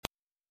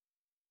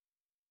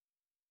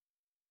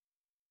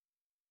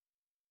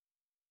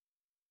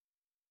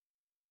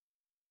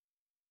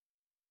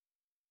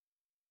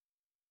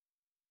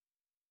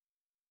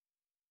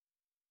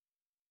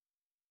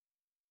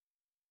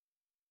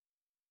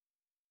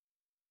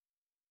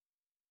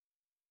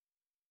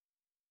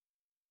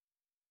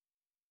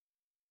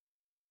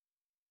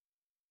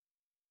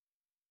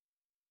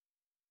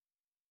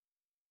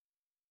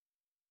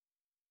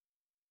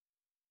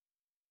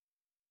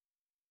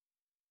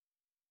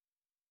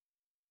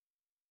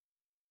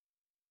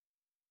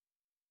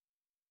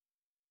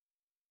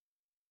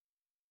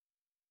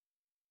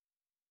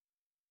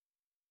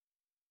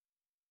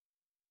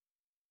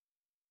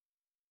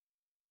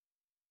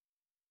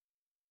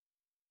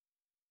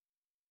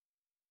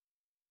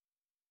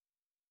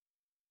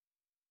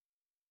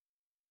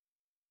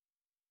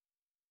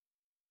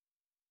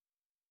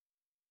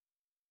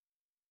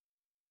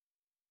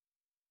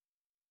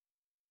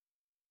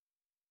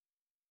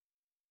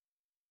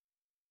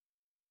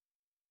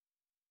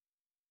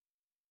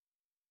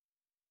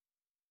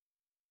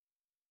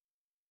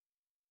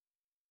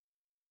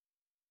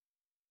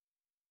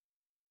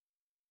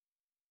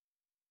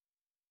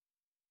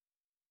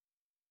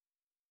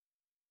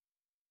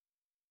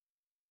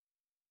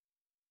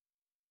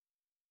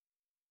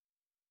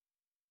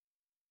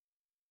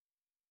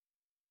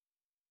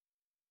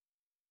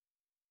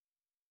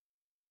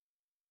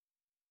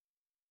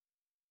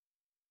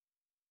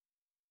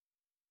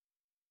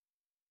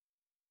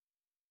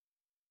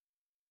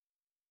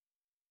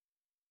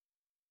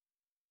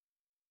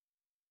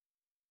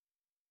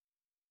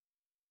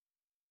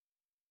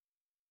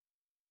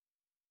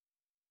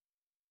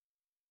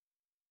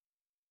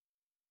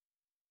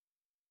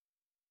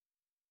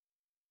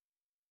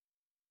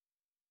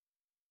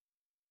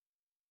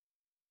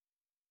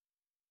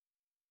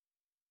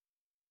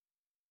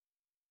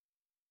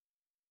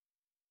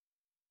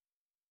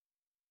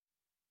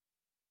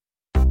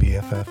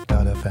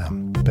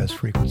BFF.FM, best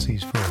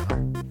frequencies forever.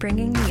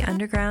 Bringing the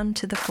underground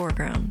to the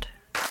foreground.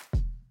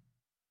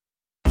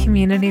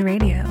 Community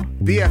radio.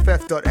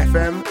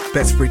 BFF.FM,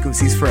 best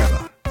frequencies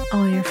forever.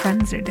 All your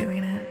friends are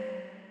doing it.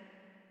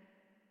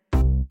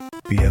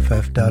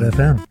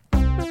 BFF.FM.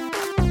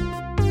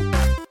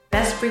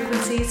 Best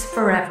frequencies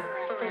forever.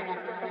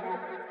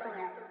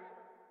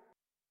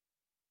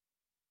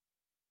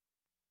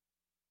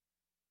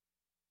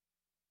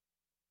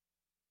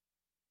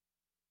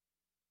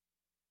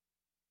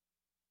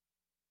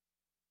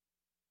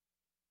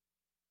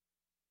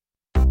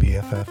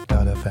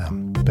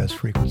 BFF.FM, best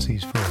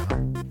frequencies forever.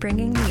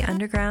 Bringing the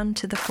underground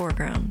to the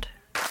foreground.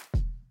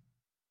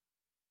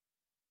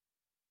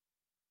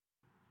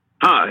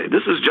 Hi,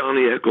 this is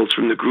Johnny Eccles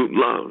from the group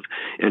Love,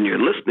 and you're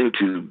listening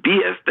to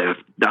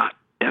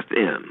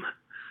BFF.FM.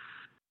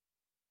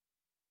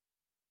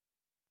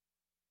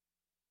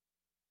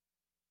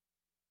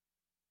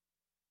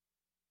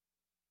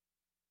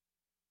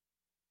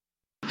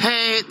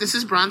 Hey, this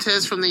is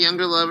Brontes from the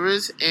Younger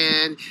Lovers,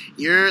 and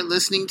you're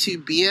listening to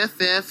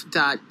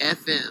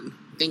BFF.FM.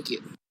 Thank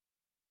you.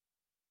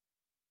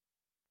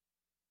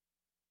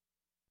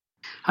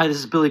 Hi, this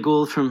is Billy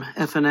Gould from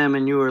FNM,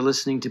 and you are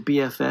listening to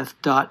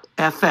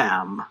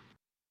BFF.FM.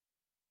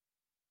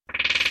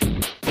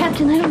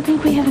 Captain, I don't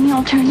think we have any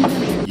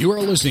alternatives. You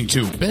are listening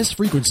to Best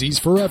Frequencies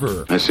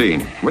Forever. I see.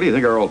 What do you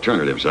think our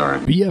alternatives are?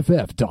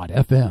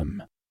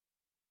 BFF.FM.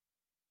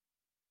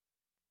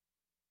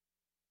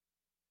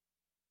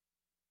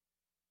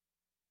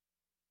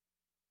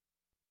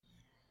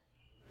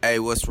 Hey,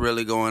 what's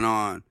really going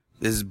on?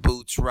 This is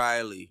Boots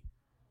Riley.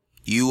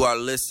 You are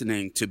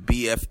listening to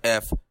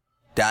BFF.FM.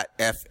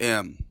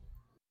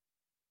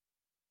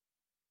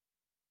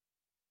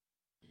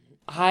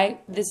 Hi,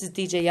 this is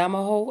DJ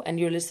Yamaho, and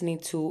you're listening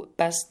to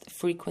Best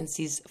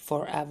Frequencies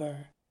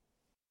Forever.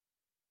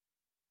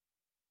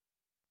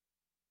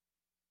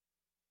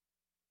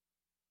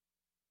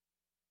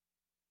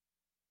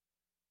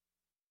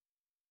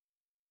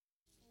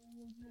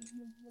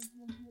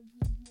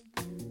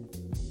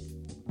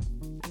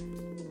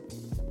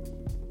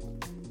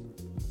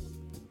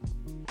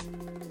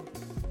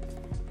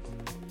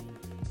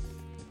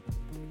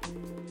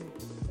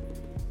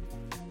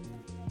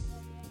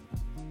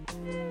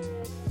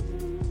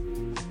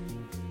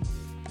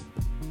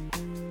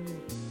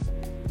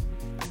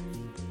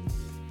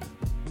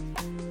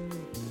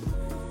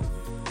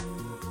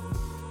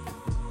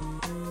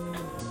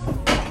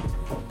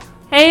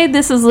 Hey,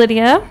 this is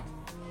Lydia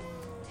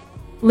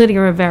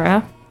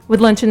Rivera,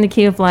 with Lunch in the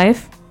Key of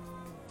Life.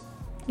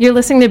 You're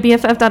listening to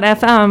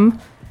BFF.FM.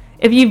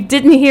 If you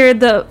didn't hear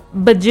the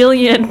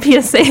bajillion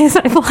PSAs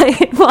I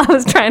played while I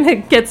was trying to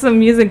get some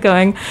music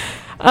going,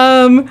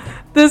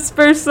 this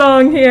first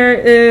song here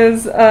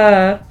is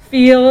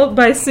Feel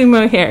by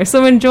Sumo Hair.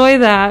 So enjoy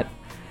that.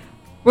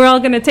 We're all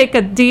going to take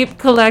a deep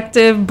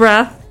collective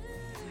breath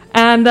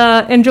and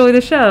enjoy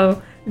the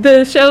show.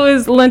 The show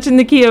is Lunch in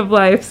the Key of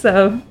Life,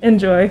 so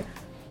enjoy.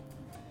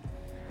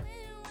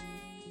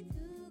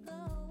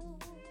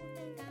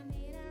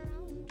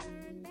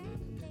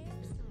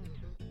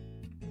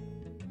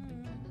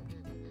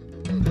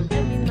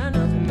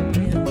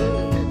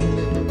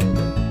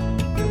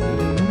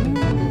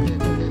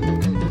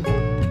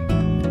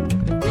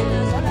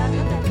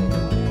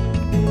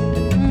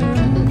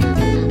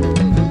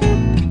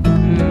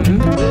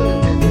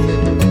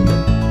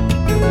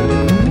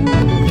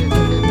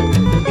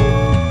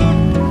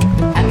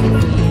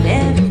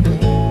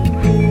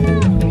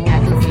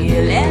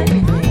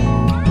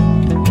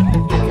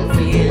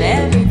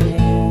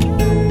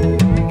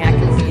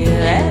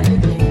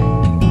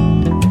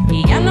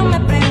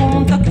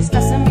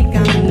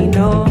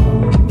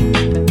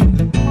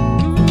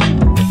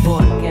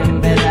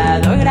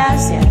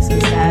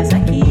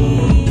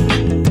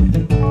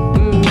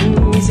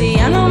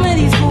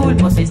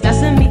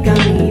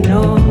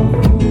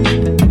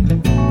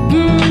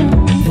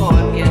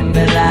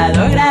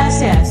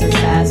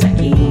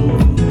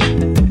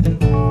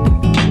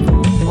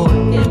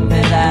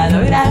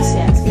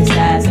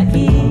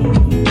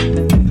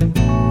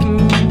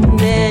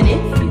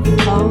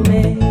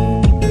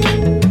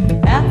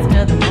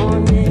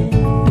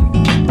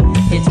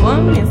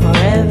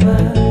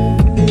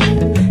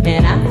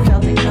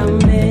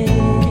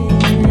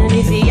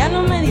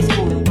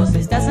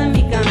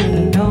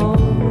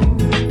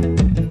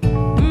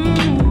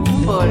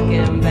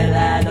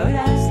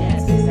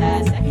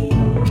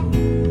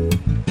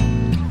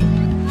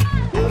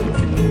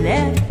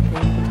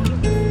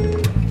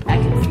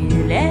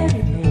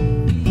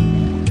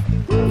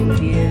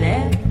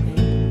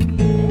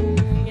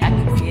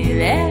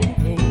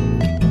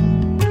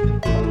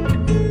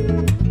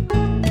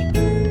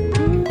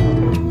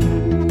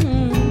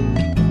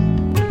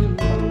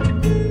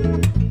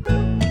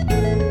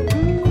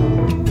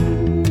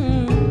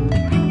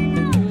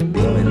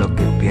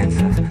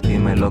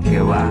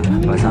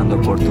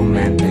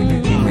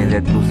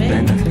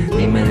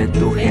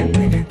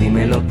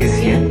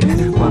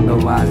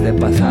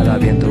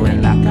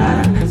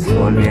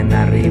 Sol bien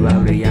arriba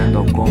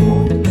brillando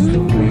como tu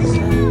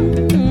sonrisa.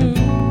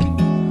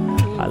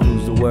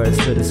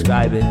 words to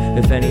describe it.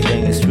 If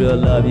anything, it's real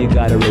love, you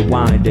gotta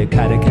rewind it.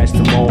 Gotta catch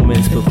the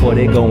moments before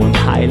they go and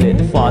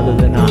pilot. Farther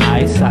than our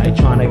eyesight,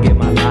 trying to get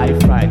my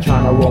life right,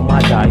 trying to roll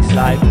my dice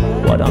like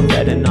what I'm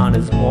betting on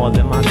is more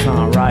than my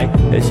time, right?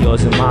 It's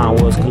yours and mine,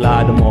 worlds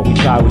collide. The more we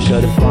try, we're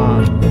sure to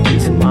find a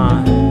peace of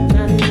mind.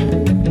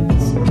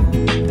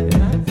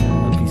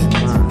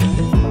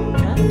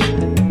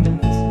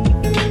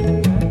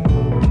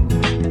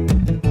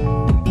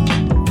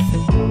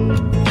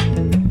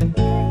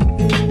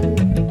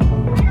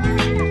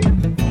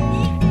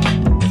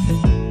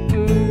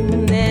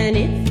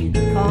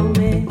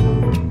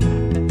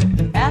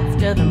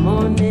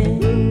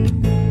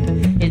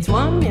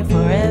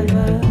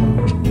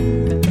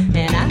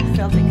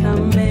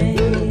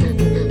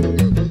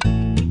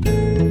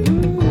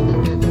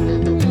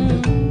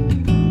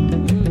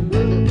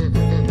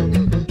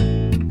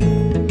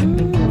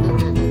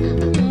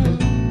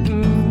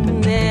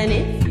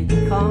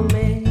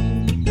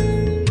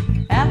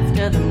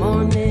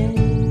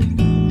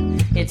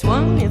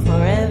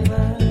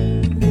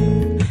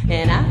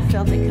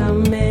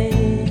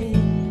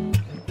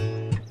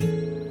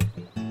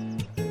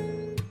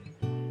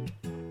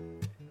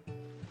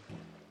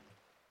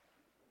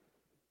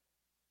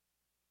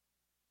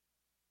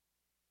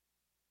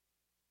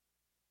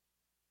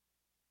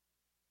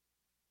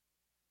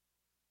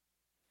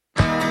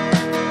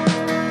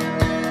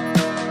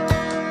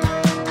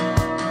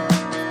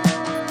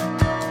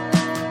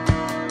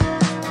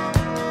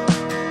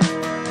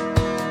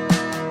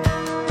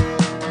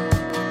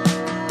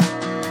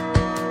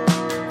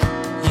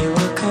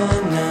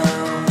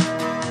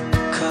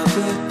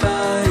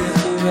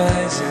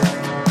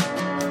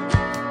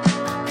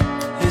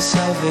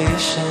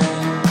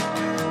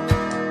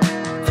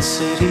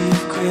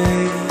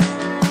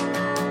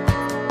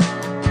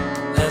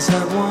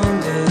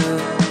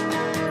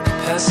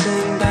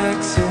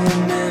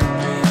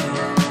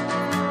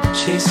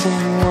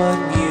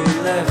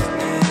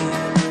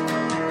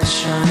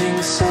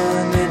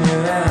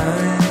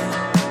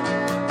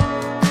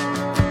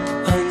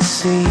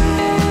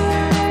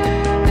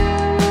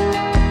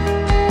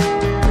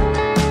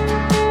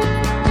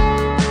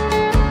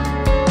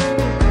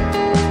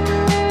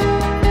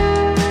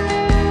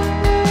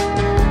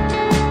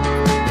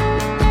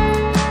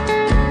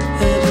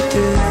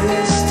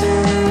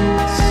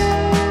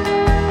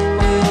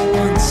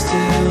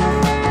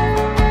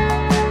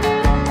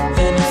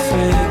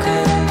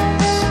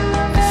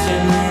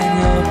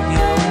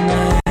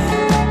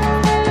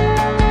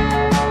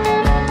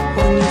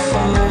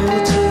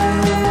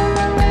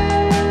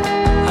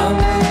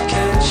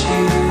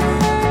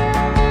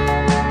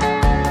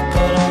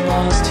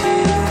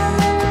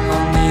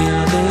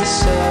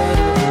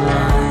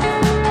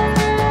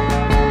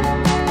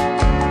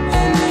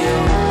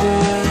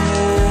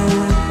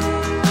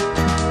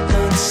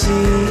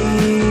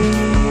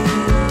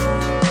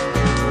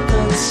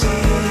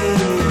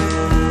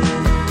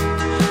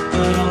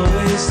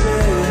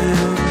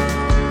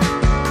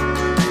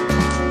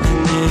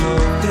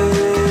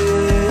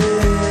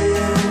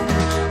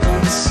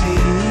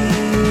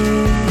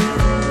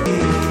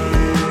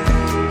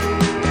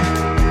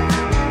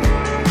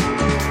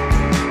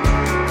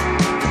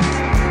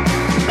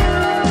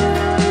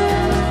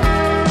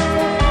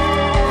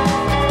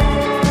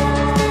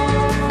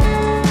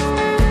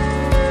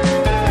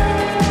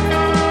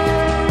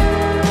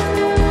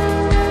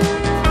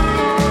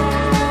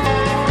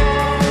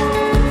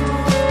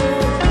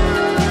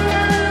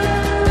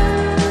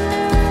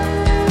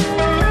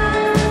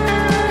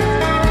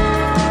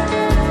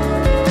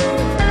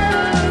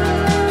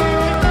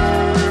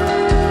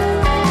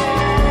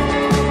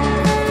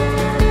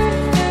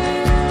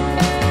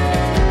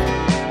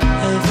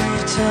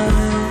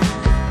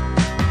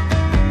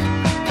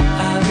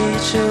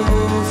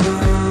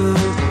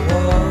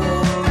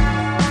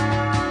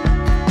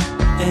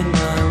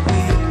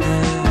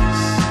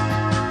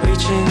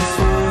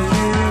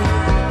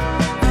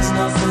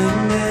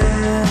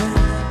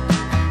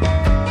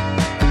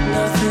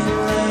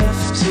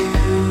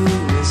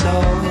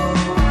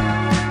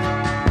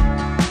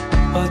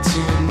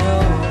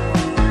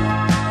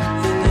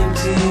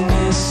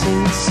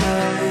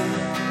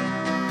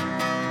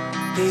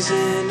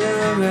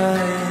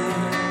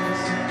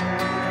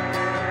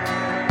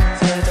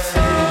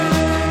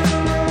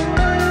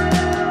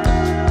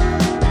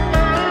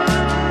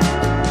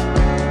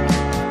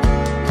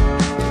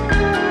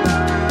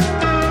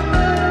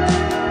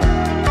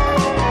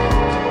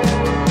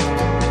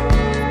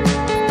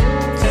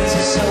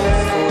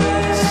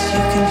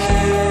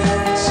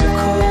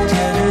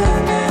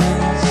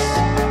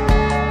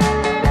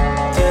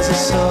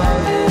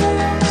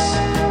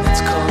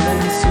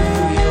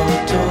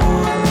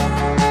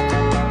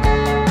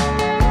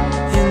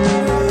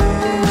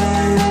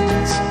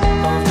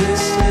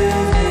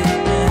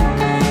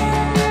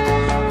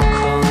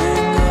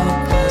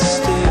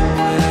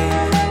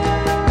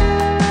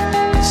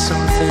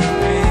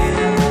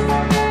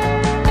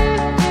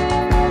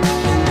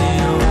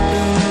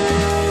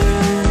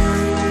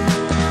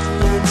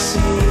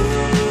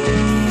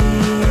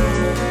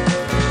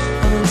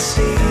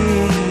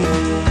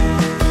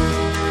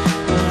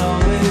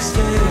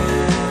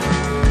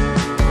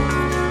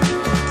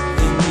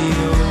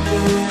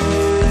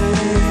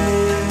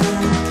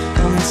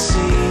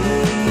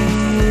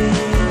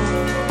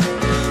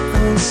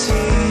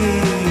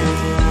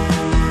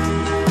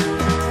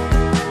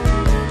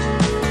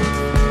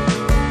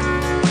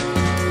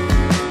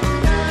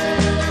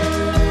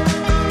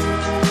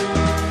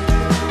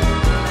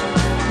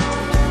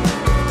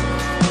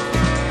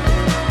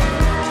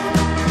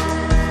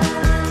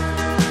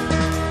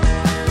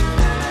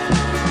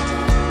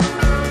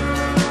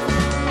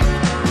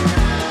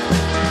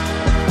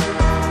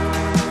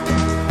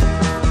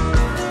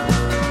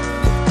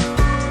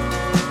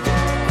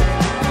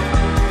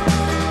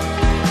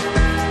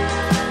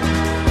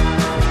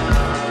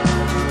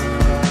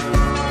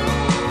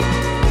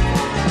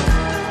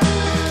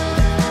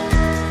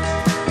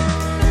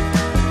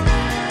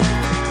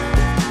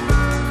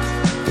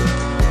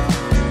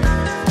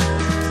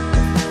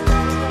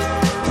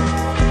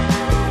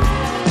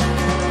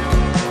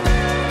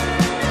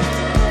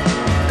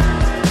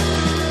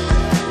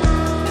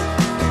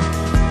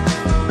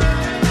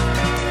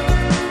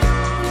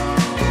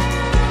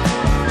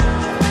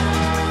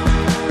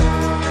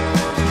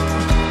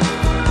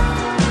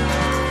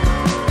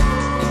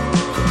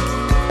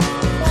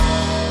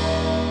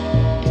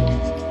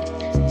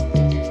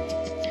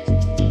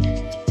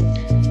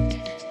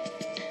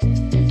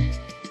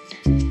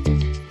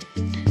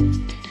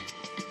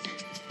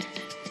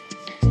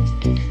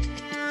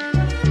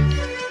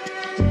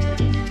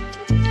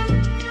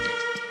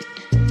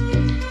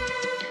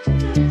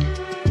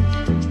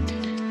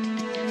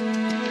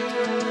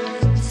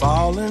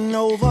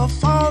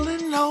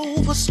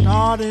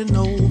 starting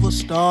over,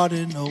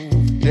 starting over.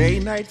 Day,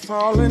 night,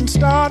 falling,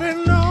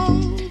 starting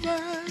over.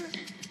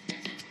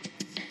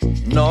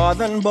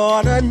 Northern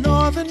border,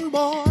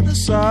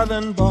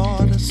 southern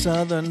border,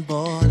 southern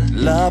border.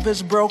 Love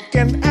is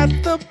broken at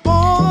the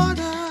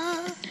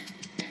border.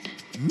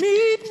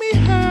 Meet me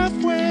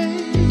halfway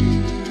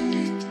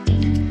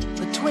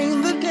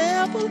between the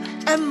devil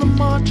and the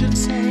marching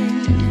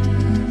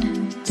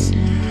saints.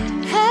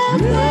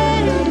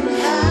 Halfway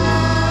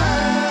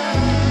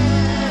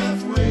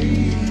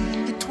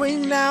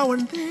between now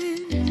and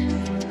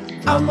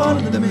then. I'm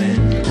on the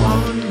mend,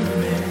 on the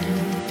mend.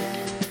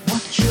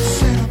 What you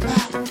said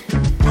about,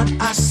 what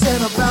I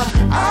said about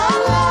our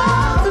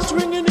love is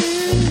ringing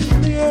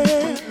in the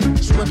air.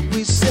 It's what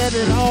we said,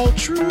 it all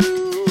true.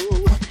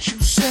 What you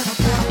said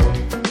about,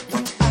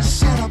 what I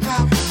said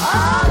about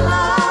our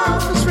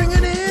love is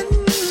ringing in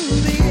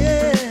the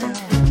air.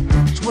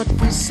 It's what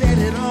we said,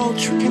 it all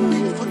true. Can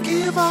we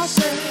forgive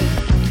ourselves?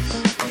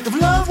 If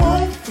love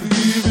won't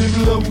forgive,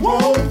 if love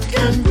won't,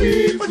 can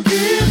we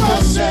forgive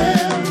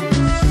ourselves?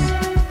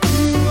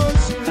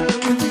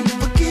 Can we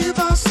forgive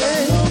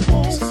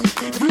ourselves?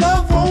 If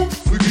love won't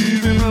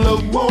forgive, if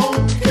love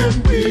won't,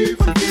 can we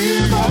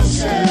forgive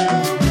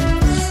ourselves?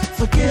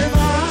 Forgive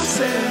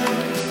ourselves.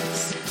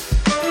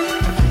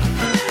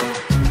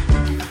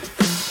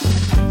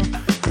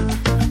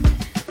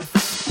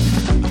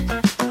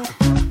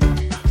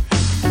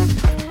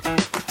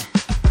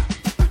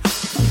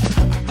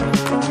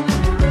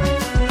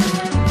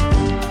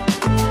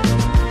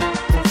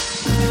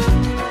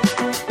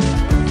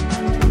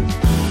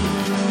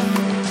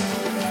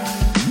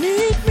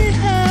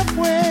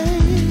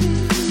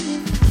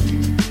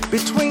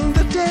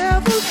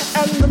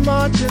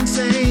 Marching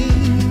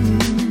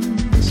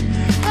saints.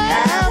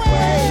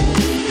 Halfway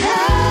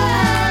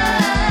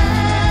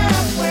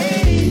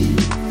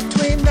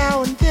between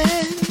now and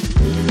then.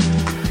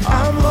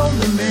 I'm on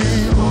the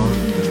mend, on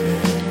the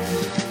mend.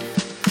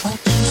 What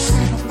you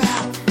said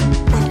about,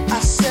 what I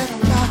said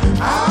about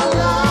our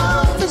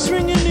love is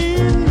ringing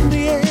in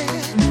the air.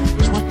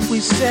 It's what we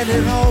said,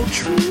 it all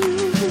true.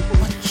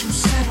 What you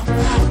said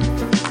about,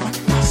 what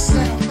I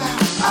said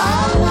about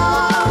our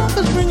love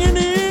is ringing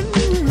in.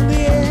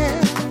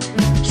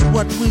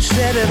 What we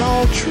said, it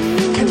all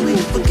true. Can we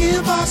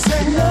forgive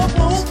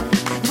ourselves?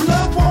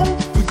 Love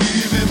won't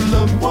forgive if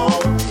love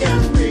won't.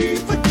 Can we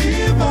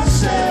forgive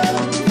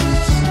ourselves?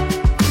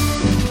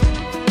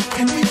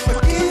 Can we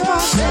forgive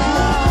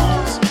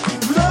ourselves?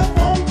 Love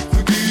won't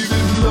forgive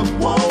if love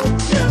won't.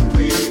 Can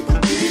we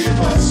forgive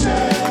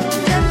ourselves?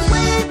 Can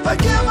we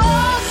forgive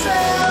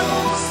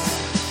ourselves?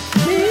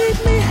 Meet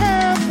me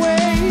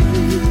halfway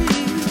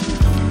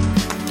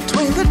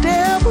between the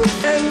devil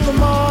and the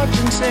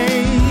marching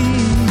saints.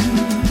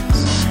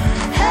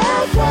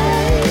 Halfway,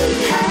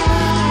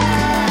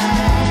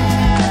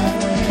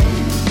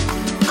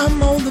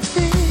 I'm on the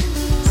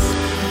fence.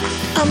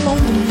 I'm on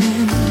the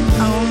mend,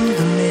 on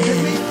the mend. Can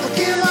we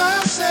forgive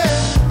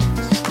ourselves?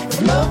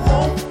 If love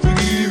won't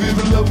forgive, if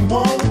love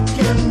won't,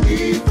 can we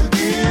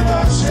forgive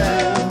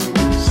ourselves?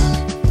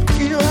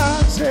 Forgive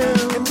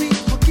ourselves. Can we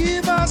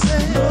forgive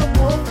ourselves?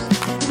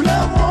 If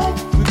love won't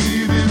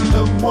forgive, if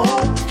love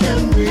won't,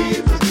 can we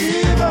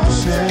forgive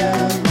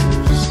ourselves?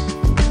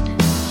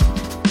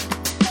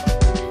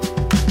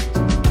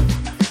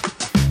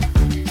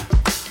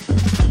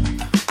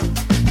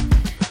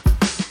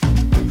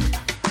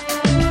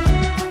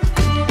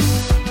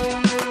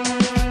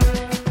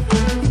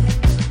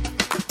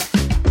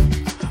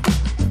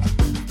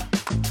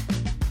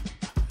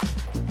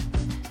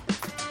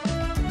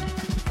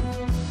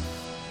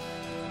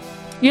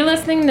 You're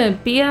listening to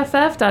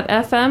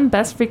BFF.FM,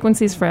 Best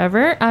Frequencies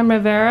Forever. I'm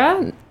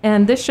Rivera,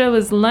 and this show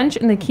is Lunch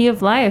in the Key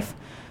of Life.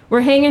 We're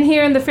hanging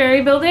here in the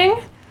Ferry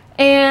Building,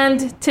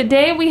 and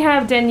today we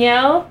have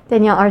Danielle.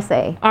 Danielle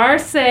Arce.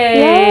 Arce.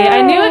 Yay!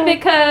 I knew it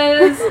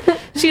because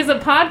she has a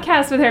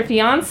podcast with her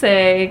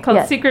fiance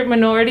called Secret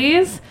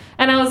Minorities,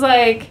 and I was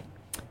like,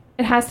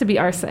 it has to be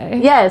Arce.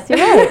 Yes, you're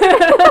right.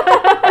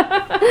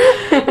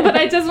 But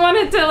I just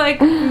wanted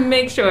to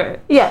make sure.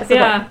 Yes,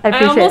 yeah.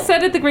 I almost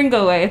said it the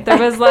gringo way. There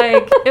was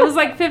it was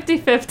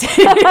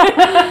 50-50.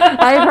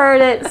 I've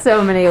heard it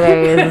so many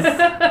ways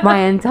my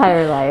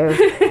entire life.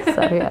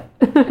 So yeah.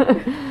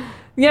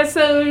 Yeah,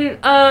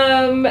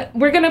 so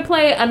we're gonna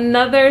play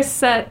another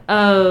set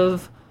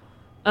of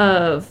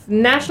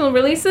national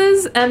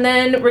releases, and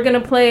then we're gonna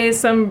play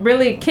some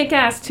really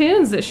kick-ass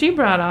tunes that she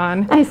brought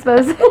on. I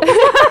suppose.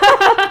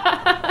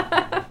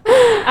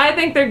 I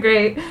think they're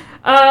great.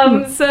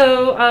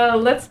 So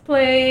let's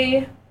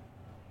play.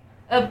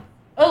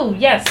 Oh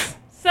yes.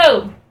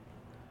 So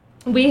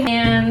we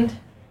and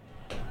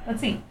let's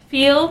see,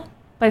 Feel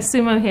by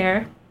Sumo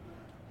Hair,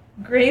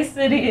 Gray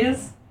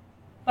Cities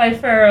by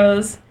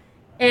Pharaohs,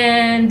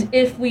 and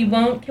If We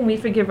Won't, Can We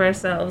Forgive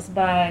Ourselves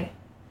by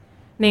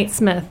Nate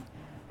Smith.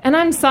 And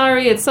I'm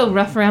sorry it's so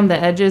rough around the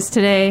edges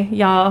today,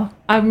 y'all.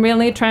 I'm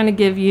really trying to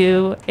give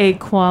you a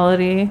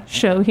quality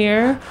show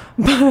here,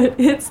 but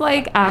it's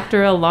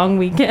after a long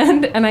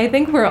weekend, and I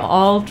think we're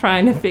all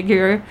trying to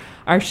figure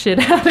our shit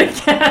out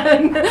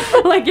again.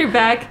 Like you're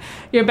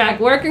back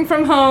working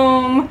from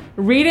home,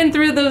 reading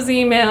through those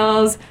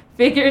emails,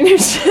 figuring your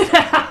shit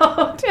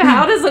out.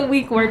 How does a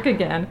week work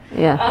again?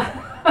 Yeah.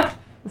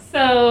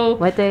 So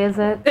what day is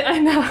it? I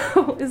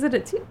know. Is it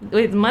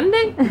it's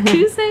Monday?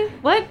 Tuesday?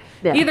 What?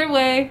 Yeah. Either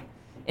way,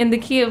 in the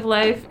key of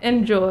life,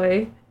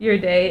 enjoy your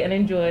day and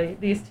enjoy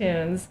these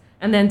tunes.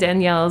 And then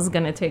Danielle's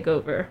going to take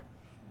over.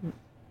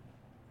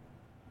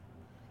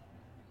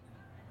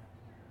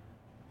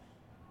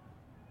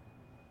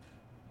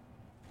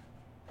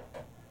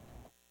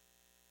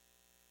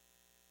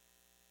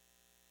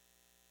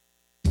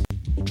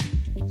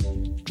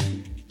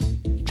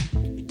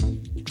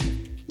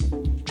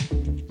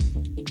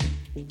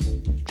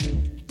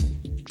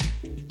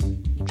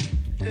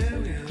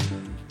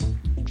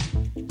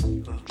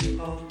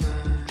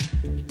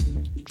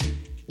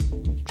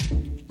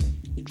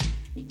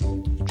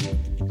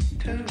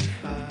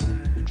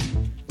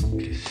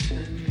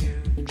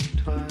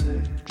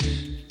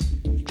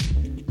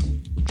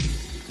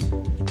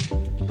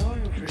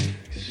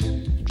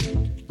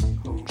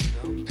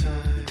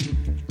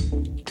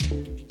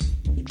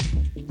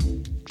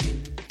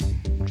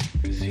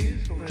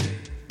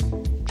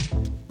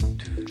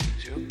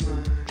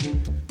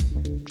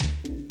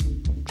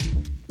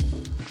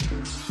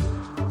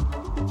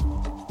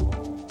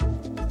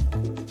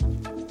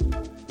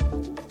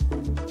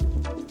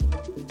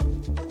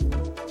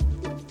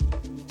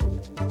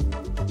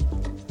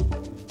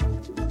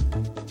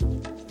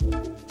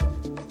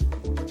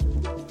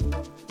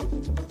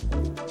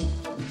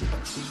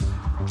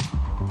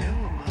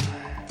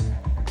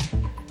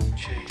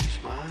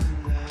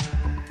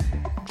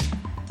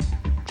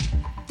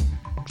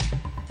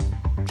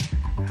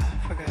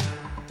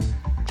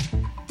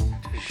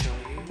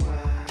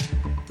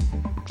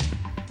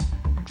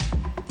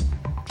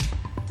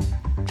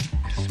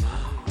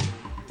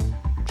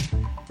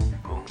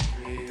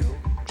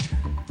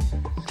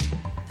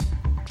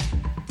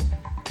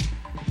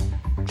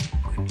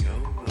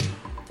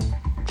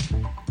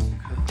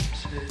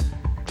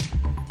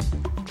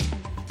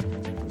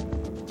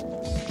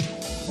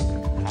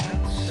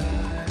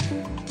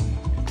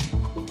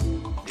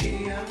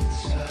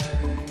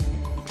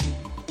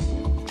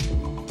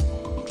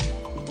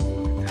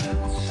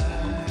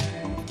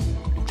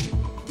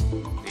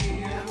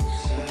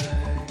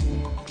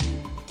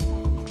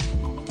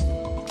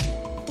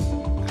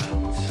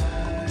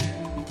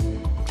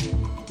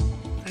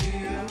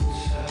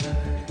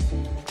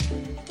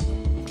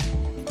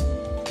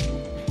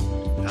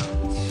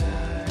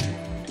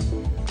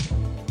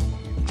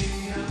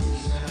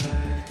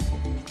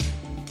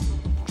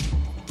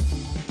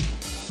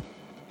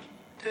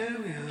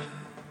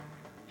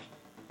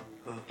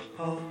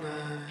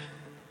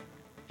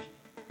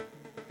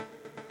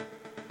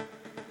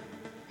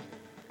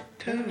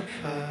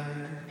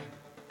 Terrified,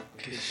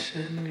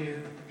 kissing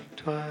you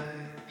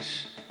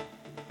twice.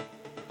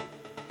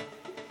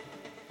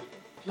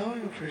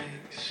 Loyal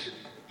freaks,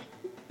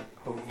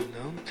 hold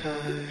on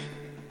tight.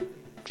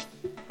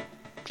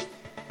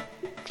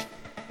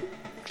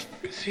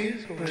 'Cause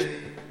here's a way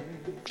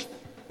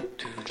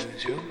to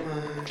lose your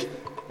mind.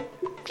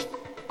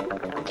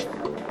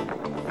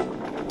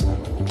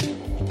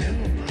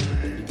 Never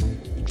mind,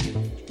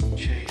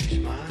 change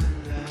my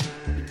life.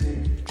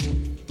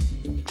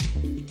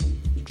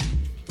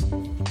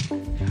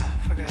 I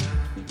forgot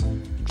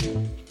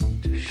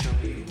to show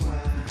you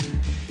why.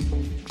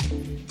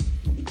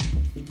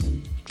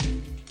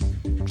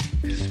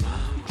 'Cause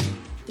my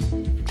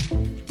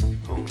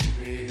world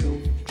only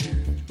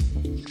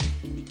opens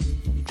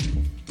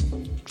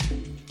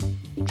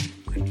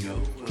when your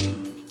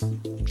world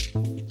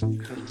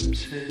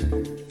comes in.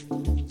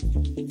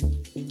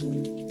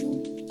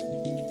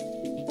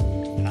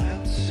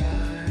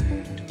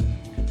 Outside,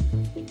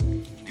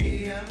 the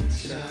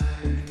outside.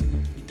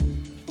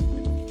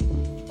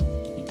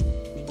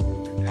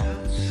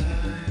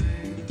 Outside,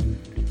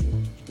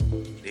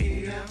 the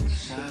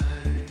outside.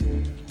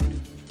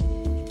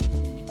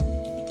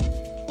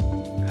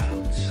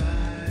 Outside,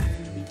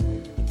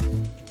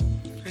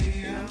 the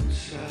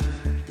outside.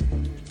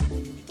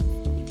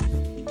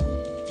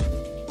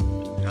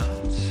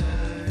 Outside,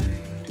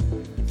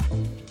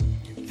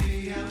 the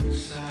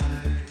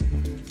outside.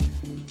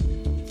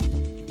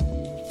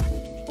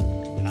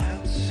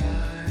 Outside,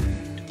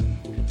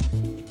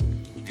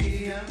 the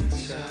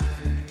outside.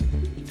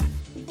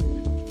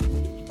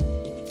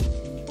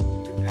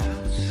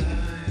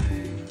 Outside,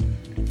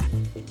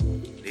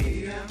 the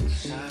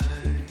outside.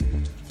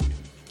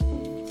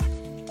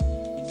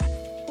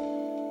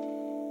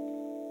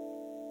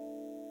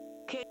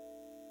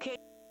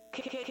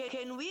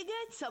 Can we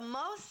get some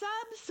more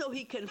subs so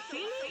he can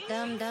feel it?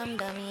 Dumb, dumb,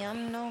 dummy,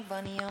 I'm no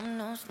bunny, I'm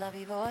no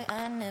sloppy boy.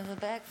 I never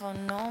beg for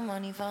no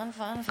money, fun,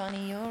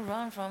 funny. You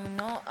run from me,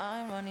 no,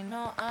 I'm running,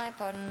 no, I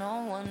pardon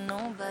no one,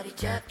 nobody.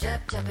 Chop,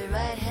 chop, chop it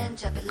right hand,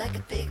 chop it like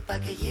a big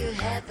bucket. You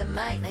had the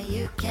mic, now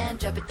you can't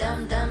drop it.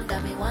 Dumb, dumb,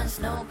 dummy, once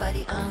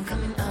nobody. I'm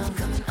coming,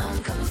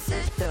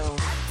 sit though.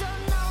 I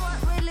don't know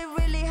what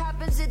really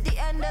happens at the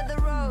end of the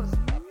road.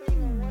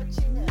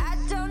 I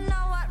don't know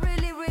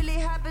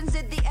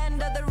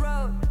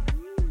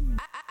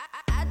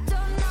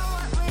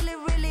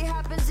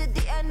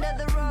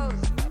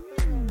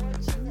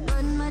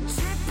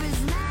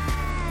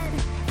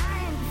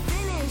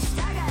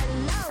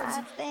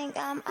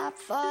I'm up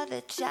for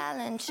the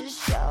challenge to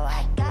show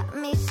I got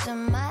me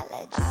some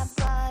mileage. I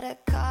bought a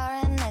car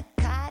and a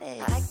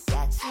cottage. I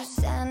got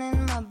Suzanne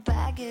in my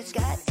baggage.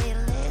 Got a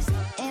list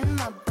in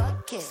my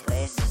bucket.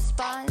 Squeeze the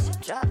sponge,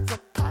 drop the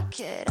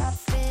pocket. I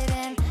fit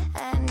in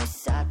any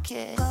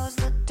socket. Close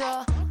the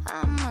door,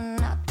 I'ma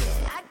knock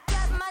it. I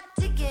got my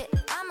ticket,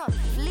 I'ma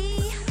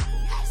flee.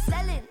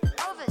 Selling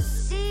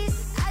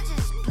overseas, I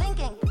just blink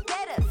and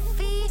get a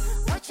fee.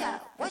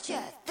 What ya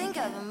think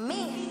of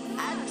me?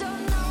 I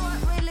don't know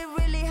what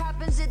really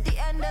happens at the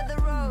end of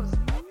the road.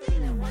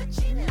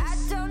 I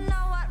don't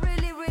know what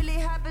really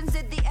happens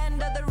at the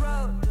end of the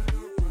road.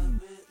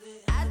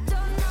 I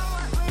don't know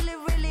what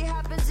really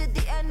happens at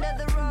the end of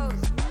the road.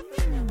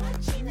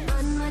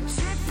 But my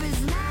trip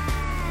is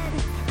mad.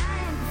 I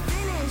am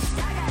finished.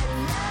 I got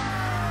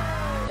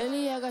love.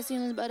 Lately I got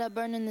ceilings, but I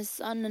burn in the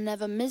sun. I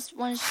never missed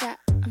one shot.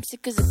 I'm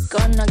sick as a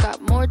gun, I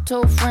got more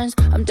toe friends.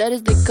 I'm dead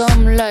as they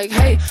come, like,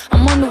 hey,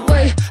 I'm on the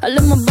way. I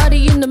left my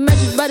body in the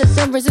mattress by the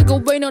San Francisco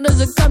Bay. Now there's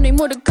a cop named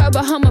Mordecai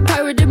behind my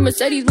pirated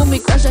Mercedes. When we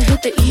crash, I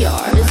hit the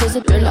ER. This is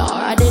a thriller.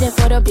 I did it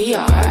for the PR.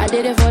 I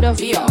did it for the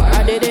VR.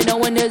 I didn't know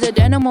when there's a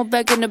dynamo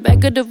back in the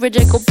back of the fridge.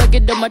 I go back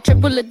it up my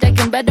triple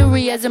attacking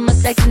battery. As in my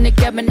stacks in the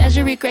cabin.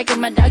 Menagerie cracking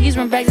my doggies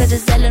run bags. I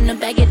just sell them to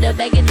back it up,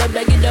 back it up,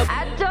 back it up.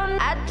 I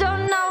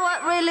don't know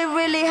what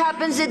really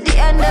happens at the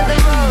end of the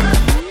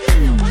road.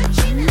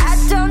 I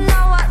don't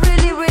know what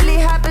really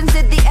happens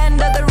at the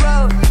end of the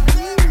road.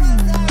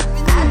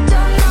 I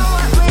don't know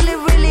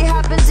what really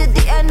happens at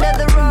the end of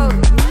the road.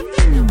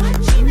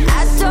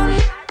 I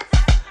don't.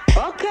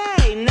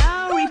 Okay,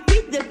 now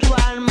repeat that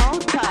one more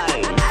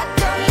time. I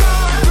don't know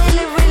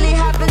what really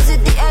happens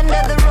at the end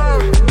of the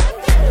road.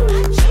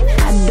 I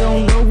don't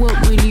know what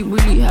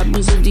really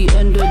happens at the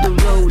end of the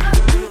road.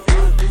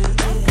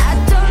 I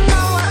don't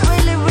know what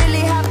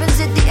really happens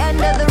at the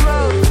end of the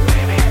road.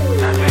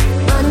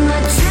 But my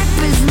trip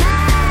is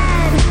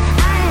mad.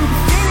 I am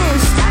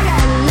finished. I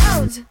got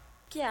loads.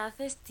 ¿Qué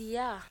haces,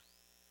 tía?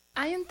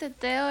 Hay un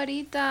teteo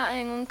ahorita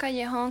en un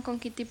callejón con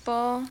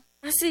Kitipo.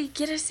 Ah, sí,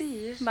 ¿quieres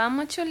ir?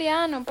 Vamos,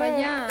 Chuliano, para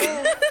allá.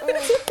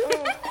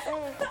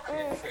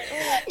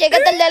 Llegué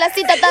tarde a la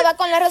cita, estaba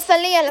con la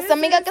Rosalía. Las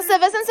amigas que se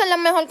besan son la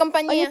mejor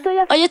compañía.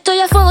 Hoy estoy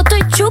a fuego,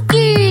 estoy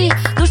chuki.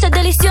 Dulces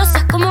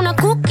deliciosas como una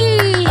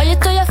cookie. Hoy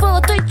estoy a fuego,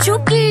 estoy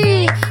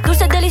chuki.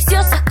 Dulces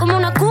deliciosas como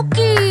una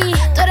cookie.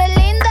 Tú eres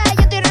linda,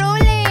 yo estoy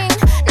ruling.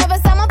 Nos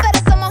besamos pero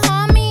somos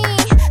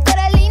homies. Tú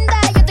eres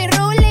linda, yo estoy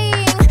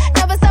ruling.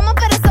 Nos besamos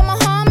pero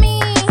somos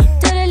homies.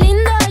 Tú eres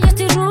linda, yo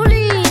estoy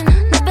ruling.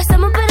 Nos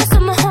besamos pero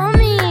somos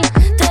homies.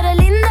 Tú eres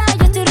linda,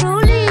 yo estoy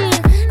ruling.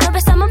 Nos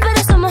besamos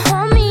pero somos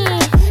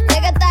homies.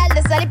 Llegué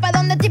tarde, salí pa'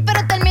 donde ti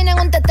pero terminé en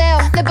un teteo.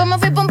 Después me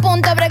fui pa' un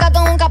punto a bregar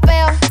con un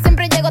capeo.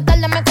 Siempre llego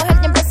tarde, me coge el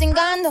tiempo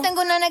cingando.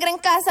 Tengo una negra en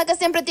casa que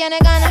siempre tiene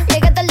ganas.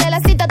 Llegué tarde a la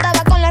cita,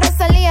 estaba con la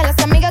Rosalía. Las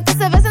amigas que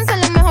se besan son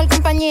la mejor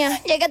compañía.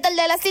 Llegué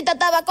tarde a la cita,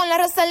 estaba con la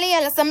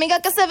Rosalía. Las amigas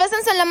que se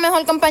besan son la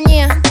mejor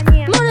compañía.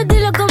 Mole,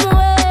 dile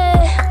cómo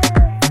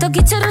es.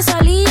 Toquiche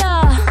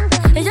Rosalía.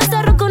 Ella está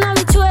arroz con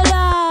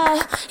habichuela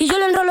y yo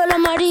le enrolo a la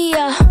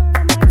María.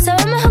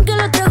 Sabe mejor que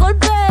los 3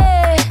 golpes.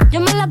 Yo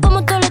me la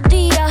como todos los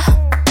días.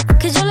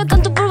 Que yo le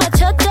canto por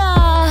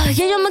bachata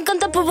y ella me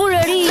canta por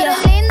bulería.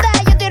 Tú eres linda,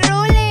 yo estoy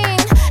ruling.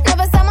 Nos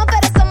besamos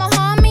pero somos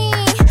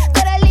homies. Tú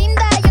eres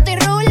linda, yo estoy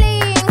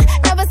ruling.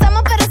 Nos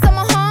besamos pero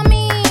somos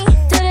homies.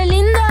 Tú eres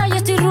linda, yo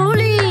estoy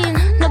ruling.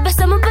 Nos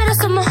besamos pero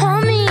somos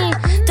homies.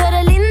 Tú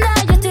eres linda,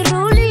 yo estoy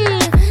ruling.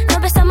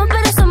 Nos besamos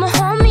pero somos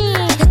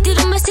homies. Le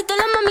tiro un besito a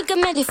la mami que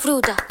me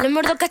disfruta. Le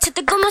muerdo el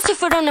cachete como si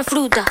fuera una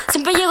fruta.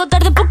 Siempre llego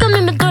tarde porque me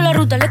inventó la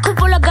ruta. Le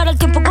escupo la cara al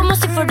tiempo como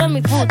si fuera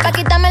mi puta. Pa'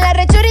 quitarme la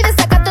rechura y de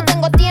sacato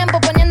tengo tiempo.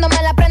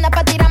 Poniéndome la prenda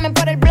pa' tirarme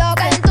por el blog.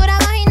 Calentura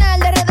vaginal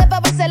de RD pa'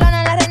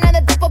 Barcelona. La reina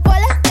de tu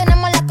popola,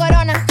 tenemos la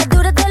corona. Las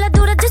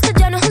duras, eso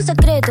ya no es un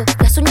secreto.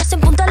 Las uñas en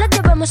punta las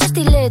llevamos a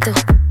estileto.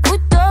 Uy,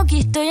 Toki,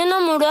 estoy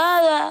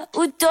enamorada.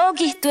 Uy,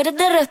 Toki, tú eres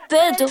de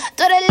respeto.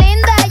 Tú eres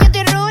linda, yo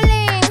estoy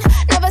ruling.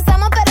 Nos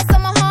besamos pero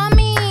somos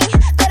homies.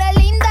 Tú eres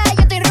linda,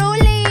 yo estoy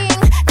ruling.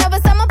 Nos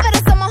besamos pero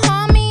somos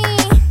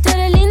homies. Tú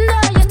eres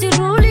linda, yo estoy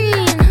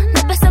ruling.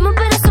 Nos besamos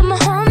pero somos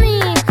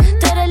homies.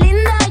 Tú eres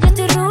linda, yo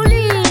estoy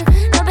ruling.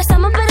 Nos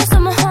besamos pero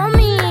somos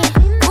homies.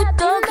 Uy,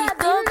 Toki,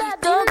 Toki,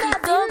 Toki,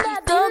 Toki,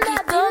 Toki,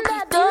 Toki,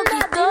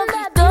 Toki,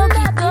 Toki,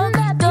 Toki,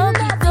 Toki,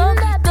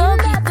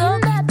 Toki,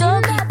 Toki,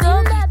 Toki,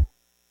 Toki.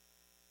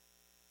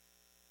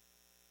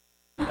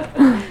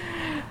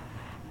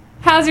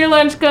 How's your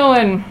lunch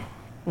going?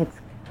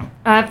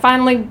 I'm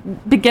finally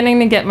beginning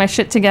to get my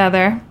shit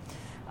together.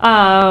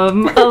 A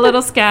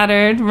little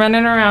scattered,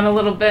 running around a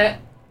little bit.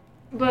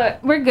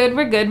 But we're good.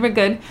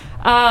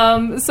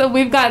 So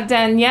we've got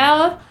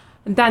Danielle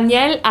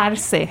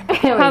Arce. Here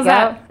we How's go.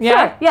 that? Yeah?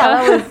 Sure. Yeah,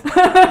 that was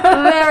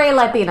very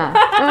Latina.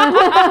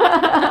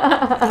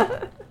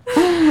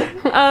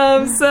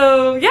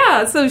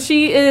 So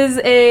she is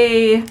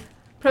a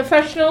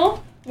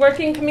professional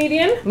working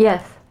comedian.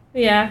 Yes.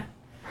 Yeah.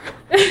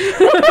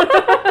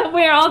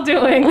 We're all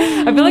doing.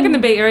 I feel like in the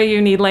Bay Area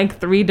you need like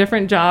 3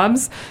 different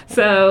jobs.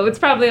 So it's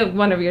probably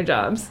one of your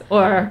jobs.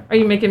 Or are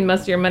you making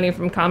most of your money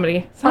from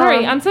comedy?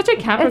 Sorry, I'm such a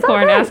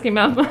Capricorn asking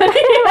about money.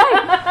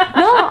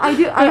 No, I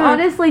do. I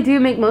honestly do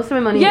make most of my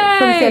money from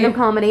stand-up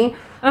comedy.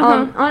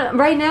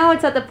 Right now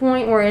it's at the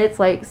point where it's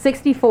like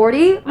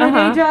 60-40 my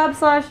day job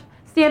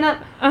 /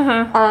 stand-up.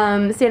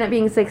 Stand-up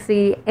being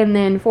 60 and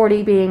then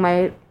 40 being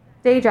my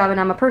day job, and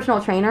I'm a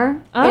personal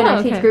trainer and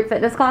I teach group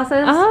fitness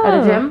classes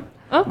at a gym.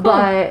 Oh, cool.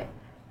 But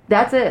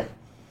that's it.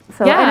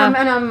 So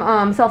and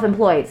I'm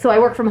self-employed, so I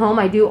work from home.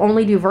 I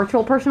only do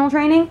virtual personal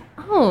training.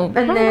 And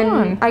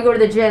then I go to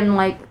the gym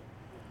like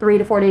 3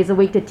 to 4 days a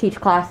week to teach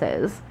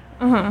classes.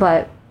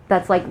 But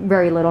that's like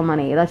very little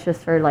money. That's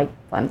just for like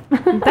fun.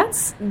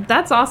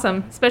 That's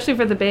awesome, especially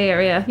for the Bay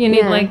Area. You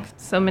need like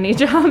so many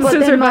jobs but to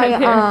then survive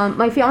here.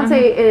 My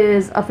fiance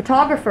is a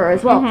photographer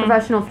as well,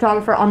 professional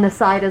photographer on the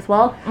side as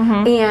well.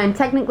 And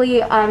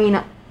technically, I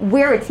mean,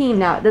 we're a team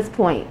now at this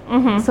point.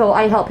 So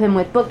I help him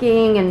with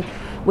booking and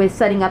with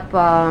setting up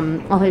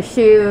all his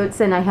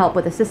shoots, and I help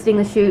with assisting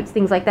the shoots,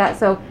 things like that.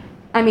 So,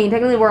 I mean,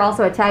 technically we're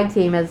also a tag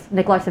team as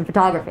Nick Larson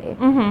Photography.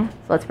 So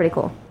that's pretty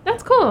cool.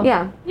 That's cool.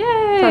 Yeah. Yay.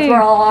 So that's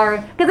where all our...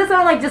 Because it's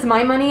not like just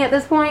my money at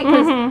this point.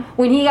 Because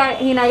when he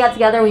and I got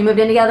together, we moved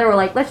in together, we're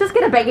like, let's just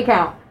get a bank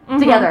account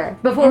together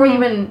before we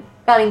even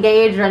got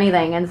engaged or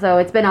anything. And so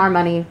it's been our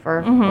money for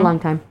a long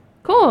time.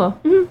 Cool.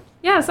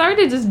 Yeah, sorry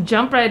to just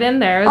jump right in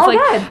there. It's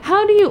good.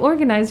 How do you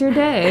organize your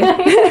day?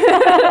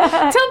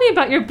 Tell me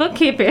about your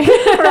bookkeeping.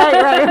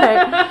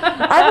 right.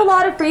 I have a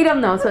lot of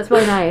freedom, though, so it's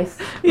really nice.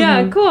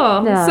 Yeah,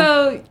 cool. Yeah.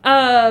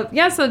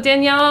 So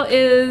Danielle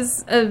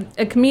is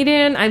a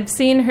comedian. I've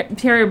seen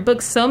her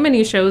book so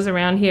many shows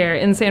around here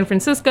in San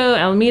Francisco,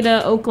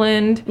 Alameda,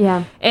 Oakland.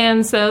 Yeah.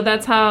 And so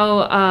that's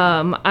how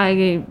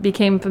I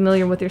became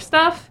familiar with your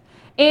stuff.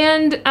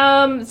 And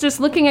just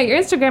looking at your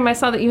Instagram, I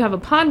saw that you have a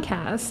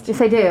podcast.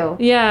 Yes, I do.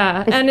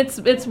 Yeah, and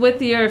it's with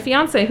your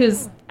fiance,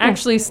 who's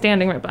actually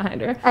standing right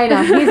behind her. I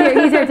know.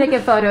 He's here taking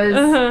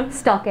photos,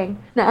 stalking.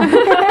 No.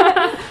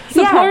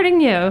 Supporting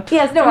you.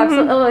 Yes, no,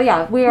 absolutely.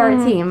 Yeah, we are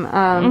a team.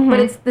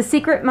 But it's the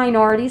Secret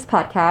Minorities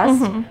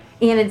podcast,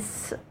 and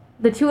it's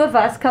the two of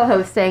us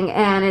co-hosting,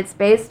 and it's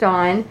based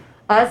on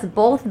us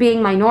both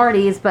being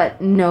minorities,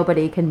 but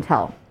nobody can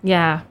tell.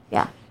 Yeah.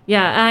 Yeah.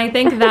 Yeah, and I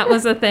think that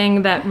was a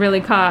thing that really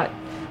caught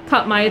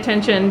my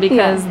attention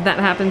because that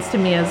happens to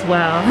me as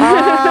well.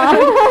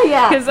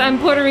 Because I'm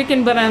Puerto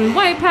Rican, but I'm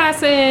white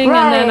passing,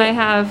 and then I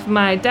have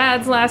my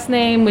dad's last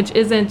name, which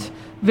isn't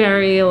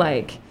very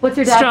What's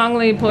your dad's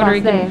strongly Puerto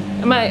Rican.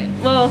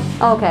 Name?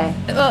 Okay.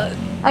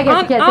 I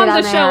guess you can't say on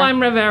the that show,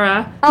 I'm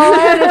Rivera. Oh,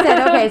 I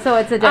understand. Okay, so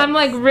it's a... I'm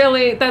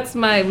really... That's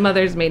my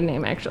mother's maiden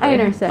name, actually. I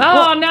understand.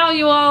 Oh, now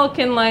you all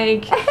can,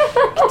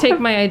 take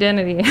my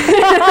identity.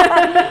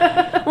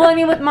 Well, I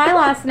mean, with my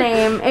last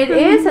name, it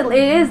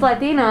is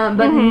Latina,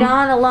 but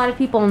not a lot of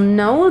people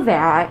know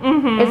that.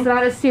 It's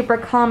not a super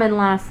common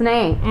last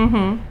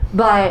name.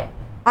 But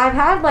I've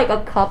had,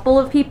 a couple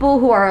of people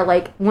who are,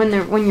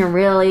 when you're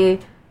really...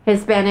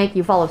 Hispanic,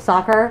 you follow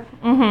soccer,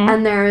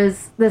 and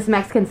there's this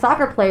Mexican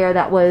soccer player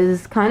that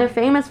was kind of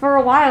famous for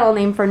a while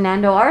named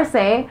Fernando Arce,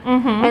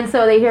 and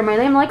so they hear my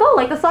name like, oh,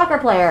 like the soccer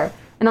player,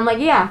 and I'm like,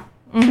 yeah,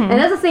 and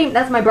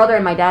that's my brother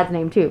and my dad's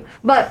name too,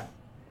 but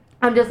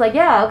I'm just like,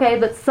 yeah, okay,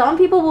 but some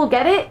people will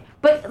get it,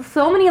 but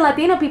so many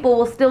Latino people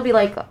will still be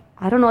like,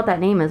 I don't know what that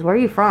name is, where are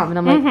you from? And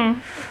I'm like,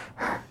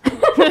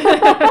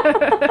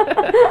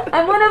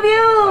 I'm one of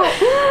you.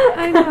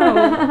 I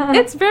know.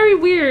 It's very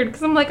weird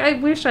because I'm I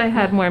wish I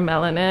had more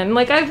melanin.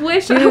 I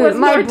wish I was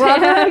more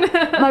tan.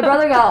 My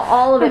brother got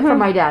all of it from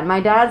my dad. My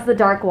dad's the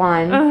dark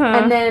one.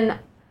 And then,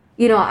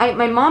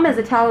 my mom is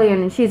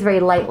Italian and she's very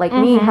light like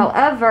me.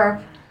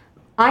 However,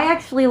 I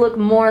actually look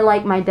more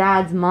like my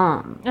dad's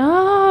mom.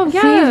 Oh,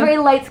 yeah. She's very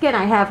light skinned.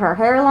 I have her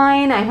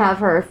hairline. I have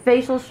her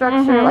facial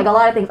structure. A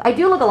lot of things. I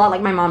do look a lot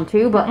like my mom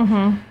too, but...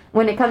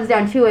 When it comes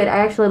down to it, I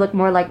actually look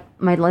more like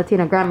my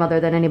Latina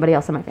grandmother than anybody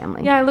else in my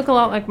family. Yeah, I look a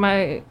lot like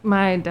my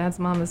dad's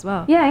mom as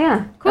well.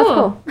 Yeah.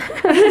 Cool.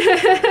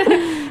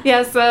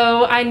 Yeah,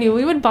 so I knew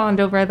we would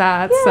bond over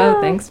that, so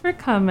thanks for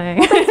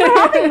coming. Thanks for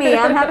having me.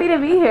 I'm happy to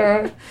be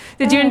here.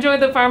 Did you enjoy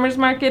the farmer's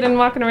market and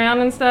walking around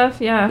and stuff?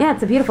 Yeah. Yeah,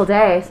 it's a beautiful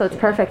day, so it's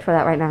perfect for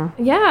that right now.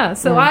 Yeah,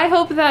 so I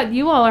hope that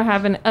you all are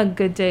having a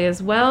good day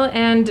as well.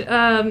 And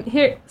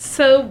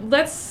so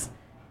let's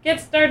get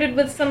started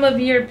with some of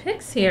your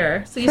picks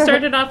here. So you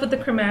started off with the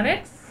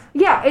chromatics?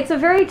 Yeah, it's a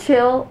very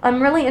chill.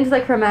 I'm really into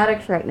the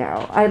chromatics right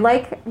now.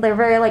 They're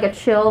very a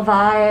chill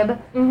vibe.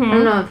 I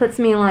don't know, it puts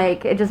me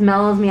it just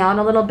mellows me out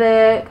a little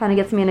bit, kind of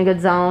gets me in a good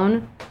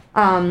zone.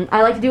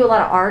 I like to do a lot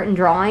of art and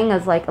drawing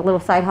as a little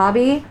side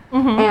hobby.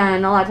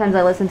 And a lot of times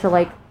I listen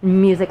to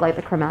music like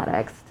the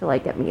chromatics to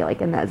get me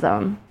in that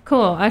zone.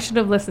 Cool. I should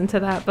have listened to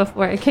that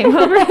before I came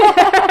over.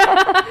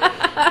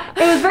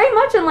 It was very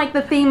much in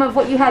the theme of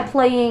what you had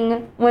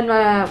playing when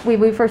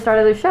we first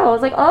started the show. I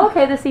was like, oh,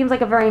 okay, this seems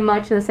like a very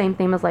much the same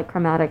theme as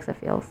chromatics, it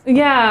feels.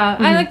 Yeah,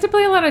 I like to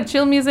play a lot of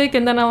chill music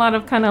and then a lot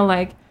of kind of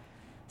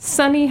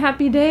sunny,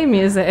 happy day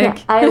music.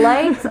 Yeah, I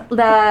liked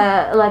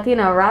the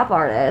Latino rap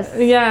artist.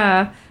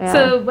 Yeah.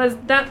 So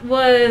that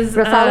was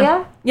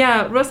Rosalia?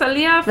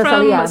 Rosalia from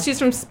Rosalia. she's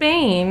from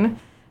Spain,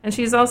 and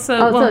she's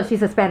also so she's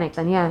Hispanic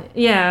then, yeah.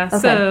 Yeah. Okay.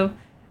 So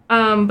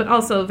but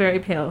also very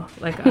pale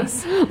like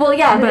us. Well,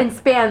 yeah, in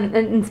Spain.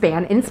 Yeah.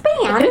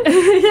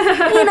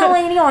 You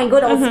know,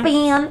 good old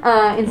Spain,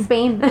 in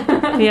Spain.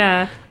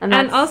 Yeah.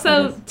 And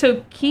also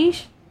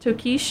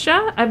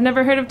Tokisha. I've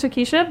never heard of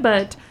Tokisha,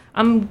 but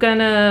I'm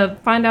gonna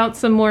find out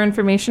some more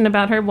information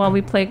about her while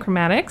we play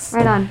Chromatics.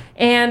 Right on.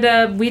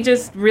 And we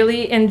just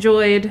really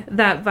enjoyed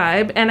that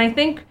vibe. And I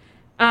think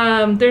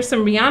there's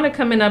some Rihanna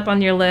coming up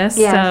on your list.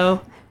 Yes.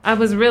 So I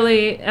was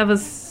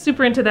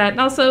super into that. And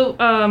also,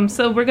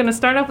 so we're gonna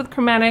start off with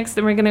Chromatics,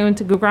 then we're gonna go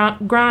into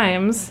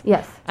Grimes.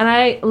 Yes. And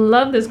I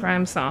love this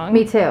Grimes song.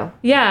 Me too.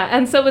 Yeah.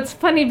 And so it's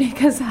funny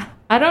because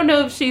I don't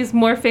know if she's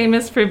more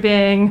famous for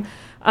being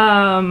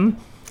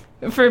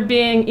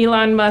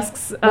Elon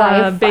Musk's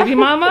baby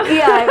mama. Are they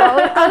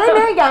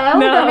married? Yeah, I don't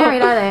think they're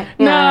married, are they?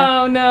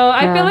 Yeah. No.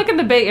 I feel like in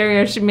the Bay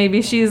Area,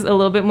 she's a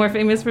little bit more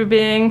famous for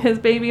being his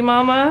baby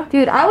mama.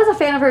 Dude, I was a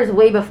fan of hers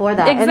way before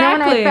that. Exactly. And then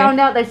when I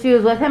found out that she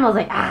was with him, I was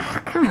like,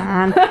 come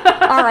on.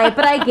 All right,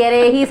 but I get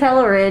it. He's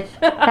hella rich.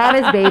 Have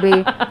his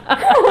baby.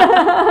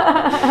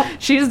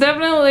 She's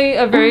definitely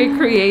a very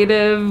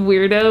creative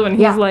weirdo, and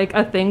he's like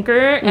a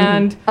thinker. Mm-hmm.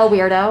 And a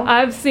weirdo.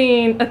 I've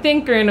seen a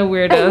thinker and a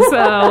weirdo,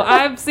 so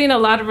I've seen a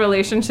lot of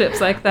relationships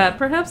like that.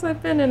 Perhaps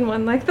I've been in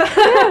one like that.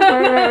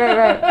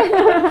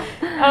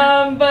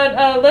 Right.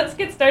 But let's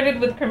get started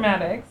with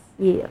Chromatics.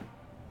 Yeah.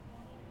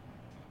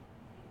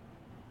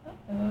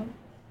 Uh-oh.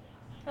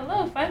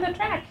 Hello, find the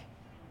track.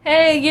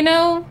 Hey, you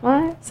know,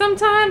 what?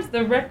 Sometimes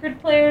the record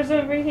player's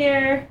over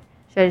here.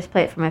 Should I just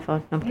play it from my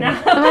phone? No, I'm kidding. No.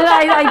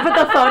 I put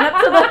the phone up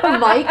to the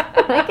mic.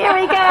 Like, here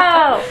we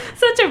go.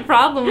 Such a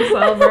problem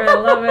solver. I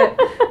love it.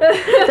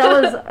 That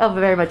was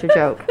very much a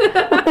joke.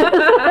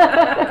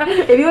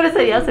 If you would have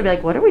said yes, I'd be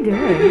like, what are we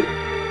doing?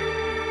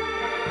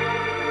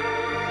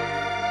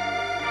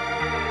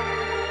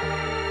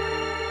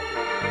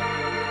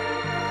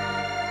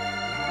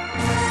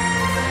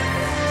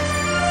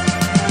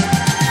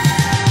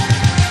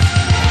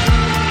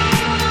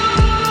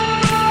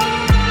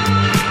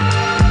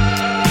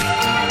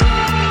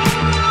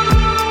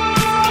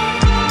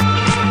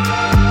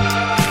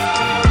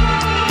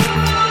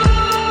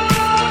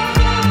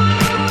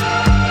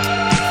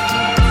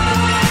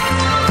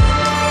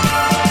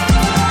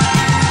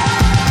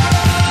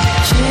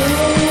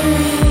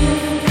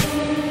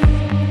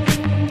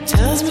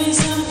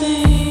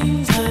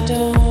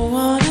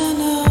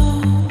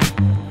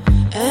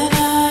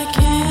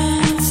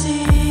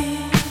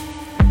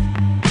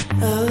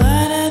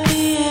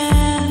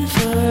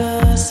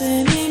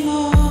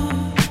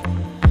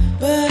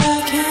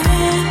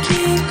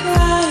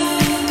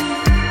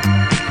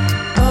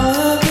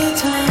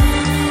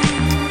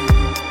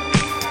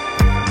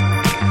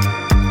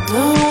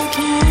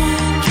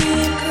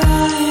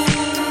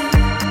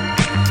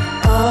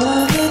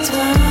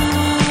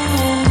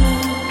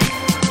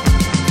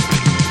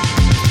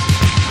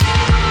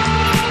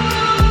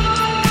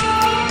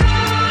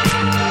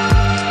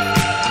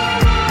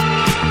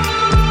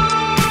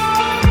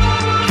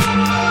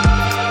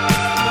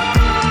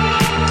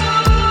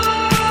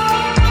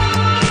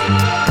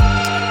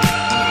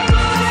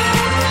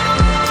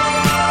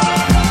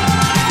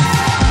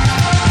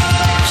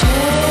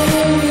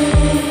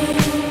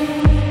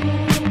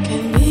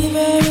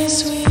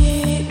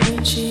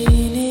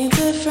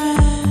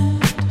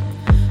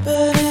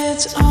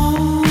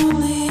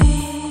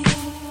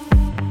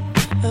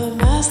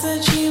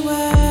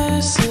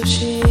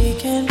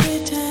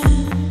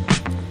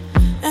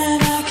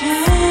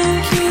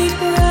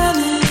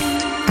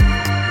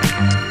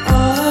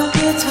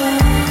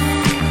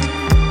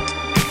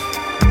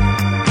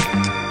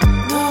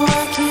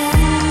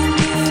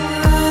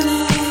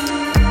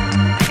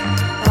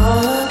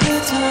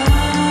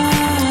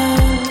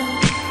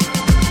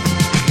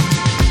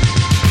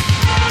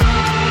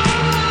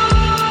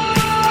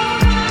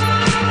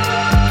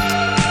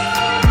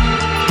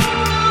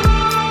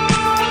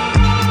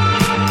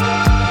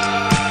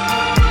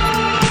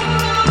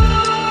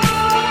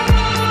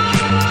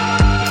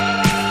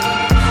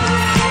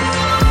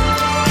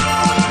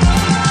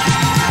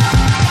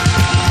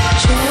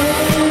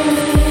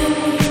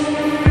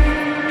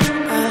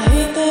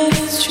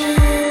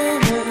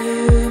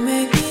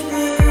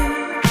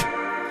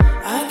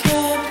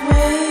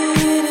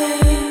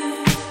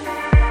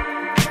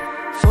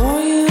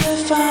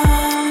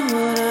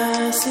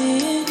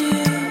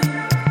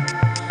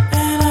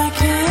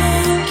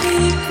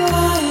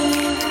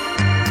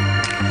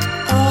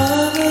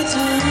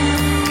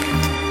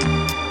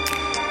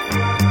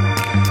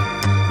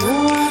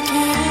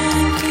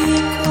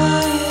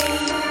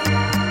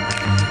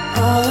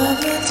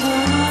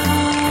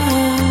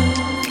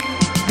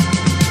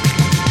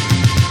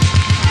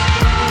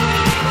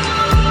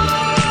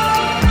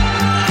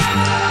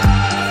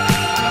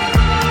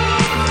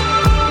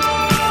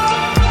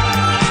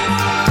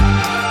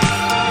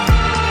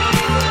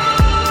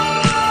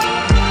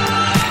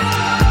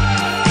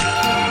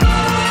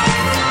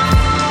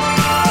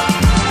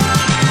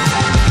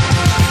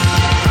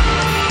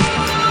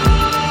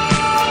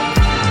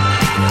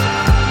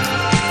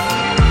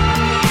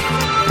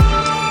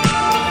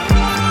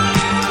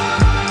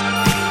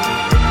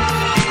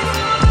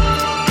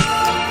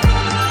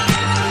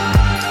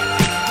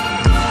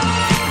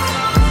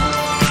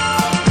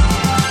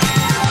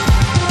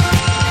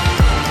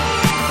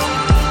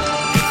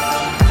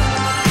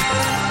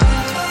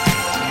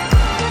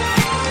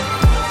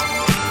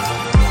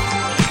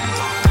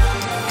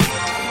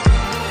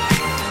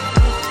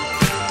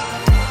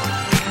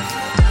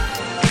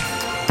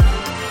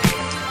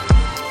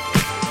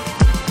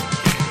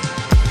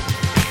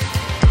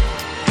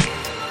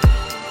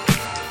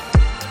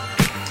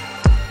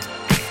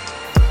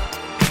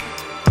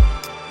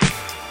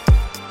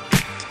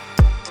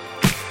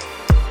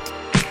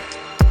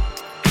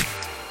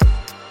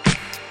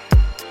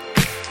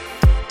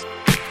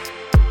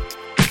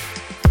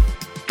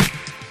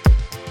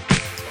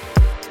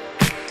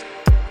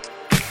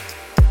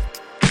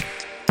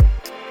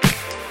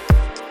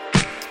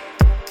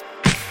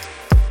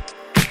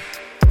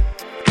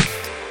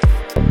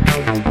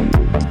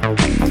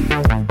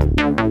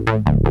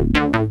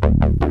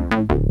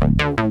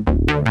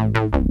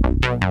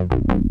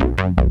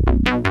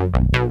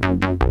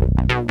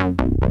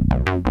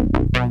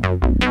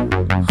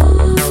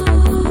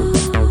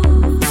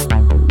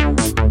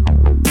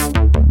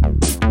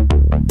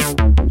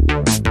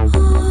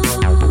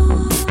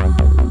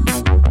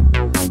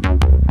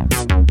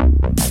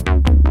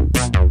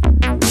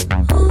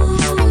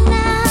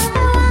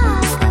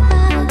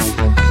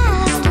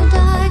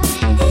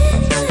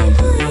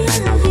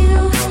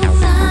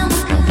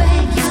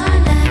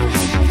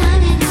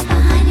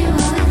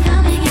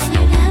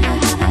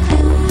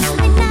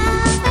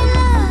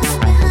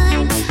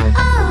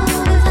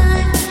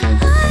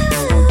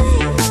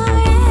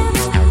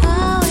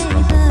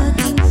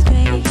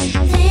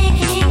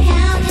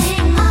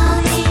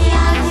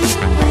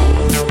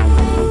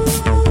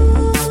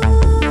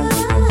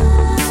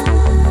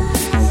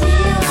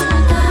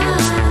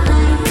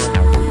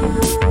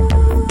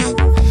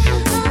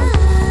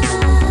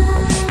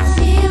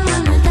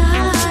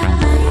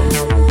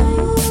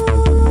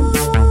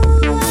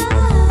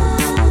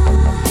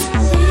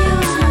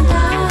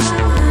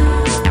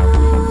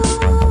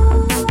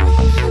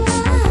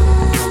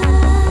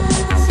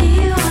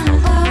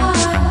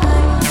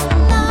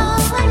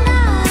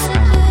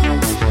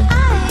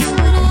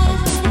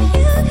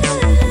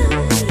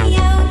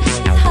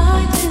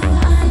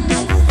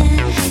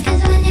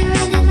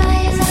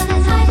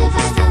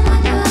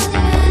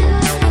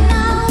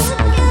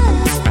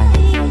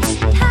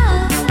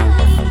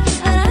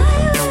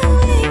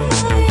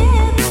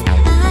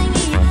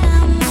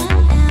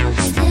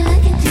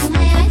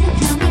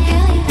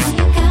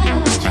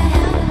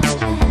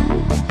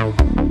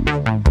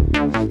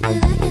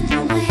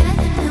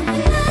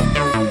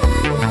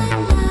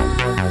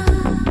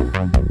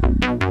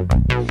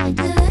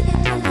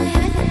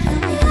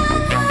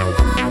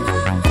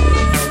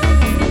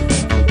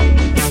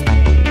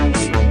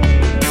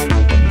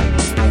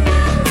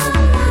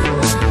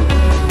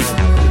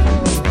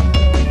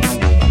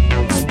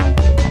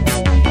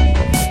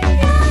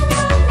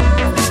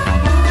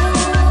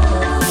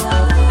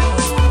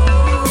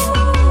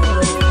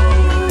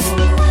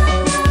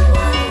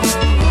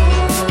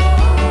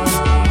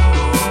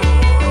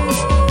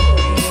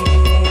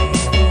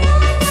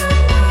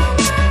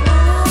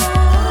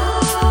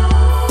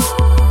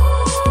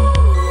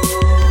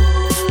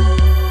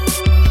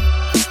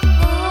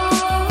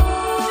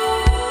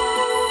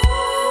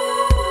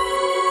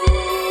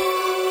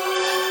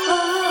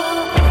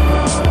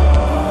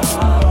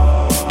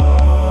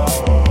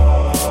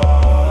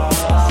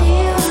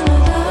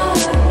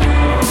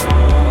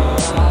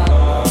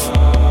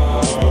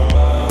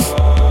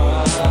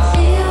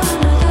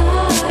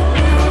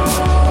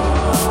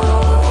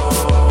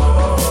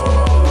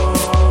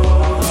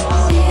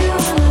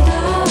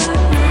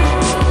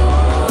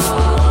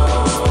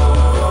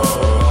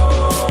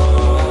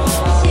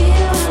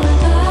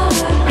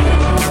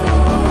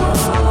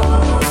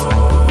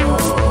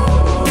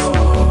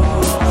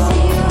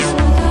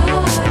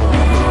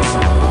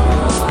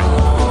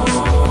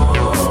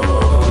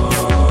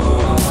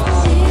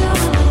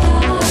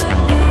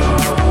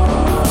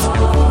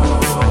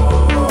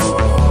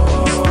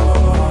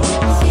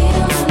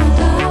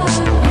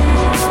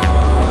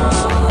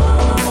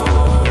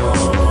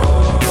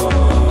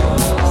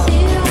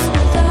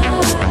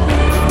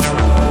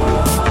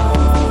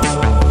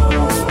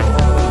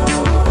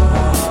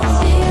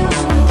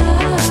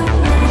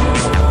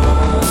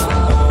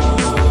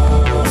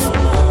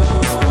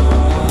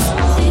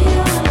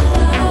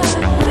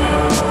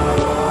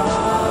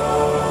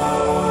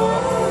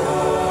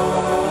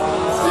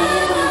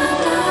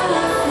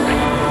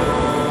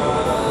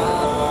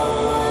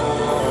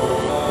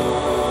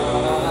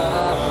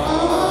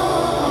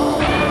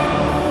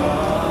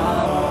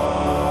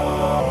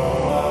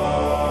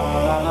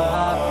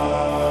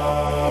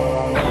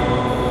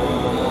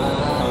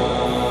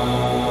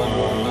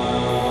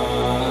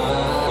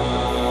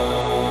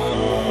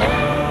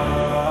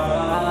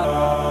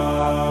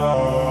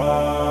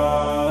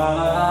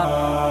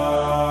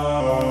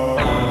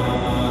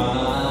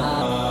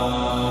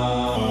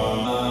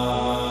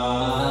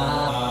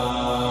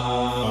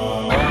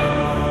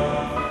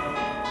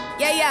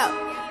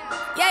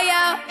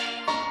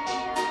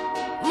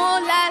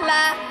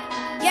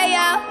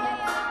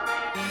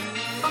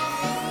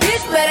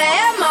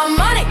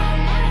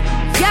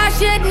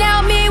 should know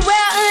me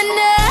well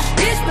enough.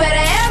 Bitch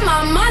better have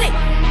my money.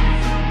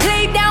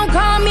 Please don't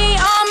call me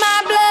on my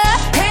blood.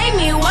 Pay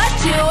me what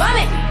you want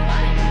me.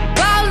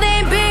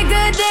 Ballin'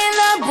 bigger than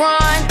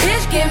LeBron.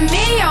 Bitch, give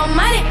me your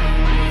money.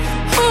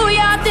 Who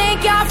y'all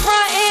think y'all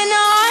frontin'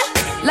 on?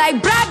 Like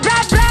blah,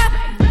 blah, blah.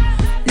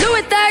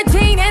 Louis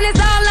 13 and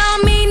it's all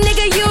on me.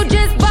 Nigga, you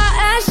just bought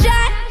a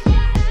shot.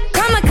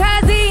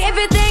 Kamikaze if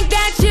you think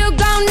that you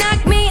gon'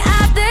 knock me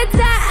off the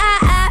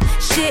top.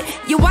 Shit,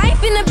 your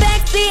wife in the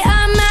backseat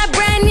of my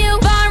brand new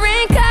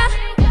foreign car.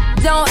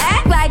 Don't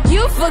act like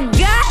you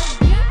forgot.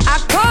 I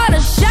called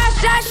a shot.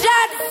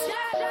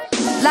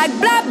 Like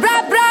blah,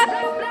 blah, blah.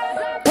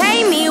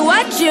 Pay me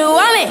what you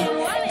want me.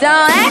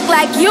 Don't act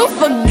like you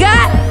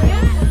forgot.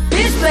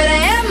 Bitch better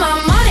have my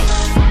money.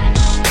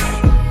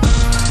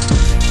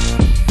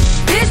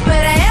 Bitch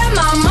better have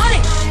my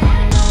money.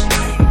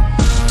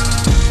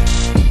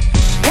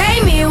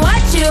 Pay me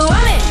what you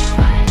want me.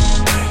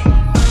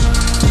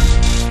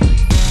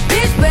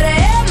 Bitch better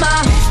have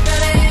my.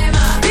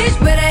 Bitch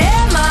better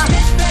have my.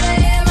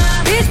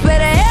 Bitch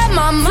better have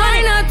my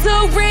money. Not to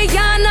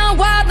Rihanna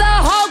while the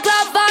whole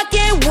club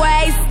fucking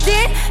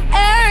wasted.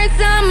 Every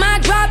time I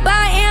drop,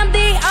 I am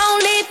the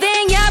only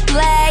thing you're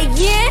playing.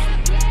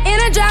 In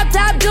a drop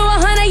top, do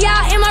 100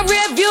 y'all in my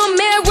rearview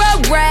mirror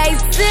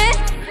racing.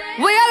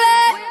 Where y'all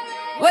at?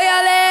 Where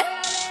y'all at?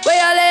 Where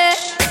y'all at?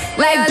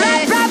 Like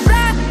blah, blah,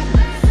 blah.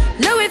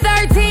 Louis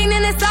 13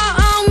 and it's all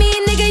on me.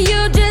 Nigga,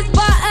 you just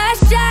bought a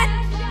shot.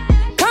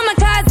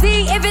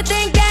 Kamikaze if you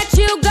think that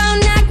you gon'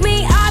 knock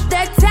me off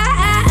the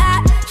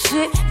top.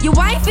 Shit, your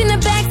wife in the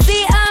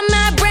backseat of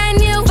my brand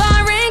new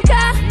foreign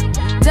car.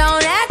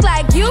 Don't act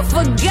like you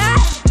forgot.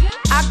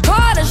 I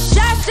called a shot.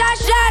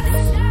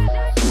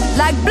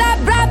 Like blah,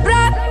 blah,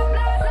 blah.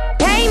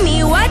 Pay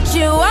me what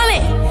you want me.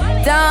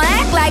 Don't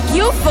act like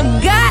you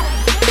forgot.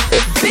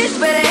 Bitch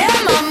better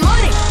have my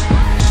money.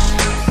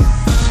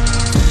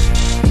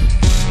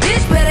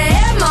 Bitch better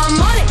have my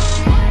money.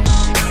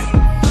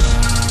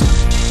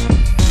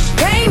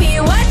 Pay me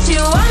what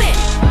you want me.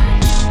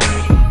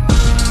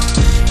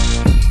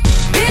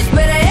 Bitch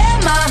better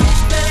have my.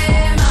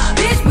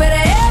 Bitch better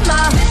have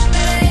my.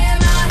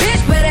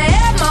 Bitch better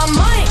have my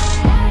money.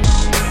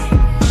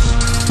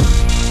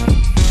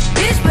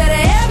 Bitch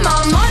better have my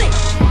money.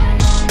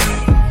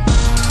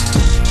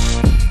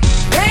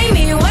 Pay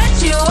me what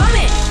you want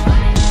me.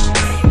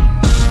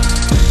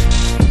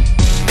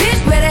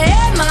 Bitch better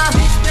have my.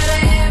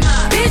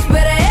 Bitch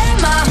better have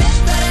my.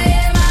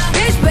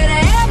 Bitch better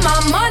have my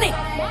money.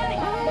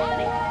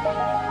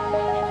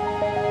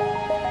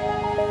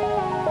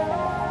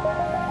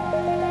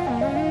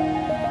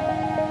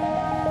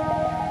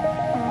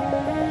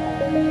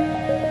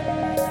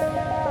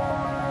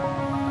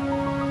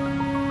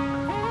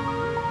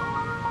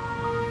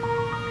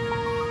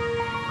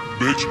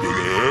 Bitch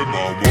better have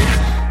my money.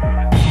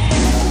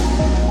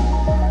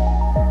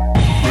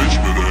 Bitch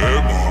better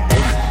have my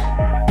money.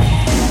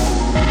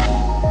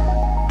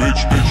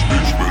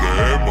 Bitch better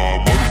have my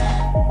money.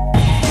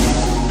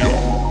 Yeah.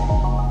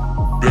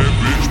 That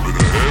bitch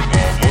better have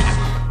my money.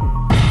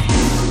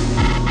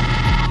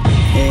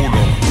 Hold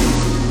on.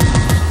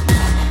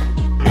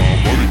 My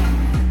money.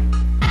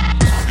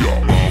 Yeah,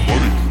 my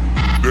money.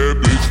 That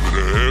bitch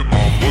better have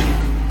my money.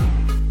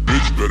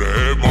 Bitch better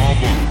have my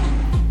money.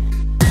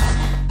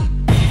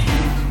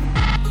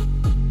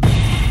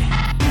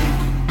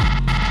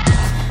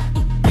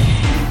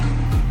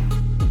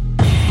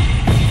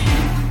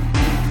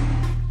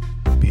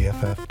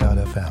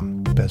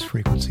 BFF.FM, best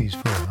frequencies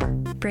forever.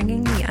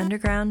 Bringing the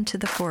underground to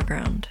the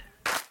foreground.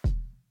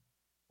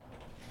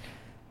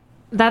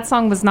 That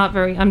song was not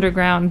very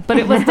underground, but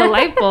it was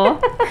delightful.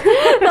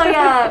 No,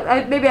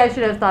 yeah, maybe I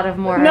should have thought of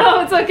more.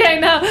 No, it's okay.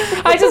 No,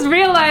 I just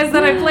realized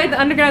that I played the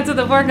underground to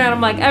the foreground.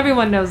 I'm like,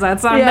 everyone knows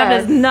that song. Yes. That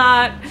is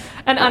not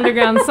an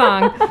underground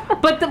song.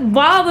 But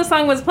while the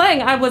song was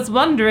playing, I was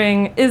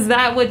wondering, is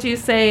that what you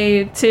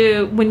say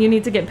to when you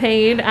need to get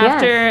paid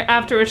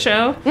after a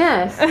show?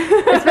 Yes,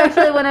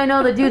 especially when I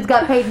know the dudes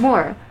got paid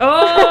more.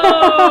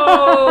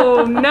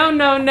 Oh,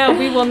 no,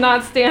 we will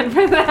not stand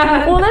for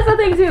that. Well, that's the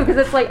thing too, because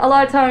it's like a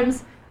lot of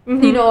times,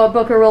 you know, a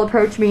booker will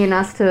approach me and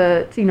ask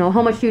to, you know,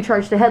 how much do you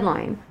charge to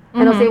headline?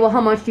 And I'll say, well,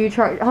 how much do you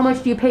charge? How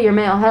much do you pay your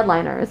male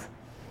headliners?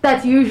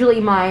 That's usually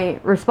my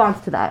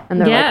response to that,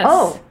 and they're like,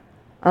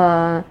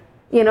 oh,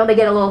 you know, they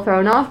get a little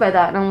thrown off by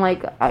that, and I'm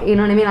like, you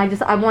know what I mean?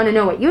 I want to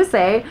know what you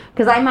say,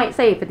 because I might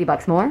say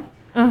 $50 more.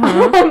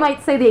 I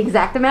might say the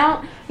exact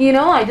amount. You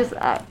know, I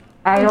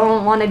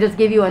don't want to just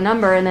give you a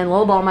number and then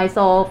lowball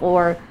myself,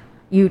 or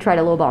you try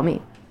to lowball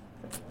me.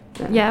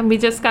 Yeah, we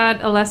just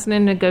got a lesson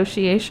in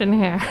negotiation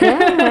here.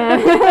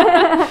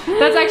 Yeah.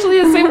 That's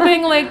actually the same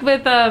thing like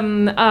with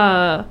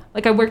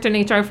like I worked in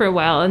HR for a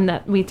while, and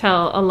that we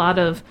tell a lot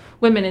of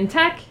women in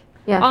tech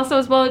also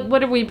as well.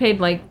 What are we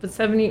paid, like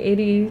 70,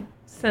 80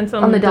 cents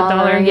on the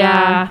dollar?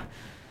 Yeah.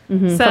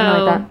 something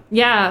like that.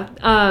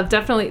 Yeah,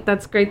 definitely.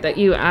 That's great that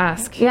you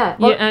ask. Yeah.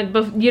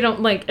 But you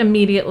don't like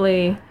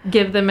immediately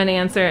give them an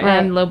answer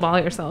and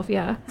lowball yourself.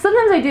 Yeah.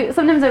 Sometimes I do.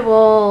 Sometimes I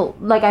will,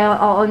 like,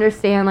 I'll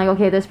understand, like,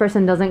 okay, this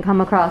person doesn't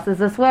come across as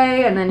this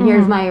way, and then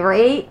here's my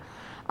rate.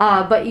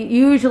 But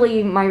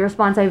usually my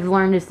response I've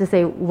learned is to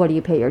say, what do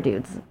you pay your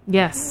dudes?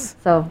 Yes.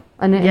 So,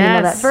 and you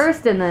know that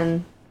first, and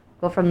then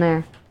go from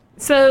there.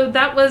 So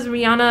that was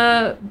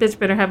Rihanna, Bitch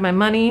Better Have My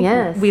Money.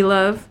 Yes. We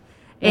love.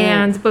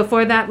 And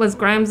before that was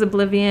Grimes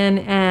Oblivion,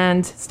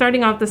 and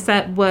starting off the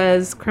set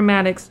was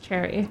Chromatic's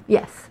Cherry.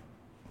 Yes.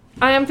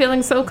 I am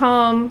feeling so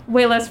calm,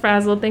 way less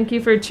frazzled. Thank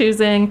you for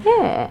choosing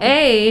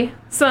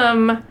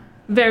some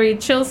very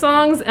chill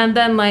songs, and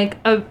then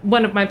like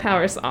one of my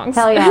power songs.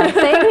 Hell yeah.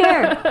 Same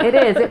here. It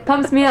is. It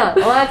pumps me up.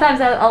 A lot of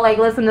times I'll like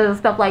listen to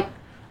stuff like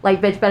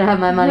Bitch Better Have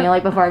My Money,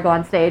 like before I go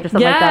on stage or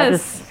something like that.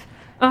 Just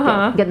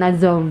get in that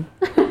zone.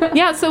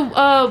 Yeah, so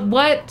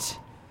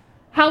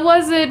how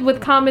was it with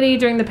comedy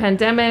during the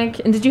pandemic?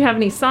 And did you have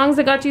any songs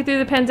that got you through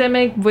the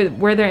pandemic?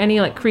 Were there any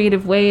like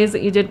creative ways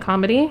that you did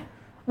comedy?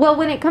 Well,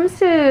 when it came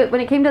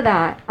to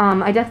that,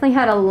 I definitely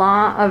had a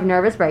lot of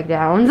nervous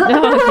breakdowns.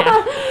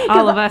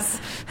 All of us.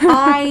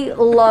 I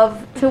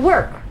love to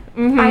work.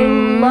 I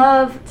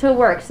love to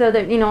work. So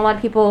that, a lot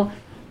of people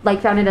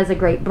like found it as a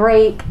great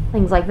break,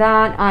 things like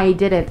that. I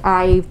didn't.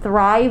 I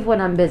thrive when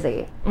I'm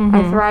busy.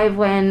 I thrive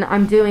when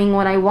I'm doing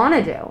what I want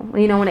to do.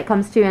 When it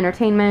comes to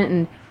entertainment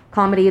and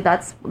comedy,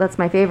 that's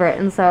my favorite.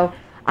 And so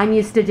I'm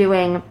used to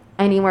doing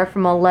anywhere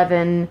from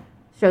 11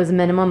 shows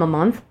minimum a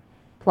month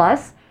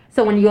plus.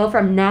 So when you go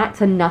from that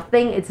to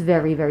nothing, it's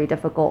very, very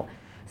difficult.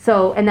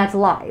 So, and that's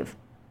live.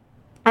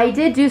 I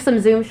did do some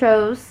Zoom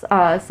shows,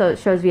 so it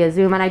shows via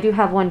Zoom, and I do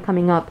have one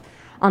coming up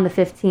on the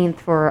 15th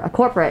for a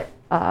corporate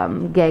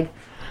gig.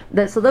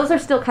 So those are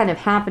still kind of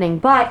happening,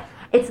 but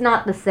it's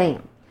not the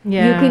same.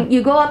 Yeah.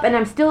 You go up, and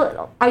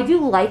I do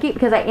like it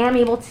because I am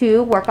able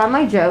to work on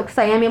my jokes.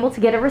 I am able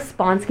to get a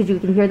response because you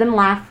can hear them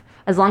laugh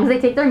as long as they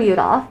take their mute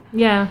off.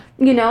 Yeah.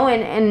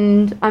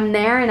 And I'm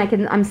there,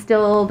 and I'm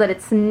still, that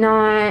it's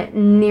not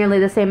nearly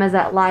the same as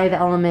that live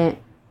element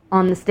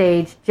on the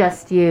stage,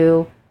 just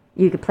you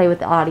could play with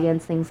the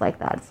audience, things like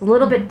that. It's a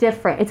little bit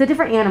different. It's a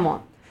different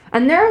animal.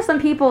 And there are some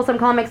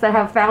comics that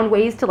have found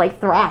ways to like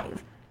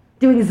thrive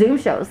doing Zoom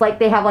shows. Like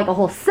they have like a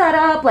whole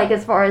setup, like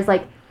as far as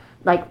like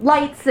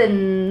lights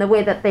and the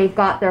way that they've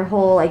got their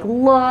whole like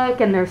look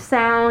and their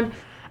sound.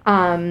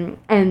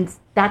 And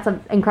that's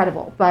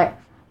incredible. But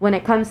when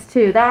it comes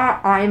to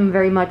that, I'm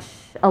very much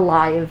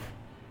alive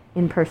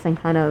in person,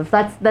 kind of.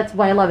 That's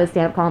why I love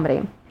stand-up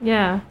comedy.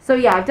 Yeah. So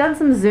yeah, I've done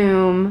some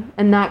Zoom,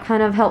 and that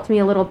kind of helped me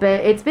a little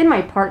bit. It's been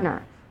my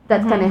partner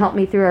that's kind of helped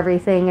me through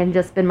everything and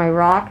just been my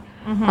rock.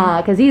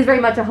 Because he's very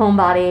much a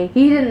homebody.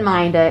 He didn't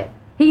mind it.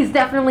 He's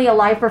definitely a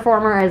live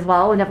performer as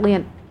well, and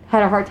definitely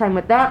had a hard time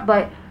with that,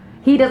 but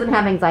he doesn't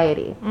have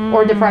anxiety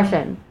or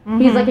depression.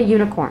 He's like a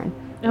unicorn.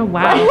 Oh,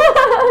 wow.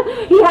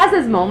 He has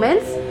his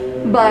moments,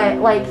 but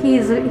like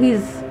he's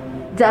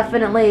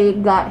definitely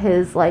got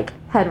his like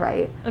head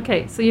right.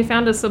 Okay, so you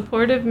found a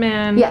supportive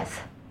man. Yes.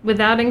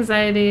 Without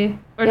anxiety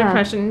or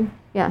depression.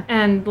 Yeah.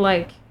 And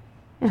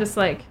just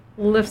like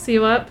lifts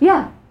you up.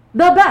 Yeah.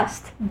 The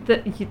best.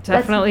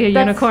 Definitely a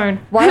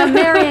unicorn. Why I'm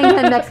marrying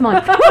him next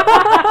month. That's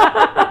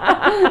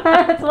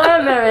why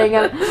I'm marrying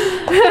him.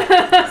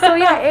 So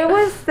yeah, it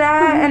was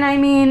that, and I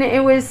mean,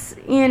 it was,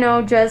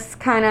 just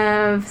kind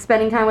of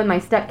spending time with my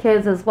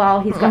stepkids as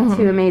well. He's got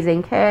two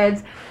amazing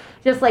kids.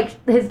 Just like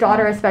his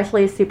daughter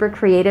especially is super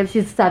creative.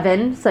 She's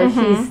 7, so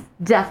she's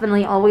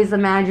definitely always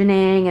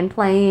imagining and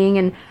playing,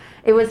 and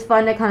it was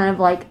fun to kind of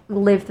like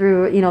live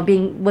through,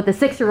 being with the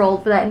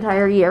 6-year-old for that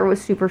entire year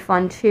was super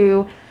fun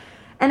too.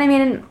 And I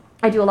mean,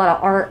 I do a lot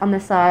of art on the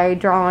side,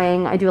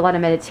 drawing. I do a lot of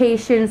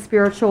meditation,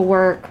 spiritual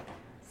work,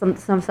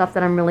 some stuff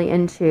that I'm really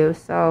into.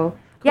 So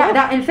yeah,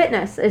 that and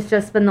fitness has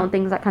just been the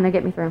things that kind of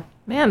get me through.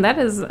 Man, that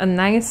is a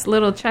nice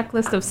little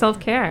checklist of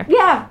self-care.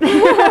 Yeah.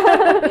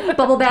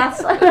 Bubble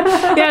baths.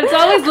 Yeah, it's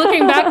always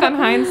looking back on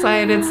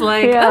hindsight. It's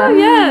like, oh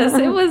yes,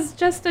 it was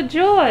just a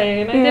joy,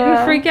 and I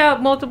didn't freak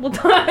out multiple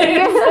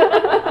times.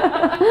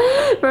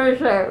 For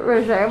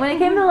sure. When it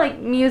came to like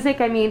music,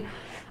 I mean,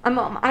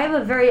 I have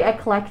a very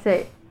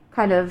eclectic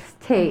kind of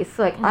taste.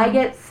 Like I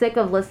get sick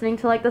of listening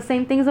to like the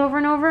same things over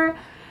and over.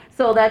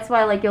 So that's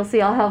why, like, you'll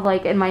see I'll have,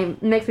 like, in my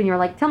mix when you're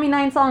like, tell me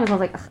 9 songs. I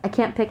was like, I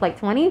can't pick, like,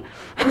 20.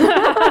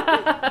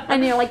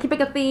 And you're like, you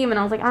pick a theme. And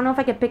I was like, I don't know if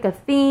I could pick a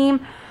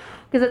theme.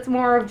 Because it's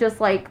more of just,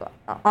 like,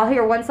 I'll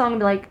hear one song and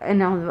be like,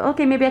 and I'll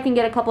okay, maybe I can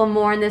get a couple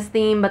more in this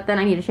theme. But then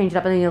I need to change it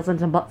up and then listen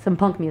to some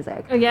punk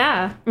music.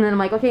 Yeah. And then I'm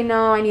like, okay,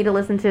 no, I need to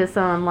listen to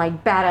some,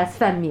 like, badass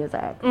femme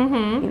music.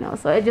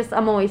 So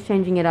I'm always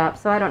changing it up.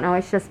 So I don't know.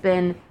 It's just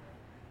been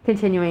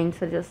continuing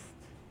to just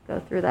go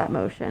through that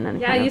motion.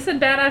 And you said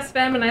badass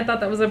femme, and I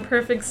thought that was a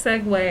perfect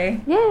segue.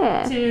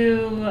 Yeah.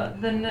 To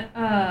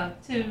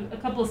a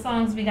couple of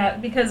songs we got,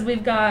 because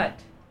we've got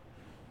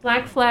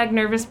Black Flag,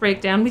 Nervous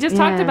Breakdown. We just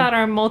talked about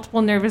our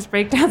multiple nervous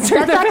breakdowns.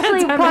 That's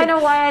actually kind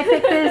of why I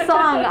picked this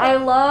song. I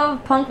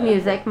love punk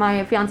music.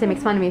 My fiance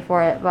makes fun of me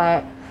for it,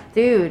 but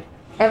dude,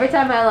 Every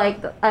time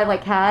I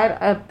had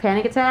a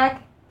panic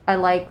attack,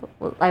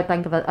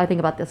 I think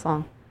about this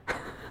song.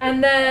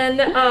 And then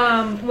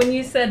when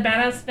you said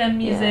badass femme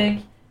music,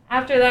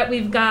 after that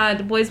we've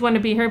got Boys Want to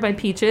Be Here by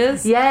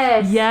Peaches.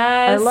 Yes.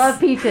 I love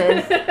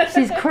Peaches.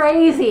 She's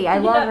crazy. I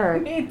love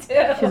her. Me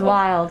too. She's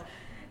wild.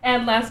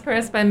 And Last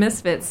Chorus by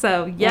Misfits.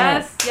 So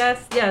yes.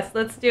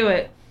 Let's do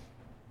it.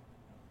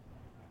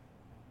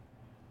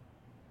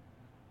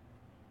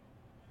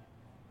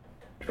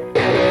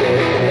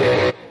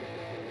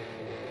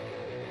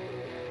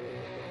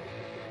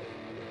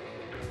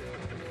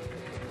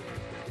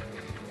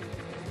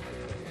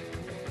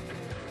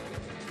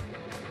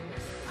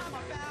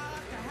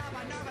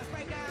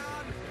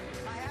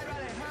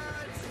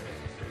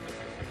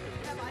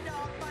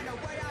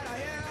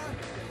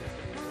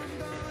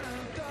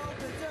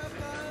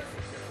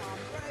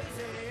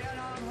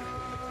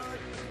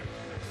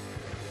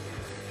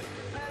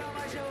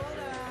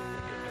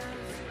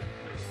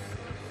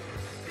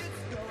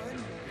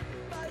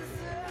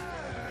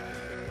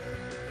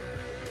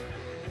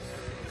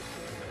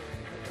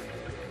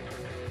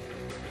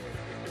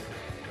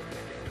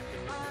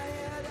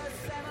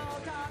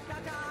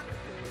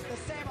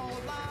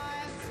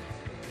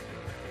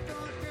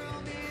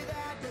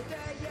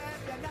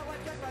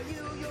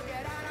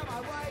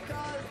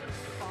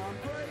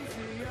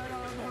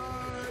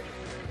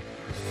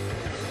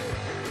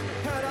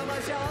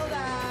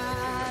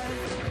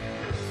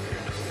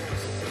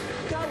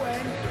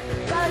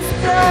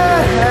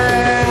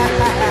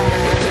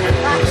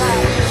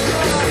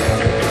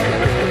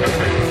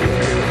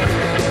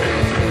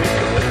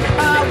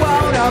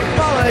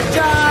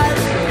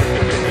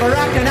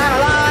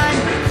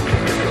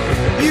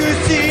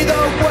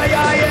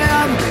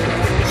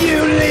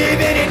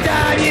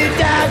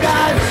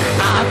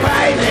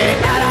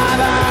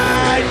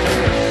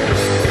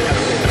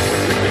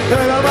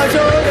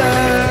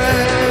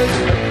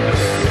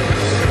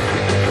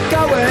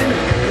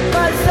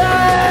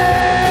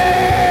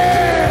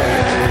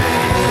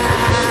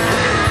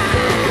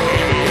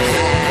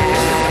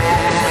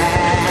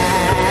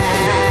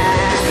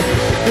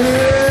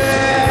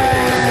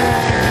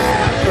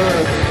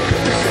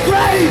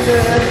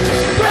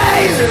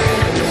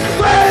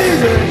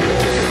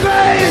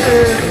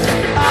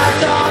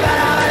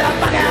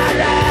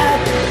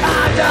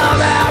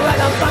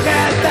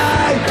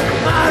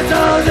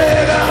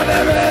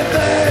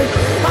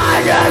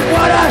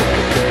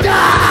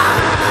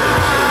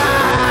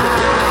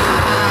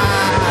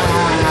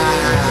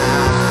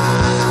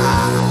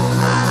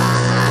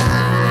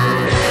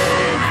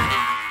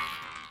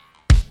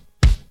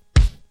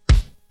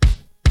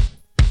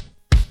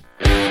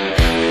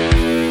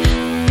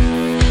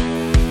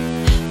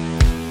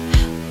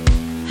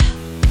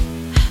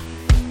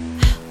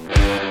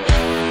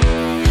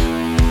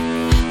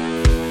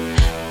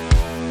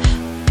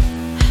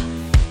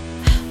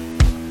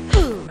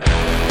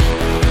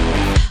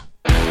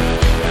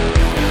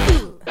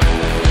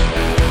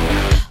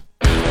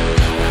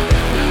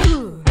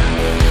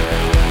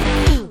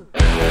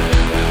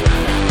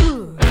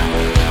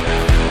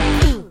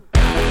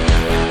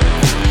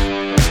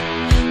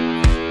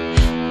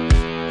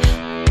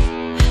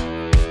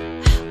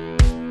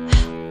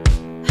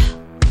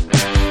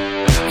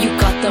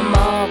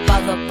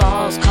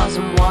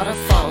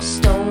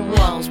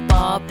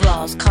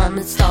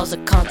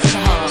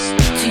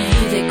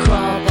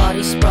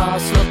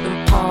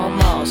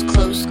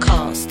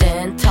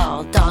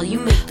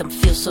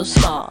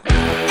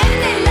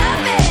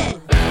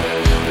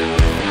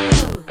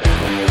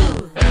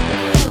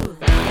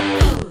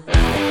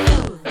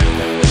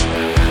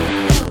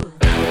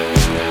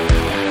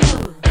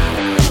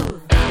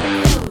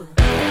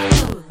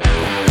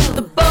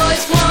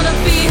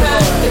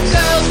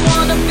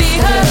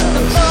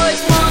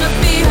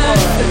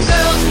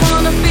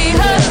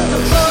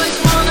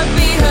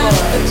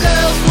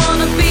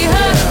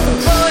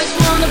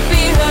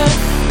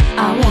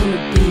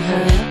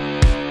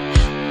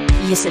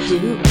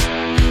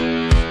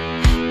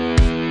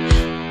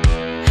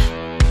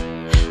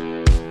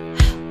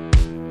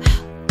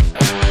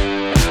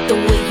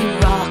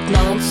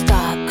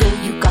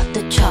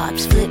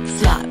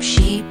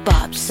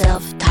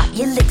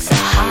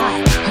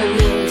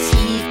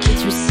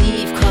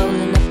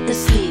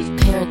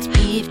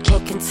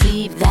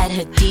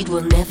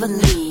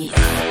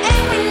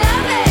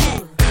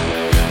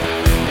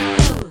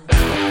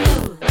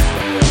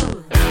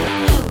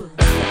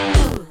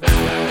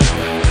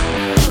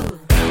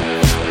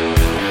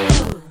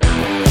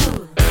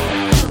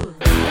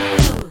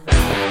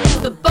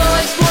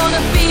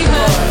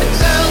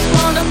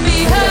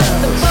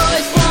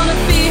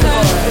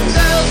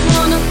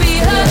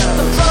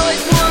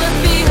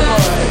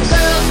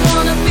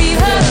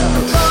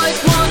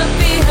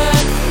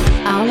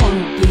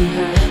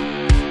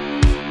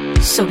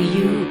 So do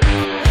you.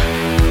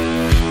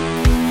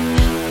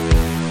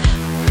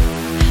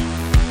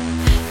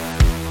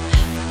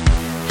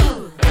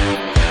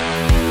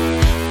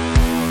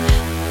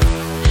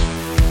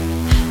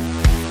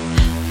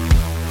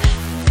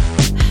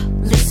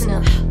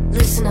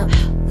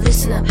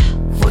 listen up.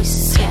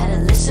 Voices scatter,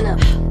 listen up,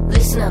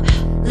 listen up,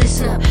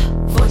 listen up.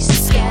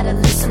 Voices scatter,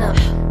 listen up,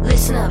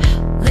 listen up,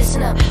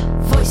 listen up.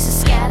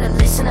 Voices scatter,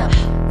 listen up,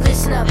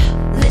 listen up,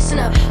 listen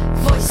up.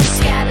 Voices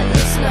scatter,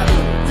 listen up,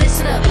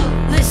 listen up,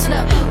 listen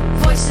up.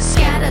 Voices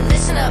scatter,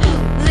 listen up,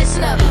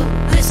 listen up,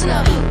 listen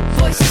up.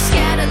 Voices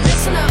scatter,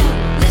 listen up,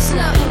 listen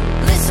up,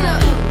 listen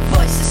up.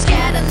 Voices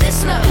scatter,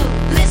 listen up,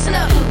 listen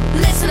up,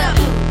 listen up.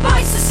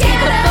 Voices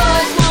scatter. The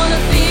boys wanna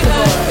be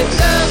her, the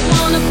girls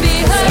wanna be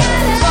her.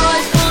 The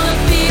boys wanna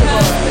be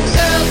her, the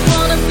girls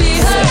wanna be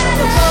her.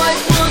 The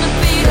boys wanna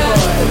be her,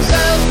 the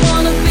girls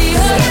wanna be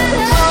her.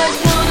 The boys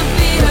wanna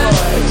be her,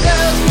 the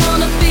girls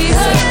wanna be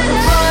her. The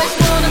boys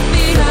wanna be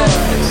her,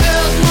 the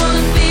girls wanna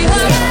be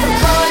her. The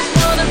boys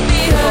wanna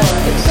be her,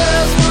 the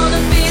girls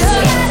wanna be her.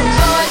 The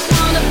boys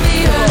wanna be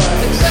her,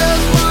 the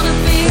girls wanna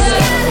be her.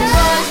 The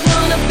boys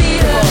wanna be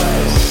her.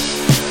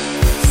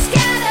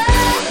 Scatter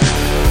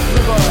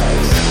the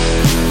boys.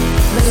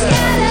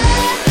 Scatter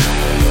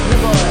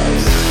the boys. Scatter the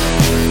boys.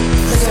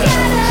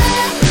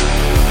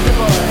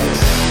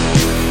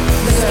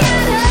 Scatter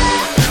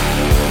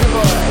the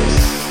boys.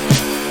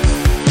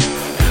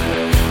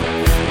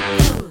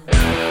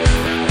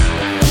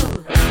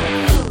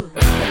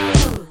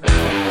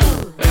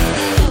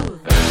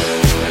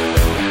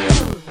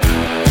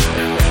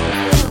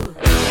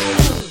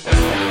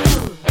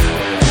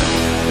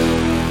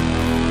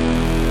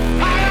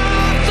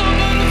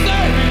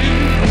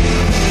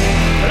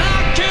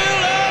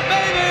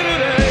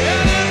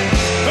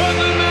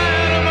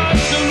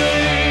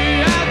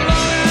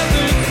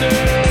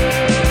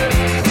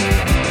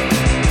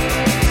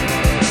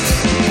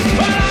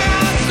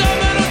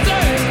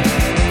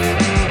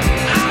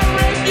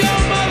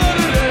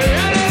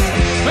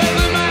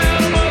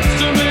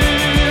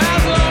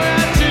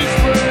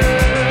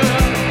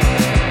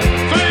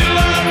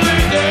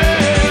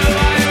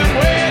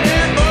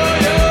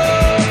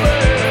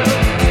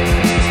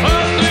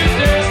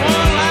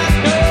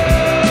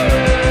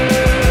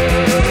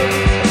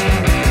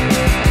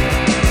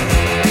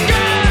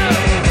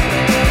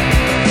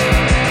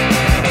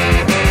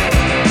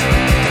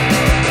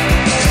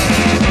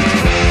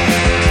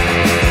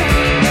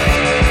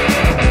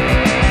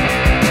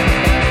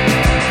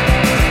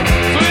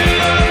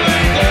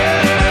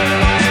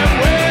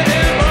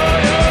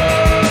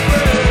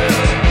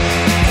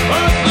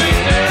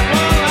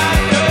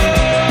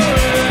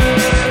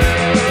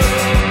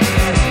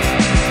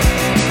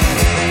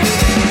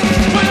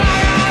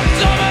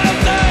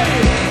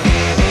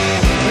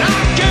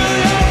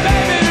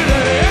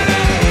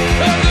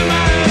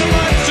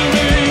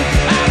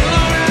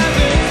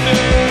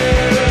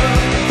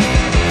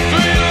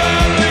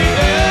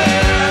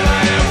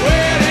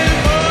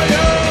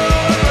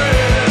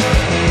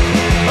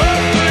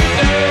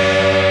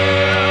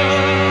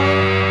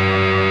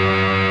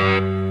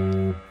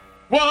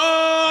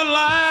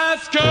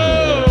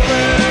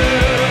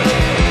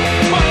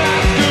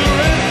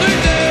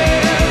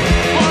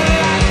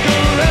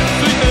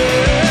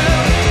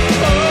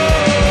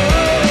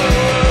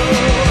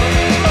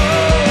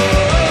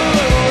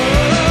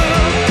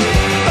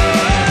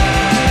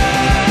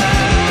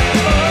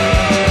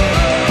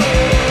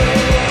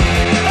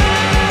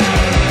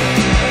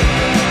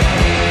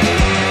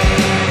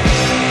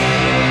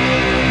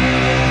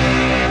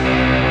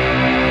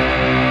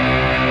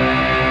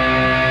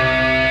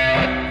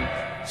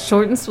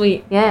 Short and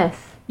sweet. Yes.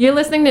 You're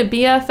listening to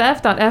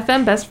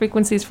BFF.FM, Best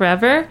Frequencies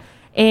Forever.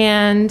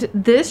 And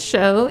this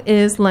show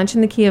is Lunch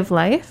in the Key of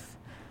Life.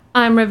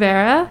 I'm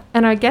Rivera,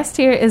 and our guest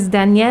here is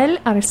Danielle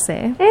Arce.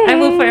 Hey. I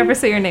will forever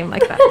say your name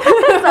like that.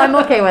 I'm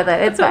okay with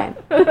it. It's fine.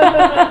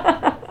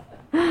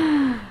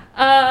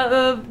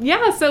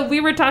 So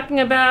we were talking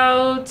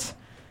about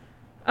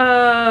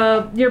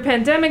your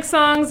pandemic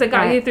songs that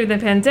got you through the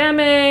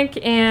pandemic,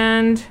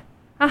 and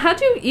how'd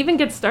you even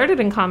get started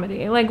in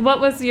comedy? Like, what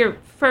was your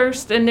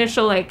first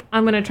initial, like,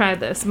 I'm going to try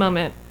this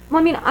moment?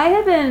 Well, I mean, I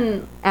have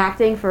been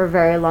acting for a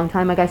very long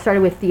time. Like, I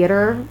started with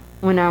theater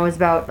when I was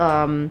about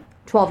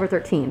 12 or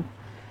 13.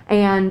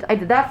 And I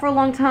did that for a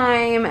long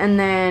time. And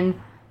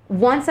then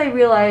once I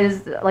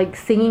realized, like,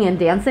 singing and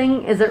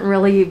dancing isn't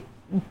really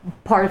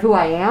part of who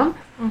I am,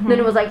 then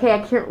it was like, hey, I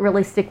can't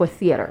really stick with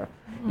theater,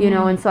 you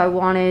know? And so I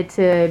wanted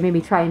to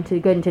maybe try to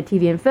get into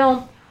TV and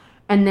film.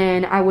 And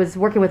then I was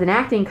working with an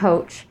acting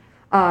coach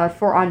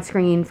for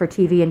on-screen, for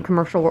TV and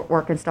commercial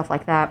work and stuff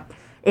like that.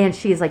 And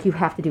she's like, you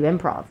have to do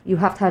improv. You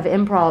have to have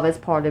improv as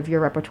part of your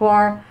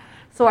repertoire.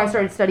 So I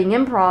started studying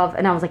improv,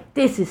 and I was like,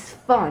 this is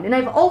fun. And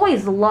I've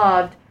always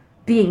loved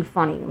being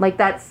funny. Like,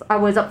 I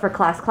was up for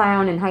class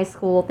clown in high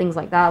school, things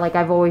like that. Like,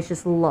 I've always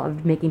just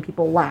loved making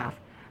people laugh.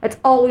 It's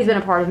always been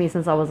a part of me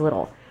since I was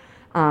little.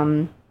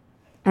 And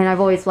I've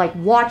always, like,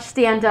 watched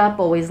stand-up,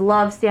 always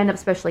loved stand-up,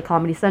 especially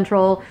Comedy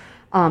Central.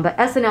 But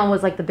SNL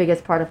was, like, the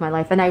biggest part of my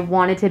life, and I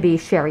wanted to be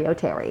Sherry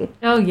O'Terry.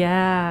 Oh,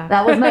 yeah.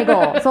 That was my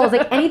goal. So I was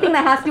like, anything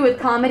that has to do with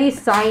comedy,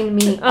 sign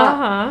me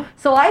up.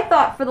 So I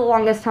thought for the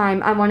longest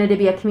time I wanted to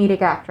be a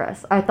comedic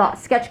actress. I thought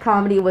sketch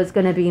comedy was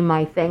going to be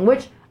my thing,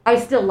 which I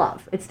still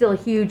love. It's still a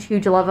huge,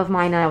 huge love of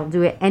mine, and I will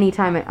do it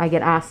anytime I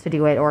get asked to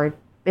do it or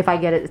if I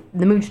get it,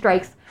 the mood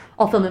strikes,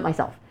 I'll film it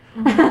myself.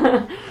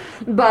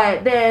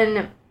 But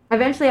then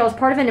eventually I was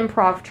part of an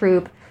improv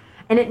troupe,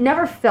 and it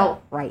never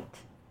felt right.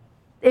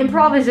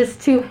 Improv is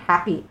just too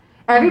happy.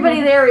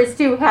 Everybody there is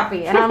too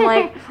happy. And I'm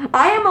like,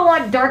 I am a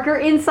lot darker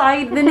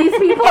inside than these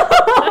people.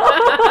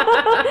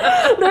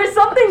 There's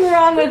something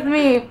wrong with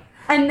me.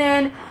 And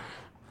then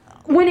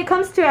when it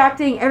comes to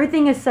acting,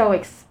 everything is so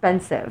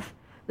expensive.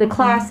 The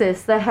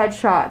classes, the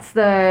headshots,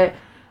 the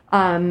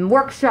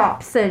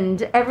workshops,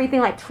 and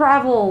everything, like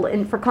travel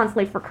and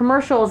constantly for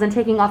commercials and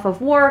taking off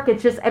of work.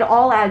 It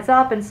all adds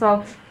up. And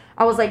so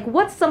I was like,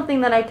 what's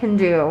something that I can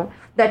do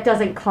that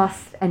doesn't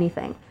cost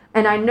anything?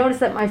 And I noticed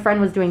that my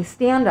friend was doing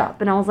stand-up.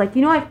 And I was like,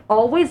 I've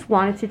always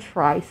wanted to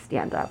try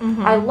stand-up.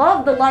 I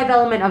love the live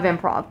element of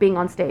improv, being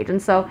on stage.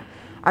 And so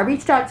I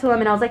reached out to him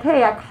and I was like,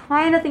 hey, I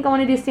kind of think I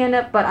want to do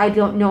stand-up, but I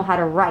don't know how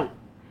to write.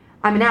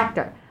 I'm an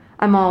actor.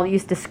 I'm all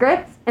used to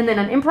scripts. And then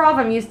on improv,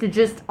 I'm used to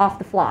just off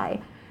the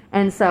fly.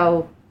 And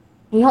so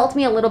he helped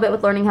me a little bit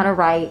with learning how to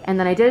write. And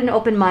then I did an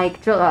open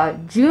mic.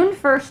 June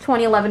 1st,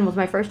 2011 was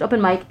my first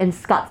open mic in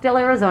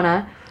Scottsdale,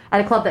 Arizona, at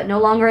a club that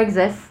no longer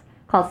exists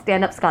called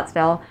Stand Up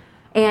Scottsdale.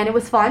 And it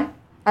was fun.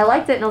 I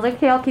liked it, and I was like,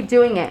 okay, I'll keep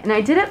doing it. And I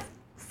did it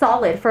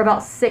solid for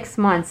about 6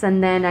 months,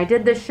 and then I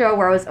did this show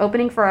where I was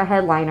opening for a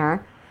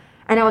headliner,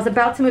 and I was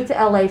about to move to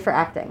LA for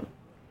acting.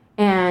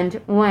 And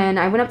when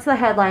I went up to the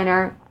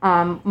headliner,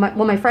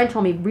 my friend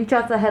told me, reach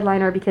out to the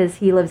headliner because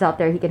he lives out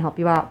there, he can help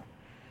you out.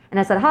 And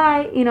I said,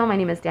 hi, my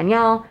name is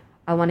Danielle.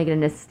 I want to get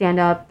into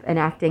stand-up and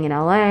acting in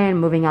LA,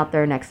 and moving out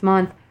there next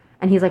month.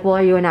 And he's like, well,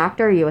 are you an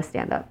actor or are you a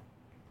stand-up?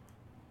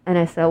 And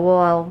I said,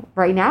 well,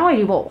 right now I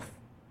do both.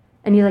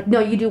 And he's like, no,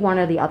 you do one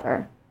or the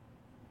other.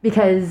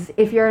 Because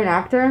if you're an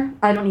actor,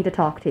 I don't need to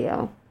talk to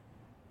you.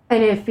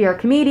 And if you're a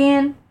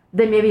comedian,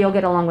 then maybe you'll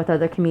get along with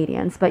other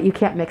comedians. But you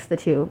can't mix the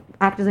two.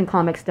 Actors and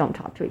comics don't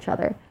talk to each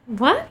other.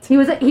 What? He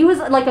was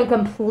like a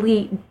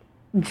complete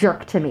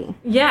jerk to me.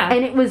 Yeah.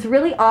 And it was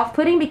really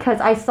off-putting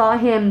because I saw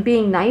him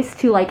being nice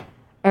to, like,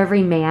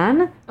 every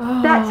man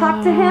that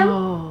talked to him.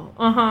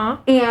 Uh-huh.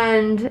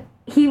 And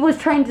he was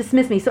trying to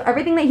dismiss me. So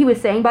everything that he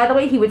was saying, by the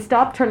way, he would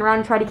stop, turn around,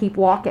 and try to keep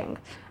walking.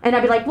 And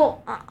I'd be like,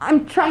 well,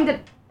 I'm trying to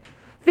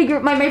figure...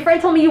 My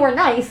friend told me you were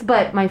nice,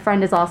 but my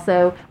friend is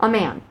also a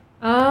man.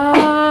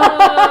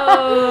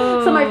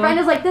 Oh. So my friend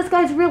is like, this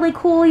guy's really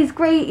cool. He's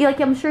great. Like,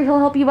 I'm sure he'll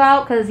help you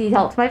out because he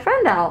helps my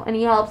friend out. And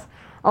he helps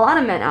a lot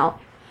of men out.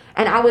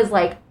 And I was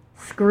like,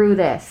 screw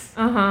this.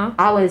 Uh-huh.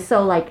 I was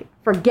so like,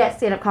 forget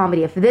stand-up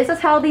comedy. If this is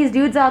how these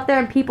dudes out there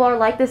and people are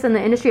like this in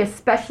the industry,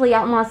 especially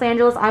out in Los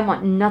Angeles, I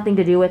want nothing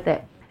to do with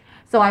it.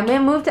 So I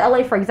moved to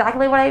LA for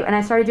exactly and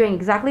I started doing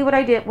exactly what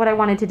I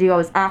wanted to do. I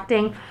was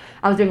acting.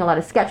 I was doing a lot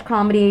of sketch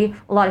comedy,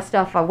 a lot of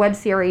stuff, web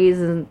series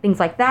and things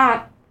like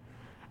that.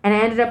 And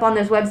I ended up on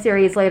this web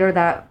series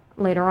later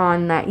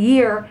on that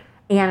year.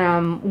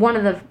 And one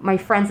of my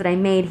friends that I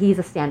made, he's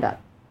a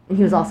stand-up. And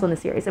he was also in the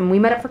series. And we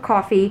met up for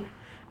coffee.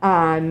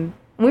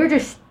 We were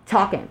just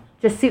talking,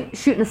 just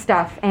shooting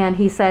stuff. And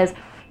he says,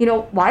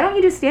 why don't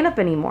you do stand-up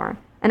anymore?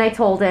 And I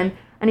told him,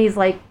 and he's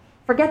like,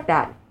 forget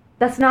that.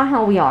 That's not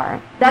how we are.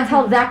 That's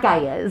how that guy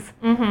is.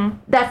 Mm-hmm.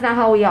 That's not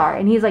how we are.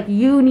 And he's like,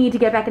 you need to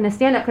get back into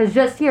stand-up because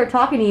just here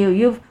talking to you,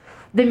 you've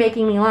been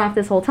making me laugh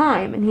this whole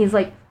time. And he's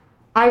like,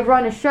 I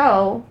run a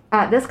show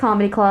at this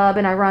comedy club,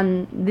 and I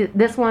run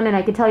this one, and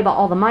I could tell you about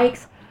all the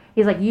mics.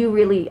 He's like,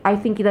 I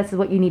think this is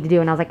what you need to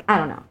do. And I was like, I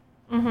don't know.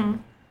 Mm-hmm.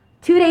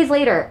 2 days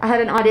later, I had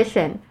an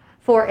audition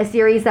for a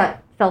series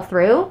that fell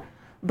through,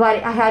 but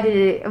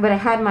in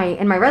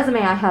my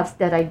resume, I have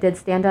that I did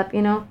stand up,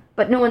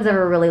 but no one's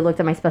ever really looked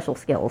at my special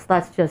skills.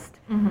 That's just,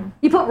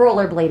 you put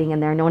rollerblading in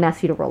there, no one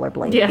asks you to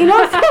rollerblade. Yeah. You know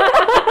what I'm saying?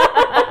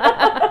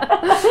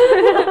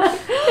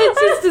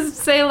 It's just to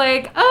say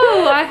like,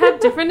 oh, I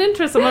have different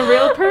interests. I'm a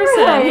real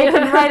person. Right. I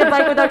can ride a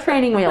bike without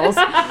training wheels.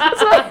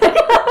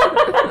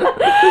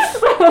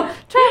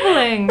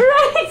 Traveling.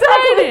 Right,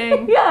 exactly.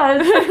 Riding.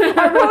 Yes.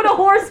 I rode a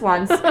horse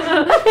once.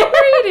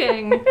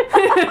 Reading.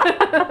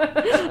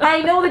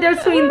 I know the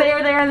difference between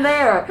there, and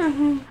there.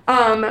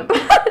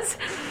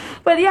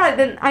 But yeah,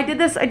 then I did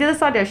this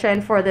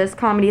audition for this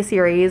comedy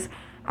series,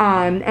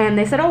 and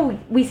they said, oh,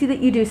 we see that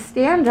you do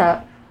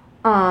stand-up.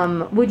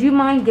 Would you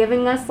mind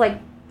giving us like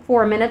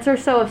 4 minutes or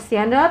so of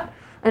stand-up?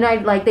 And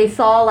they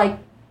saw like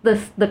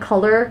the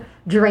color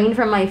drain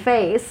from my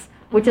face,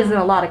 which isn't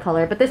a lot of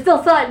color, but they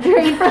still saw it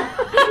drain from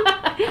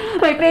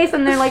my face.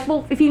 And they're like,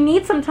 well, if you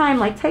need some time,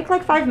 like take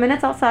like 5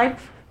 minutes outside,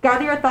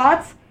 gather your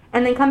thoughts,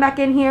 and then come back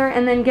in here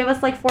and then give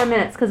us like 4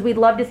 minutes, because we'd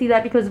love to see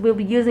that, because we'll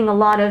be using a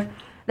lot of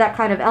that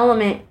kind of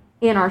element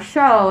in our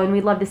show, and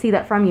we'd love to see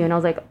that from you. And I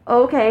was like,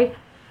 okay.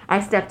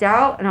 I stepped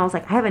out, and I was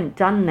like, I haven't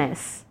done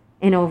this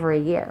in over a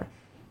year.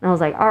 And I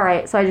was like, all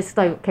right. So I just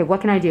like, okay,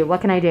 what can I do?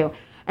 What can I do?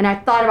 And I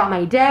thought about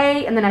my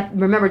day, and then I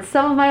remembered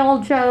some of my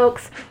old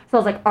jokes. So I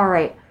was like, all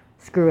right,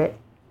 screw it.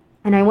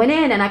 And I went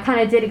in, and I kind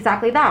of did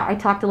exactly that. I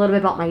talked a little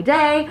bit about my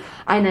day,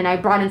 and then I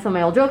brought in some of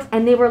my old jokes,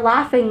 and they were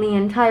laughing the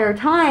entire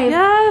time.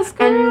 Yes,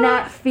 girl. And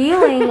that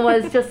feeling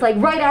was just like,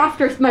 right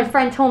after my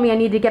friend told me I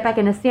needed to get back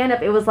into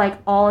stand-up, it was like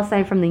all a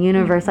sign from the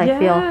universe, I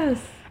feel.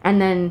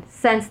 And then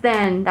since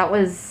then, that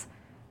was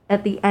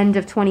at the end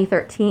of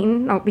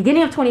 2013. No,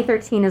 beginning of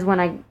 2013 is when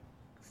I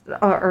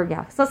I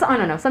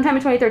don't know. Sometime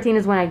in 2013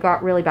 is when I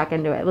got really back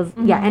into it. It was,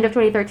 end of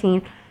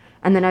 2013.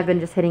 And then I've been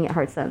just hitting it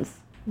hard since.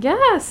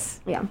 Yes.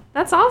 Yeah.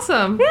 That's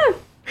awesome.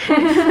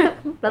 Yeah.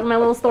 That's my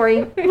little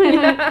story.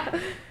 Yeah.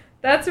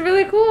 That's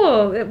really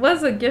cool. It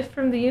was a gift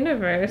from the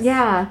universe.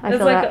 Yeah, I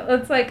feel that.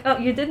 It's like, oh,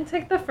 you didn't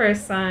take the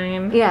first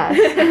sign. Yeah.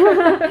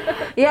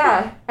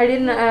 Yeah, I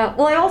didn't,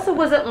 well, I also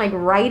wasn't, like,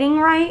 writing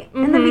right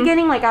in the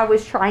beginning. Like, I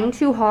was trying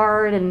too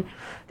hard, and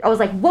I was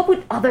like, what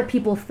would other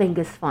people think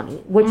is funny?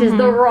 Which is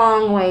the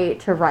wrong way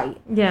to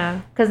write. Yeah.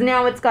 Because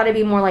now it's got to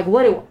be more like,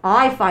 what do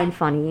I find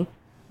funny?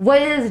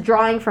 What is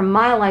drawing from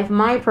my life,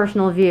 my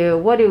personal view?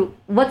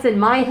 What's in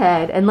my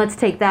head? And let's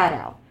take that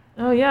out.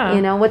 Oh, yeah.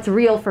 You know, what's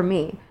real for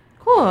me.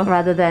 Cool.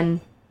 Rather than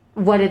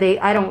what do they,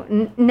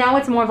 now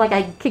it's more of like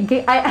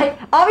I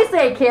obviously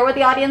I care what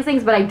the audience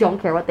thinks, but I don't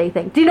care what they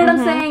think. Do you know what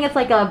I'm saying? It's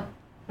like a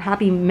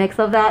happy mix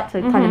of that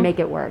to kind of make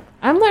it work.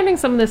 I'm learning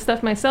some of this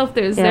stuff myself.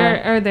 Are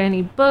there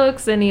any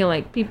books, any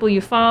like people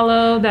you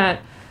follow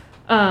that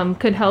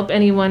could help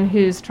anyone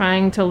who's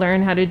trying to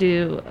learn how to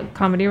do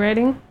comedy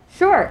writing?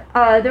 Sure.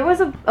 There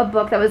was a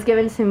book that was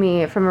given to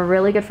me from a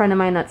really good friend of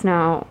mine that's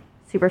now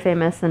super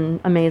famous and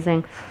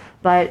amazing.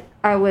 But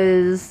I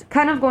was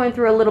kind of going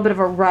through a little bit of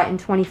a rut in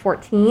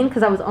 2014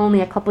 because I was only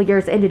a couple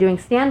years into doing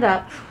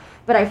stand-up,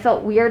 but I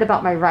felt weird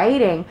about my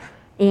writing.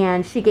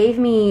 And she gave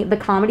me The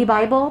Comedy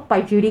Bible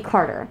by Judy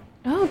Carter.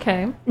 Oh,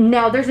 okay.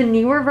 Now, there's a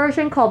newer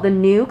version called the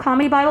New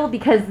Comedy Bible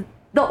because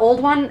the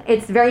old one,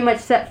 it's very much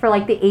set for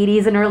like the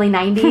 80s and early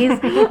 90s.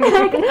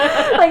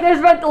 like there's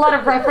a lot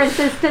of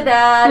references to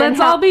that. Let's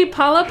all be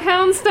Paula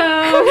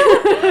Poundstone.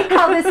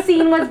 How the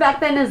scene was back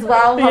then as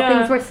well, how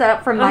things were set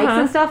up for mics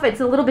and stuff. It's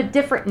a little bit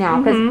different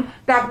now because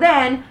back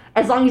then,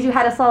 as long as you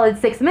had a solid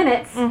 6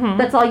 minutes,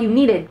 that's all you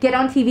needed. Get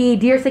on TV,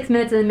 do your 6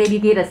 minutes, and then maybe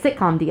you get a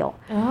sitcom deal.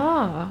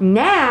 Oh.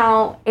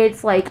 Now,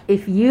 it's like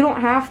if you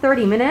don't have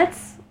 30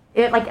 minutes,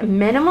 like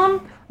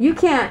minimum, you're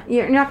not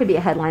going to be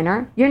a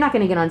headliner. You're not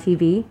going to get on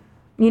TV.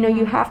 You know,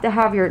 you have to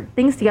have your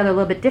things together a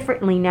little bit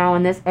differently now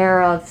in this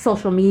era of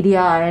social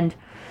media and,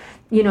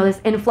 you know, this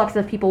influx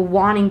of people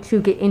wanting to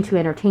get into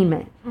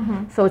entertainment.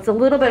 So it's a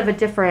little bit of a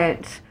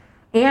different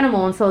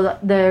animal. And so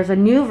there's a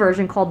new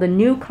version called the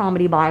New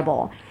Comedy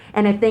Bible.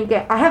 And I think,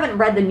 I haven't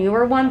read the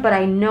newer one, but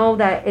I know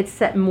that it's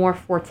set more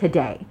for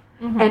today.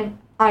 And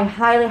I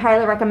highly,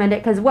 highly recommend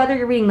it because whether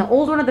you're reading the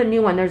old one or the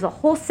new one, there's a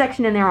whole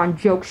section in there on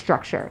joke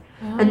structure.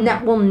 And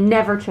that will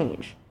never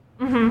change.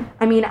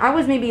 I mean, I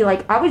was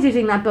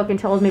using that book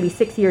until I was maybe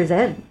 6 years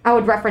in. I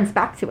would reference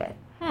back to it.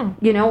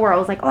 You know, where I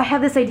was like, oh, I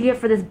have this idea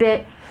for this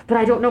bit, but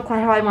I don't know quite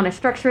how I want to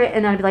structure it.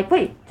 And then I'd be like,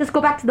 wait, just go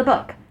back to the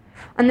book.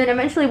 And then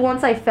eventually,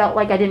 once I felt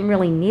like I didn't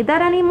really need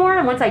that anymore,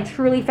 and once I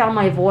truly found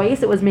my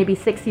voice, it was maybe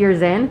 6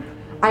 years in,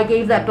 I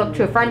gave that book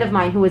to a friend of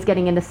mine who was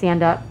getting into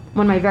stand-up,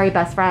 one of my very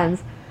best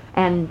friends,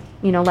 and,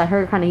 you know, let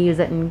her kind of use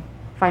it and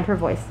find her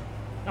voice.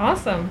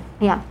 Awesome.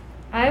 Yeah.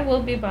 I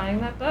will be buying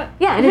that book.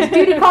 Yeah, and it's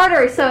Judy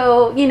Carter,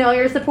 so, you know,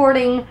 you're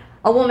supporting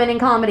a woman in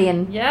comedy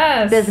and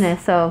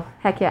business, so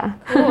heck yeah.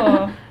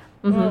 Cool.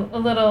 Well, a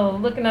little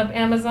looking up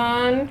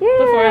Amazon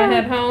before I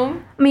head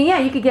home. I mean, yeah,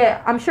 you could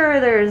get, I'm sure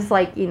there's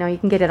like, you know, you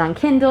can get it on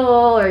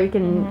Kindle or you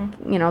can,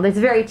 you know, it's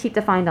very cheap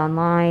to find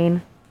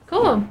online.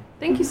 Cool.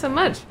 Thank you so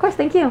much. Of course,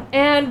 thank you.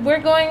 And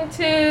we're going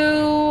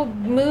to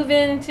move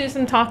into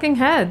some talking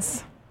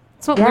heads.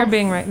 That's what we're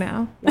being right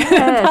now. Yes.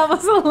 That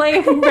was a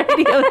lame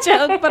radio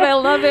joke, but I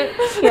love it.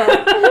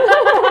 Yeah.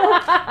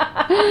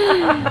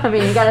 I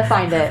mean, you gotta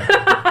find it.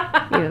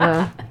 You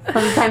know,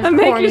 sometimes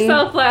make corny.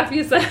 yourself laugh,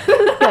 you said.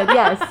 Good,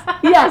 yes.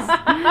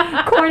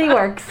 Yes. Corny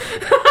works.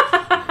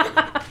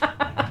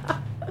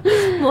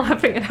 I'm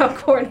laughing at how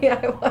corny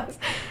I was.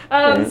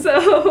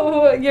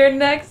 So your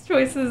next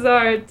choices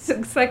are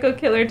Psycho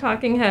Killer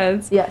Talking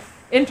Heads. Yes.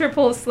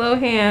 Interpol Slow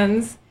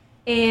Hands.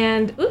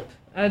 And,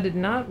 I did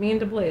not mean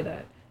to play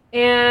that.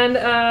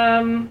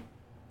 And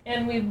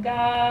we've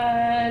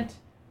got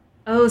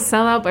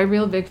Sell Out by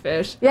Real Big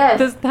Fish.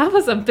 Yes. That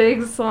was a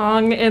big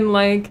song in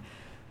like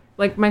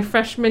my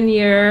freshman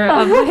year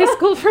of high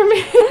school for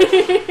me.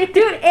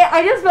 Dude,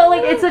 I just felt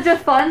like it's such a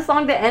fun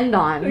song to end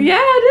on. Yeah, it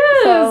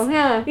is. So,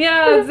 yeah.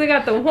 Yeah, they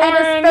got the horns.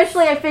 And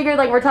especially I figured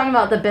like we're talking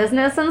about the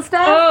business and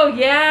stuff. Oh,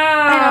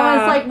 yeah. And I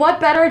was like, what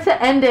better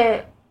to end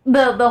it,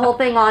 the whole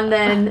thing on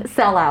than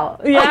Sell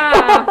Out.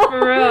 Yeah,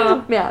 for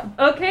real. Yeah.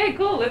 Okay,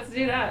 cool. Let's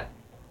do that.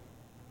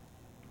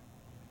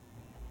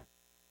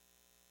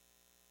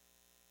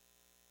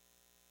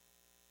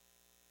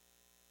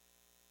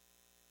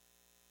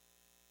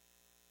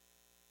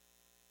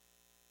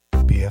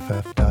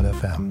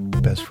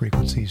 BFF.FM, best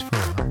frequencies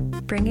forever.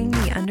 Bringing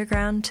the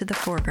underground to the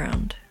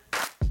foreground.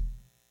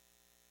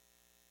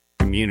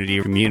 Community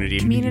radio.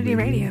 Community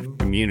radio.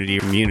 Community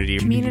radio.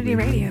 Community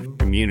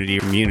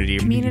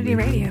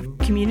radio.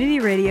 Community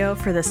radio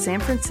for the San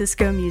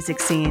Francisco music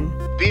scene.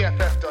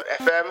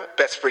 BFF.FM,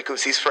 best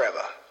frequencies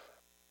forever.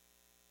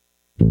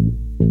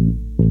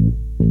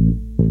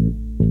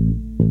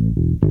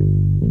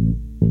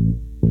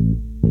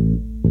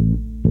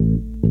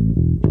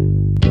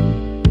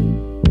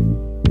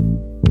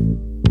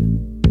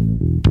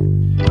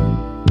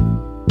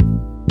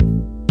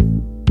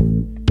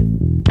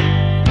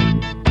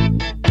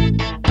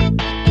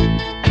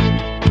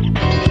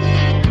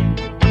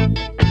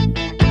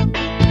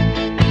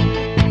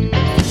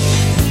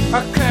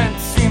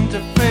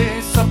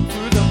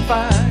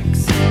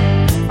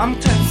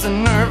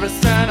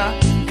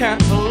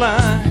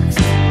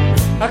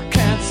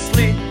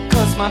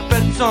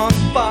 bed's on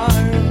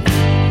fire.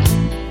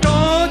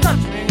 Don't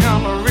touch me,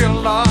 I'm a real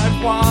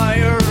live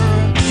wire.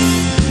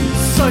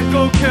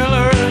 Psycho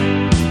killer,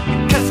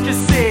 qu'est-ce que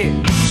c'est?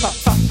 Fa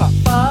fa fa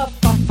fa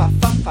fa fa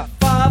fa fa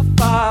fa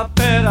fa.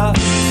 Better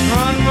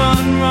run,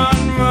 run, run,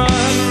 run,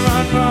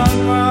 run, run,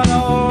 run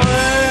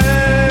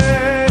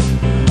away.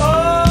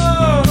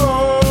 Oh,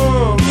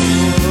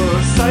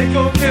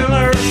 psycho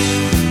killer,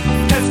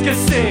 qu'est-ce que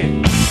c'est?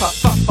 Fa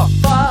fa fa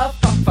fa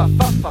fa fa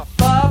fa fa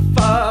fa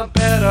fa.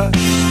 Better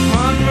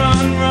run,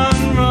 run, run,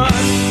 run,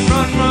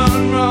 run,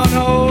 run, run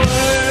away.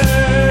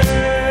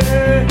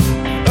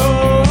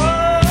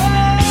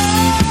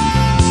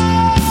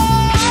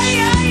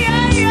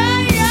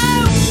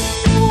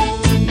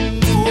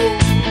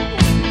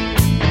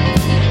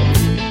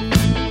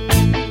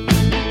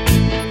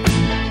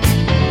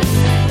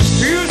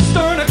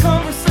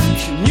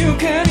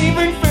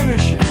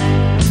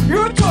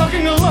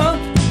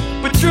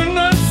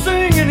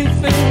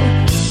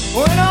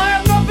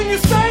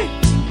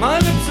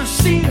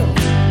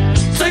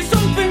 Say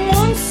something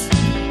once,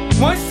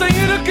 why say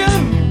it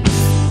again?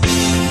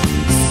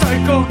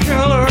 Psycho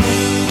killer,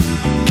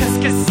 qu'est-ce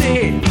que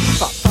c'est?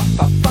 Fa fa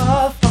fa fa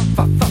fa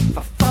fa fa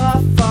fa fa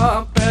fa.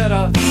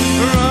 Better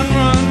run,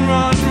 run,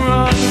 run,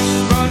 run,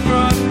 run,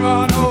 run,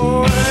 run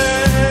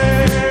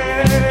away.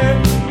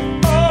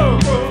 Oh,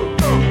 oh,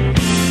 oh.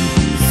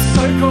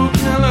 Psycho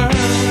killer,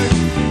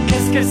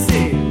 qu'est-ce que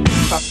c'est?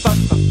 Fa fa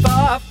fa fa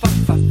fa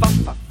fa fa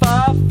fa fa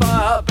fa.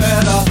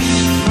 Better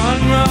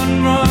run, run,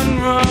 run,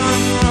 run,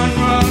 run,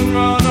 run,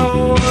 run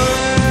away.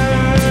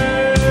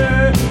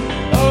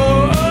 Oh,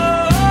 oh,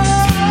 oh.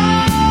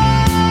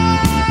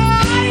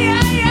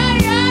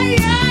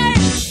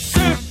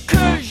 Ce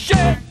que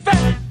j'ai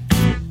fait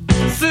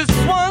ce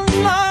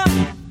soir-là,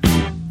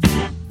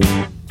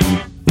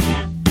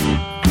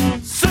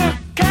 ce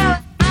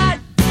qu'elle a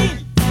dit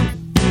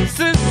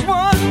ce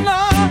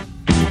soir-là,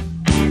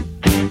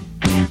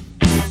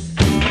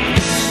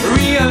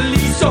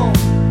 réalisons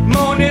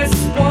mon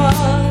espoir.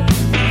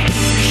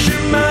 Je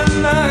me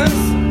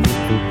lance,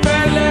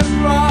 fais les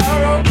voir,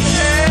 ok.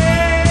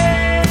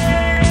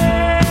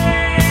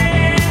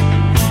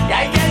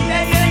 Yeah, yeah,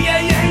 yeah, yeah, yeah,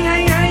 yeah,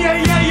 yeah, yeah,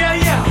 yeah, yeah,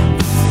 yeah.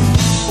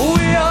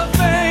 We are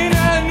vain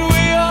and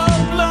we are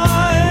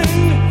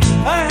blind.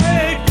 I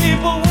hate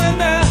people when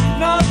they're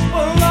not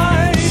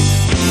polite.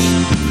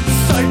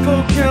 Psycho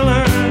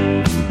killer,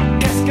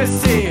 qu'est-ce que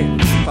c'est?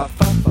 Fa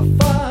fa fa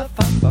fa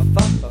fa fa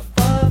fa fa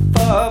fa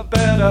fa.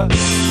 Better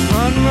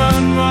run,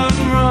 run, run,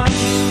 run,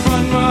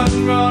 run, run,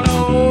 run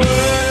away.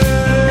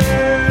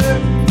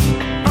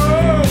 Oh,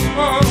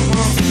 oh,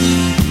 oh.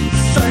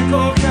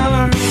 Psycho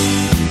killer,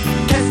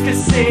 qu'est-ce que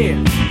c'est?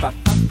 Fa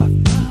fa fa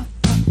fa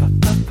fa fa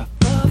fa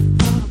fa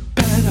fa.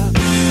 Better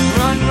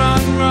run,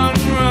 run, run,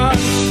 run,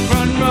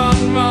 run, run,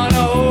 run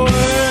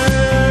away.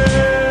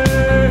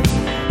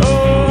 Oh,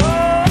 oh, oh,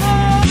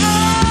 oh.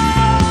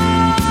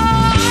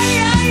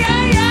 Yeah,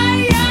 yeah, yeah,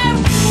 yeah.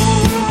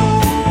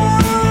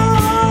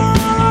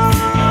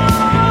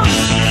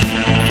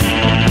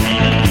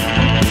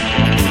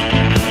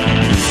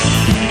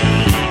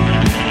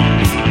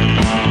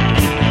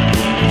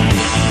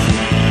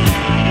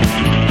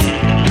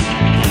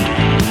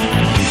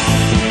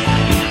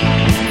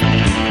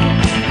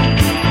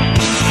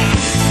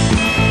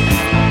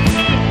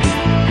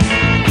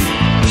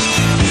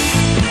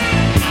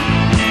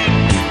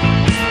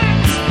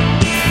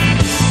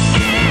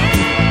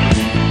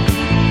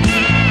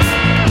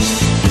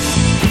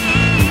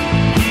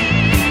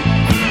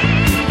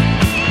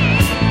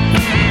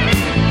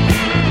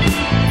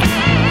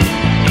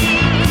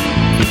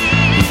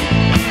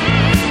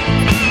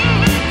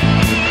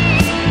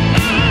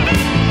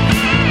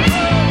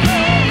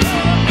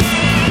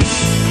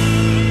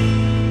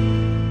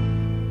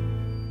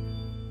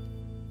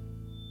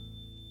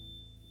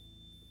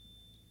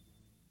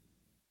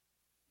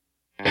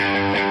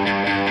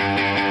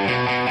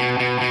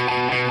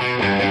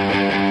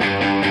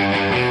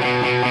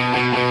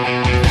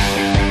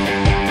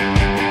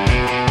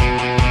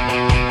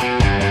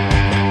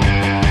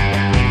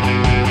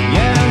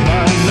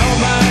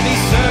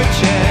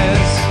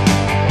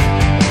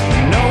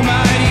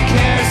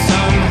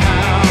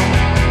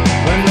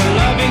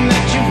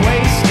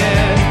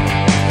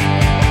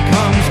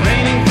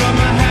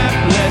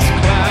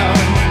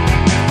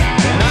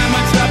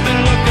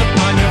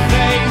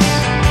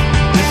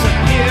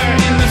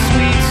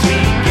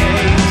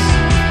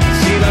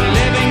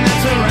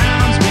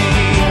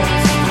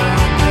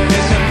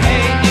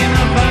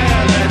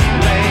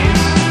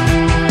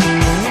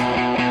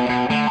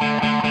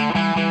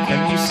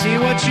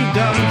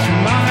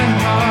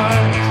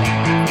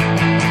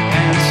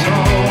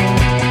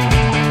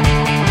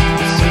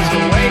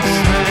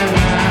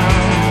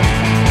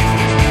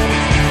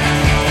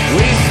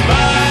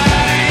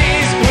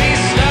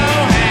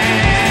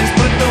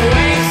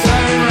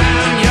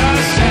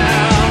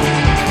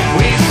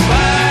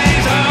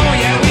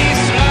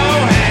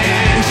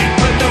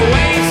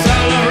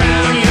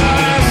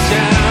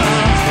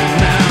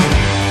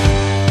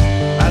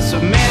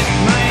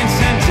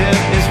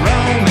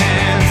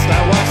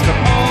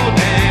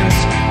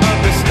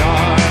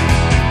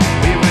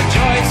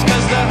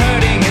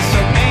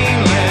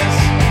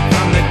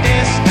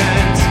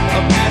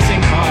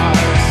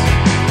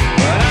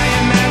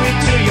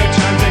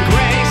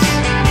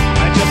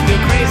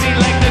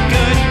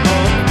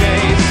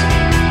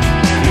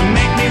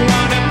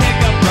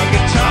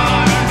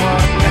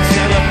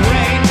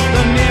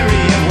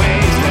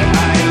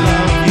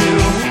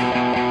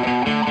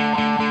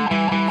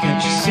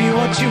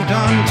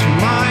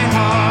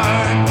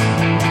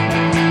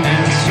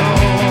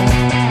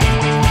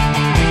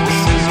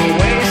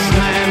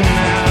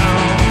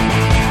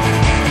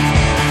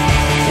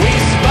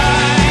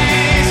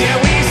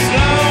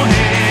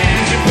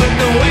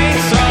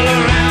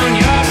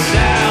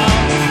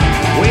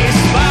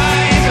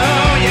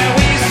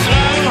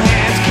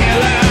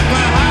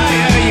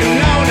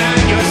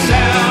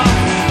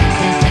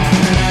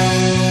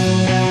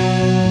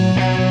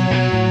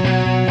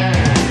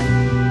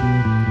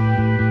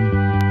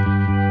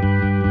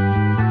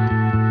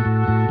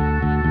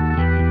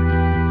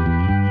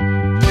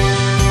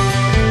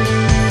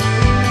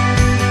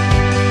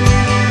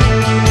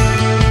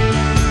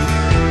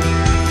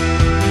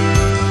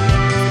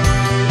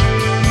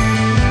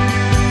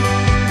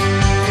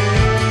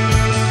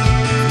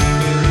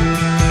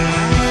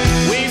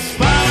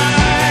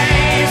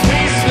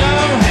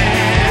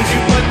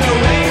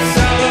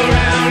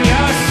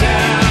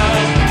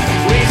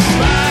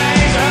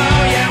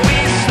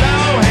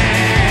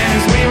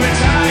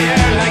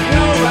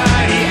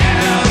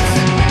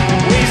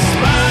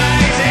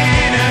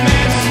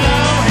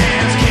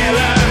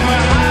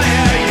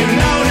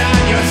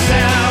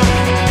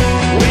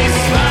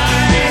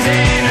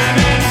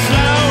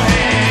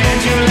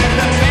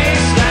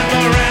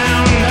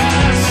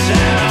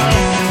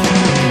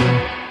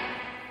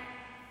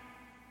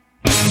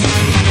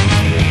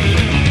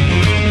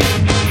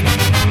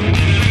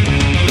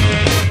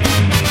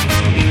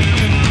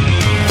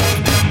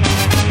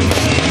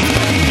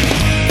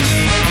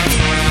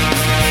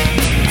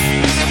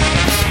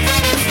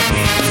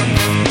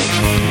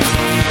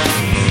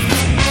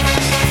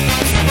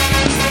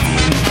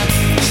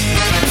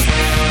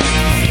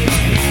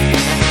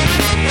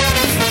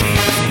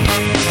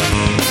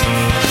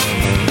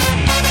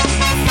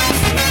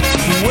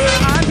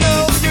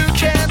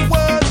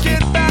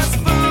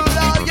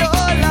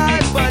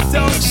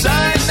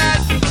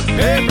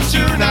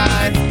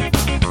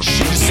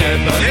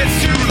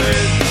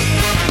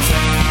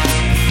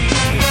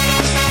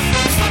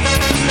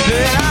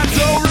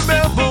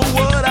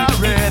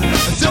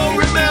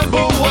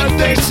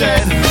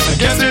 said, I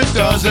guess it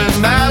doesn't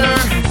matter.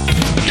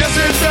 Guess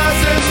it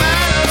doesn't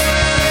matter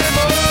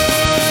anymore.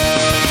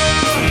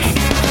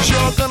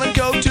 You're gonna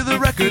go to the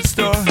record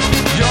store.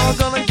 You're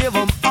gonna give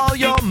them all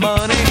your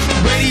money.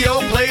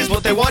 Radio plays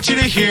what they want you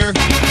to hear.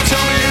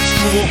 Tell me it's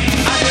cool,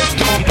 I just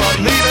don't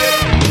believe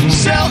it.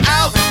 Sell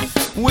out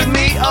with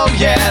me, oh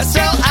yeah,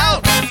 sell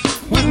out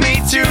with me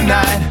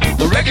tonight.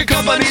 The record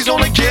companies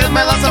only give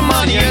me lots of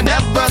money, and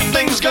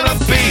everything's gonna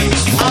be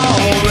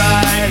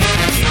alright.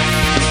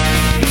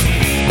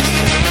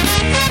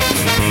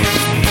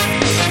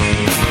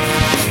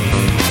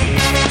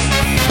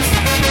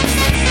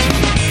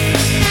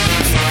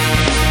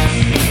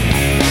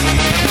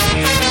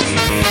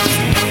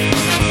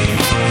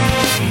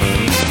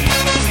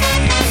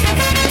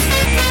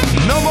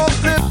 No more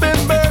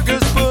flipping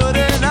burgers,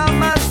 putting on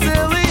my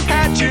silly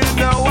hat. You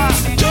know I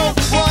don't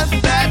want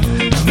that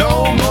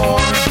no more.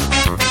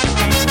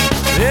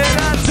 And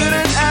I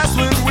didn't ask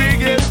when we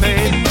get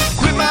paid.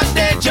 Quit my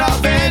day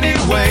job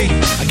anyway.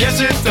 I guess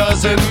it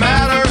doesn't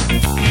matter.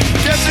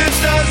 Guess it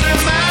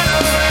doesn't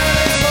matter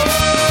anymore.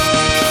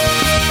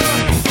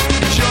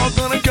 'Cause you're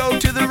gonna go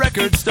to the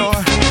record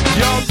store.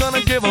 You're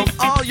gonna give them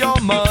all your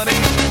money.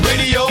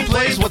 Radio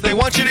plays what they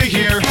want you to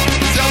hear.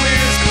 Tell me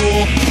it's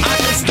cool, I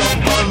just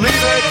don't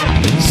believe it.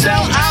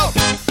 Sell out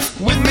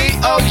with me,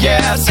 oh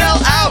yeah, sell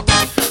out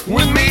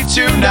with me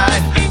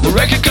tonight. The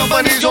record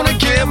company's gonna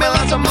give me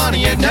lots of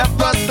money, and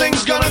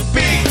everything's gonna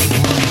be.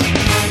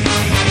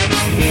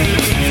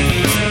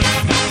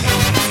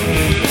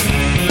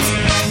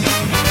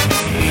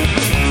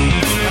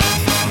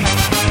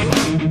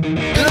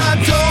 And I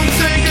don't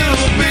think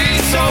it'll be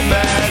so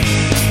bad.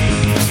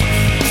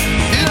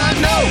 And I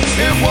know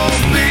it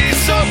won't be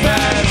so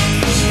bad.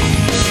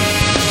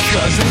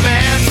 'Cause the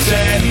man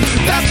said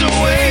that's the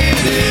way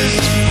it is.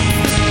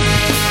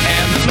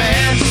 And the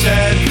man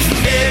said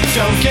it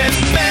don't get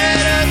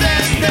better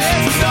than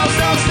this. No,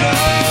 no, no.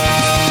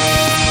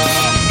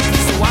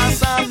 So I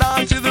signed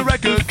on to the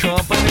record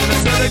company. They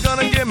said they're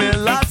gonna give me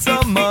lots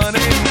of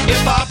money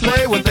if I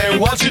play what they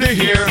want you to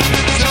hear.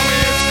 Tell me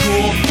it's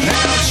cool,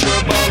 and I'll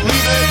sure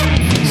believe it.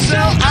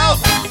 Sell out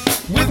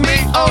with me,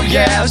 oh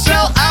yeah,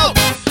 sell out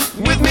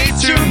with me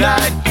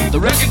tonight. The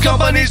record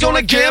company's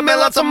gonna give me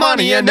lots of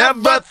money, and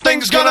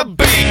everything's gonna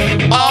be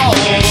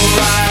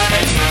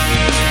alright.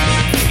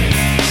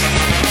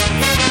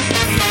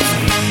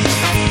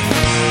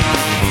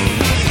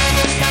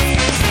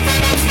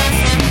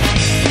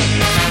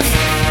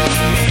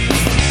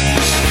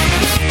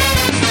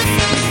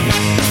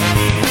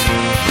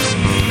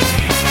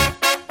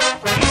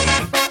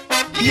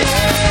 Yeah,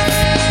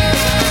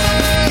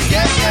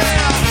 yeah, yeah,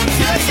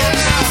 yeah,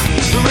 yeah.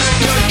 The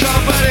record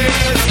company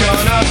is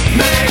gonna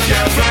make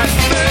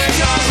everything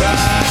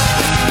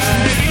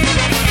alright.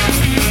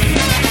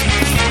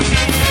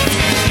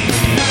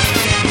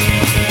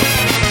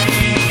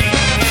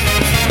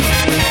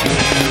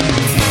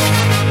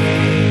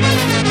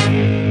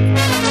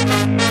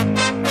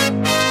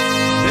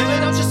 Baby,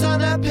 don't you sign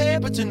that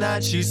paper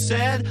tonight, she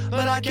said.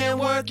 But I can't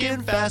work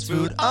in fast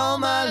food all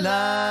my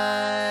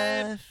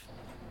life.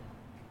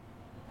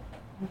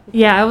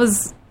 Yeah,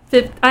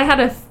 I had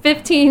a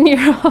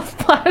 15-year-old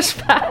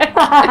flashback.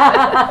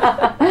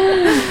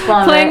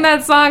 Playing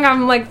that song,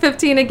 I'm like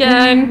 15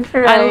 again.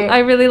 Right. I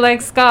really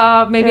like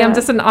ska. Maybe I'm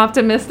just an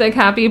optimistic,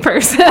 happy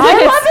person.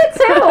 I love it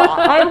too.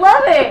 I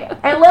love it.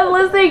 I love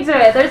listening to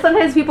it. There's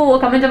sometimes people will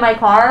come into my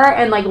car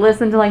and like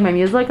listen to like my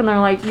music, and they're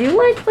like, "Do you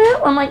like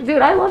that?" I'm like,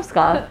 "Dude, I love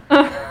ska.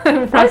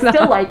 I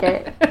still like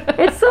it.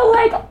 It's so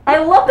like I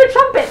love the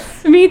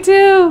trumpets." Me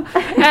too.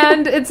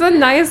 And it's a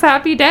nice,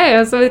 happy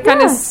day, so it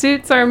kind of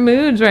suits our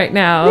moods right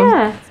now.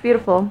 Yeah, it's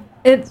beautiful.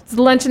 It's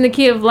Lunch in the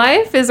Key of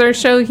Life is our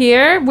show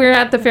here. We're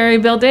at the Ferry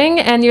Building,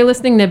 and you're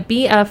listening to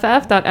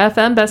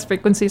BFF.FM, Best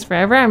Frequencies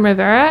Forever. I'm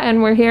Rivera,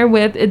 and we're here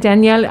with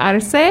Danielle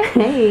Arce.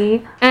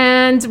 Hey.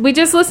 And we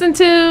just listened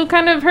to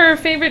kind of her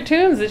favorite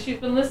tunes that she's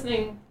been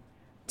listening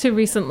to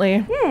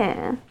recently.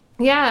 Yeah.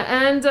 Yeah,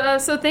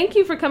 and so thank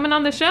you for coming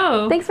on the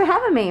show. Thanks for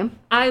having me.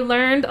 I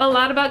learned a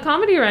lot about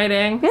comedy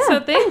writing, so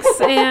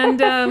thanks.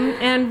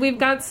 And we've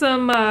got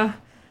some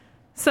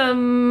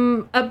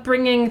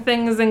upbringing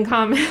things in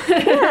common.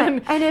 Yeah.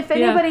 And if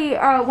anybody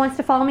wants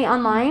to follow me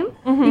online,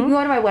 you can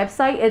go to my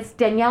website. It's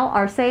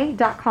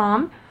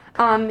DanielleArce.com.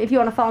 If you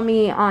want to follow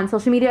me on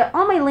social media,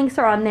 all my links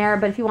are on there.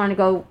 But if you want to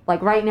go,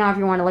 like right now, if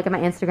you want to look at my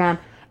Instagram,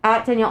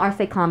 at Danielle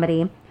Arce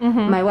Comedy.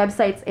 My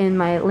website's in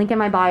my link in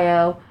my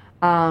bio.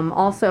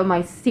 Also,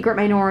 my Secret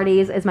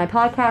Minorities is my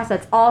podcast.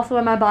 That's also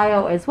in my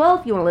bio as well.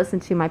 If you want to listen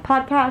to my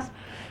podcast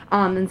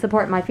and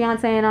support my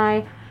fiance and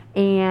I.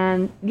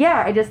 And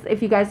yeah,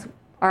 if you guys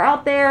are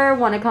out there,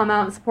 want to come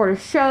out and support a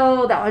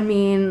show, that would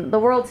mean the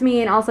world to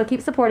me. And also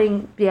keep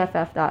supporting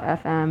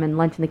BFF.FM and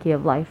Lunch in the Key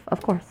of Life,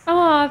 of course.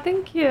 Oh,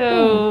 thank you.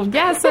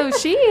 Yeah, so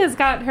she has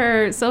got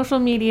her social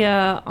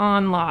media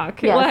on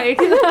lock. Yes. Like,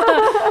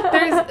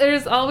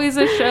 there's always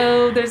a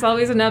show. There's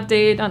always an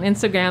update on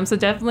Instagram. So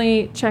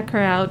definitely check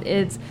her out.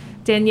 It's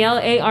Danielle,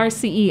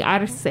 Arce,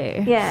 Arce.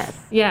 Yes.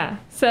 Yeah.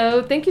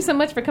 So thank you so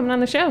much for coming on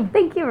the show.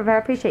 Thank you, Rivera. I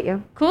appreciate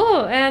you.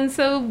 Cool. And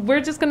so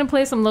we're just going to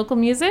play some local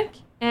music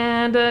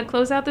and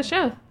close out the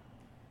show.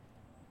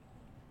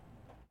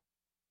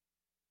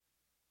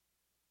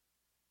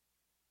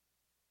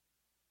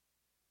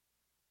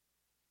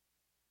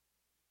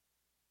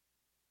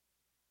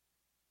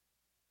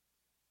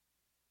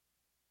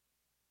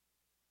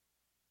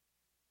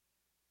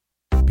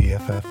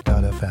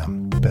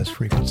 BFF.FM, best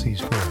frequencies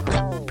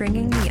forever.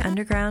 Bringing the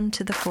underground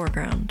to the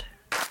foreground.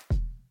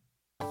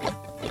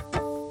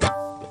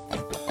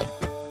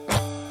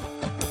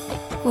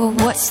 Well,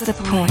 what's the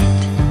point?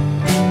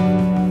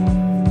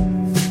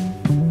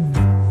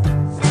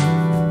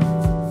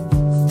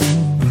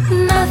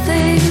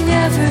 Nothing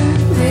ever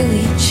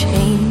really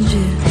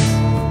changes.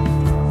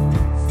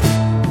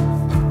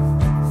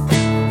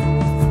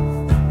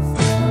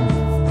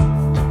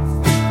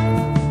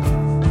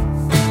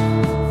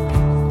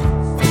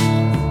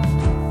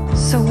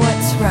 So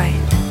what's right?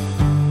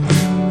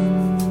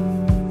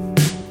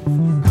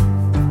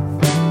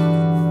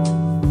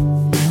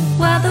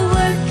 While the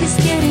work is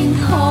getting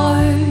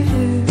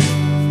harder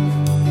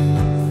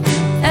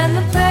and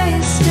the pay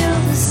is still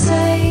the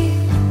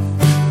same,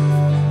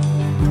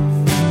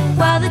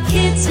 while the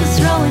kids are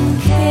throwing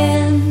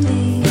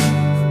candy,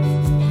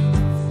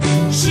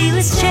 she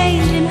was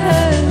changing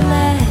her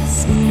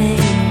last name.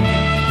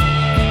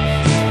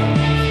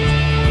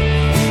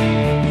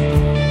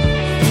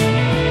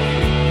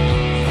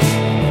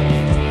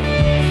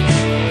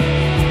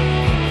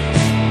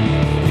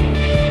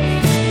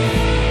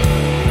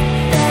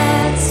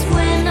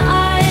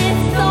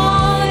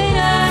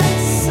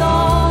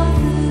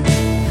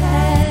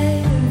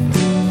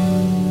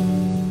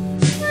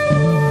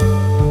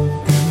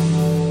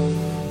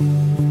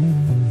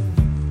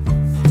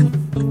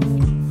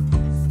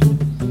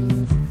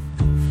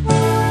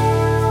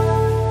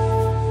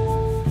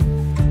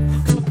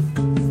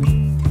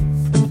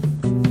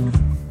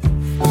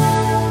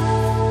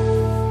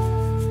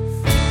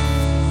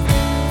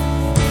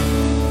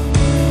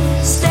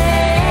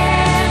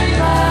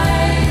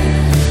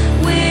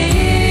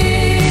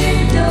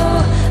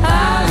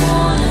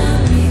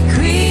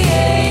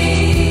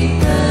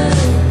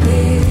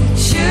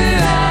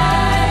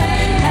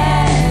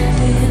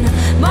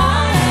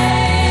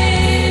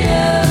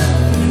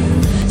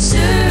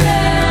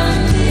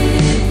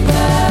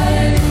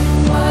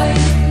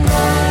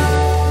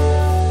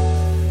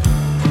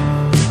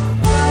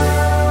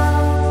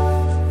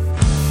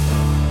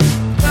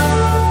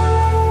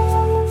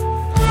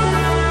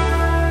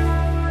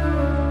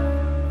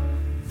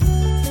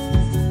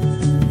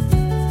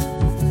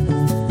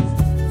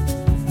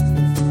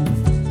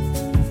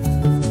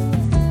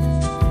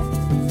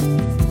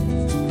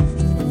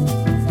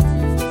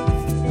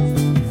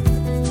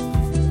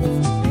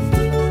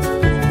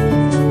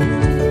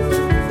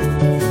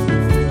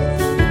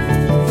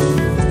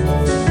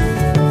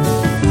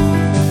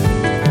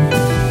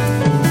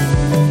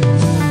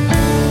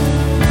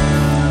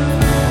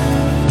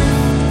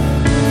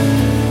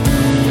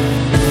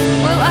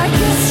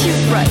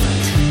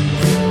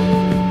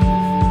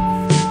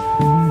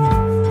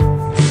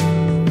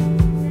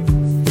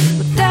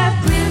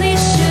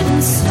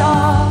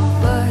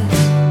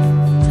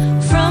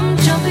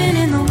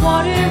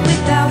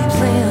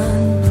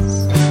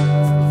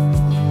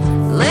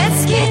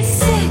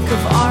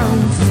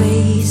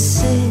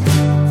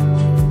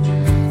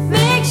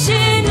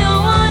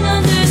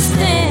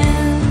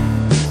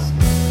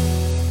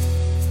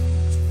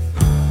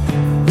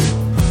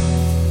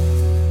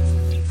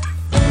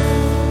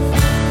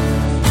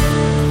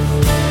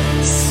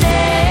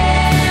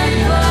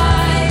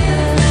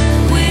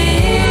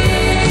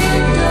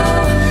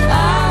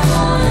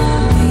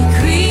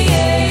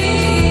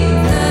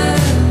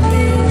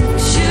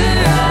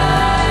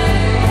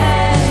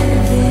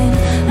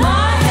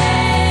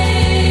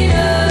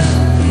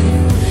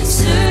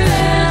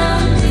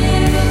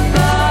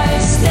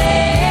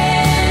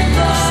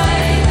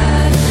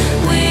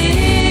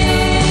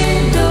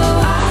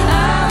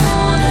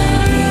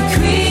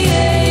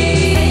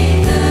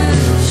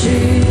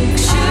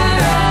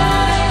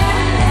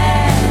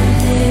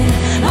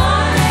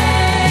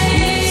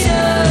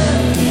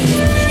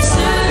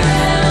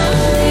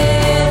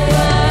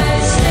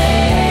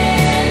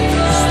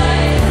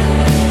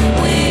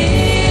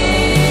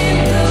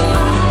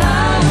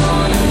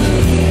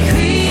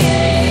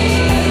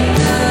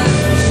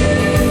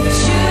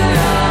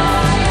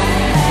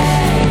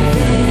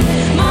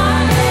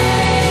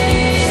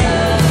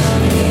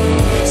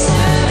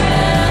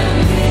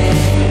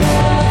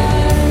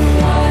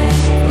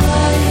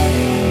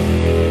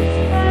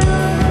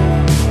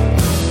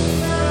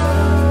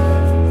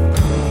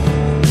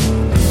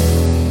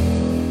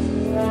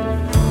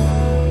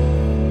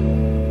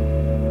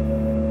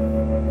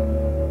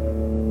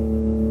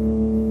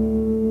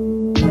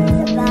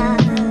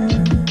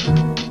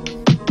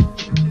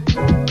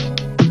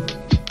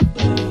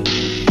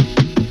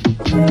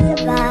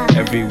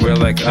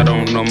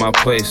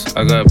 my place.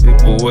 I got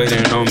people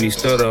waiting on me,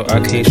 still though I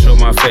can't show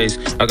my face.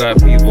 I got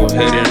people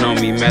hating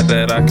on me, mad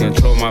that I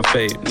control my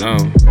fate. No,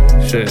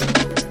 shit,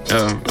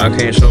 I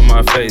can't show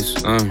my face.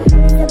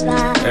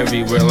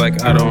 Everywhere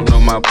like I don't know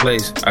my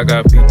place. I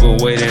got people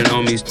waiting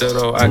on me, still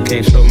though I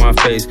can't show my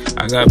face.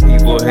 I got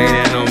people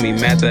hating on me,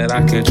 mad that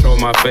I control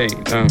my fate.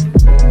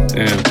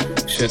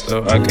 Damn, shit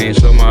though, I can't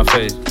show my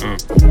face.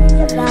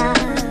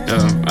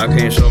 I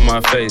can't show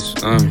my face.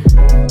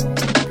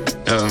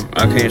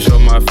 I can't show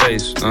my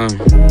face.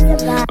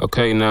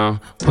 Okay now,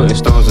 putting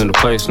stones into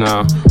place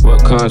now.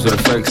 What comes with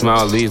a fake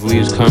smile? These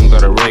leaves come,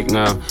 gotta rake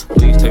now.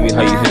 Please tell me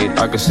how you hate.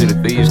 I can see the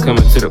thieves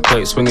coming to the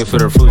plate, swinging for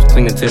the fruits,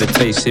 clinging to the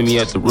taste. See me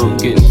at the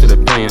root, getting to the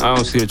pain. I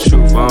don't see the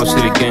truth, I don't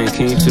see the game.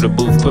 King to the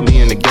booth, put me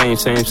in the game.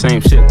 Same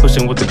shit,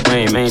 pushing with the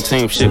grain.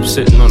 Maintain ship,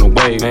 sitting on the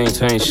wave.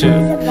 Maintain shit.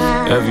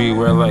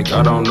 Everywhere like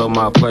I don't know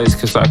my place,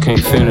 cause I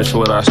can't finish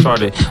what I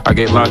started. I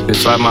get locked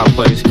inside my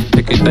place.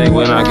 Pick a day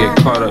when I get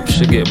caught up,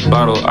 shit get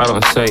bottled. I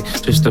don't say,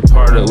 just a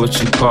part of what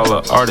you call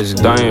an artist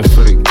dying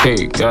for the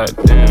cake.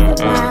 Goddamn,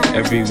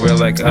 everywhere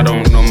like I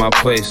don't know my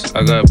place.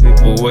 I got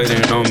people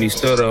waiting on me,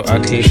 still though I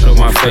can't show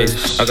my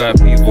face. I got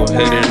people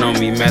hating on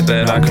me, mad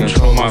that I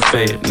control my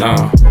fate. No,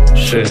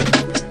 shit,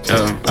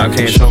 I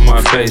can't show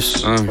my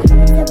face. I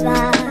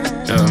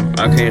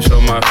can't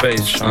show my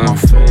face.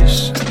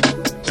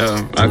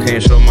 I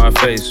can't show my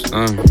face.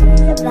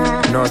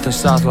 North and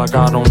south like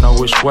I don't know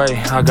which way.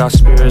 I got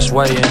spirits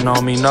waiting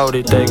on me, know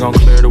that they gon'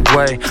 clear the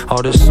way.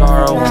 All this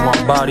sorrow in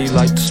my body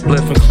like the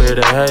spliff and clear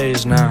the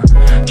haze now.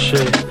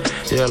 Shit,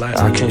 yeah, like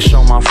I can't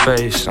show my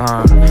face.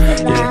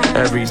 Yeah,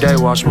 every day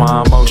watch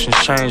my emotions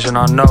change, and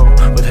I know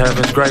with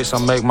heaven's grace I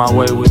make my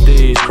way with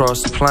these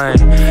cross the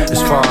plane.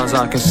 As far as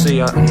I can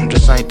see, I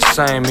just ain't the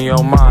same. Me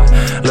oh my,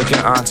 look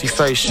at Auntie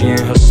face, she in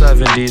her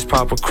 70s.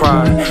 Papa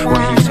cried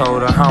when he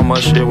told her how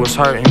much it was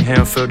hurting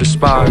him. Feel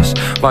despised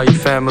by your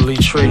family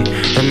tree.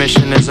 The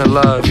mission isn't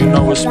love, you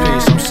know it's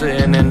peace. I'm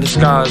sitting in the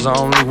skies, the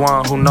only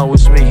one who know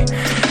it's me.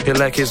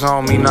 Elect is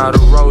on me, not a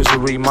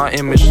rosary. My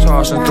image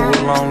tossing through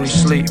a lonely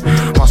sleep.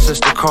 My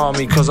sister called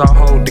me cause I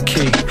hold the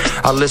key.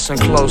 I listen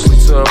closely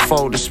to her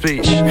folded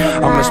speech.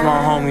 I miss my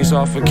homies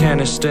off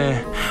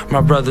Afghanistan.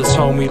 My brother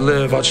told me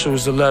live, I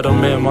choose to let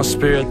them in. My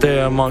spirit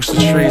there amongst the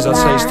trees, I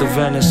taste the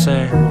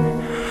venison.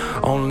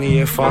 Only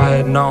if I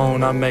had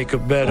known I'd make a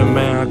better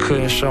man. I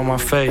couldn't show my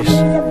face.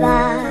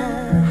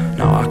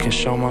 Now I can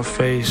show my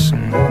face.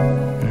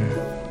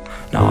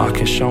 Now I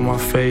can show my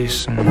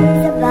face.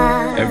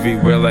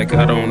 Everywhere like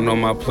I don't know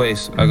my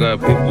place. I got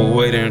people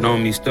waiting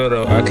on me, still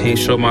though I can't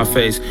show my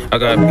face. I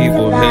got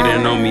people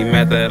hating on me,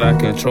 mad that I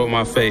control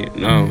my fate.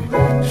 No,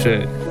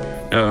 shit,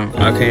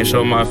 I can't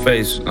show my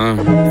face. I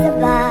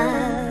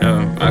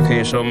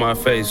can't show my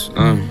face.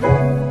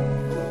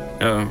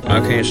 I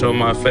can't show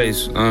my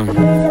face. In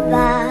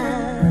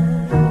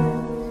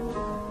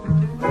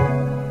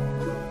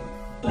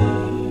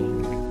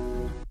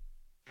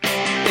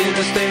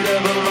a state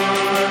of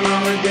alarm,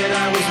 I'll admit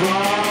I was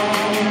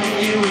wrong.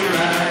 You were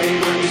right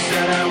when you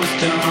said I was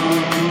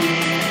dumb.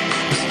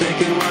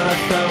 Mistaken what I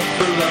felt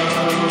for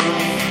love.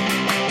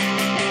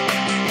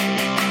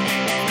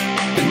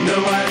 And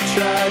though I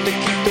tried to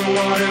keep the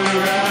water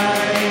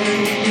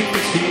right, you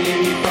could see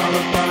me fall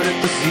apart at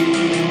the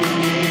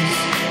seams.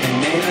 And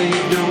nail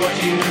you to what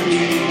you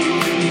need.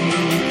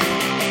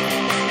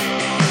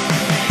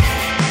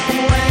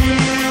 When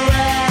you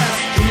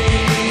asked me,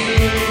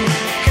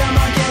 come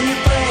on, can you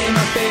play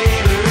my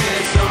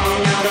favorite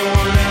song? I don't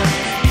wanna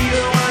be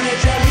the one to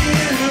tell you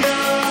no.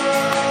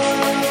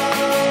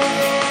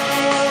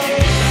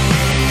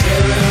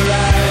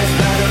 Terrorized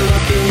by the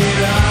look in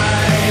your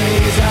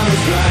eyes, I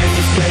was right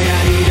to say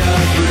I need a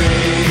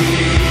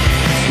break.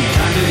 Some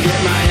time to get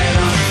my head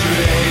on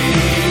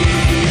straight.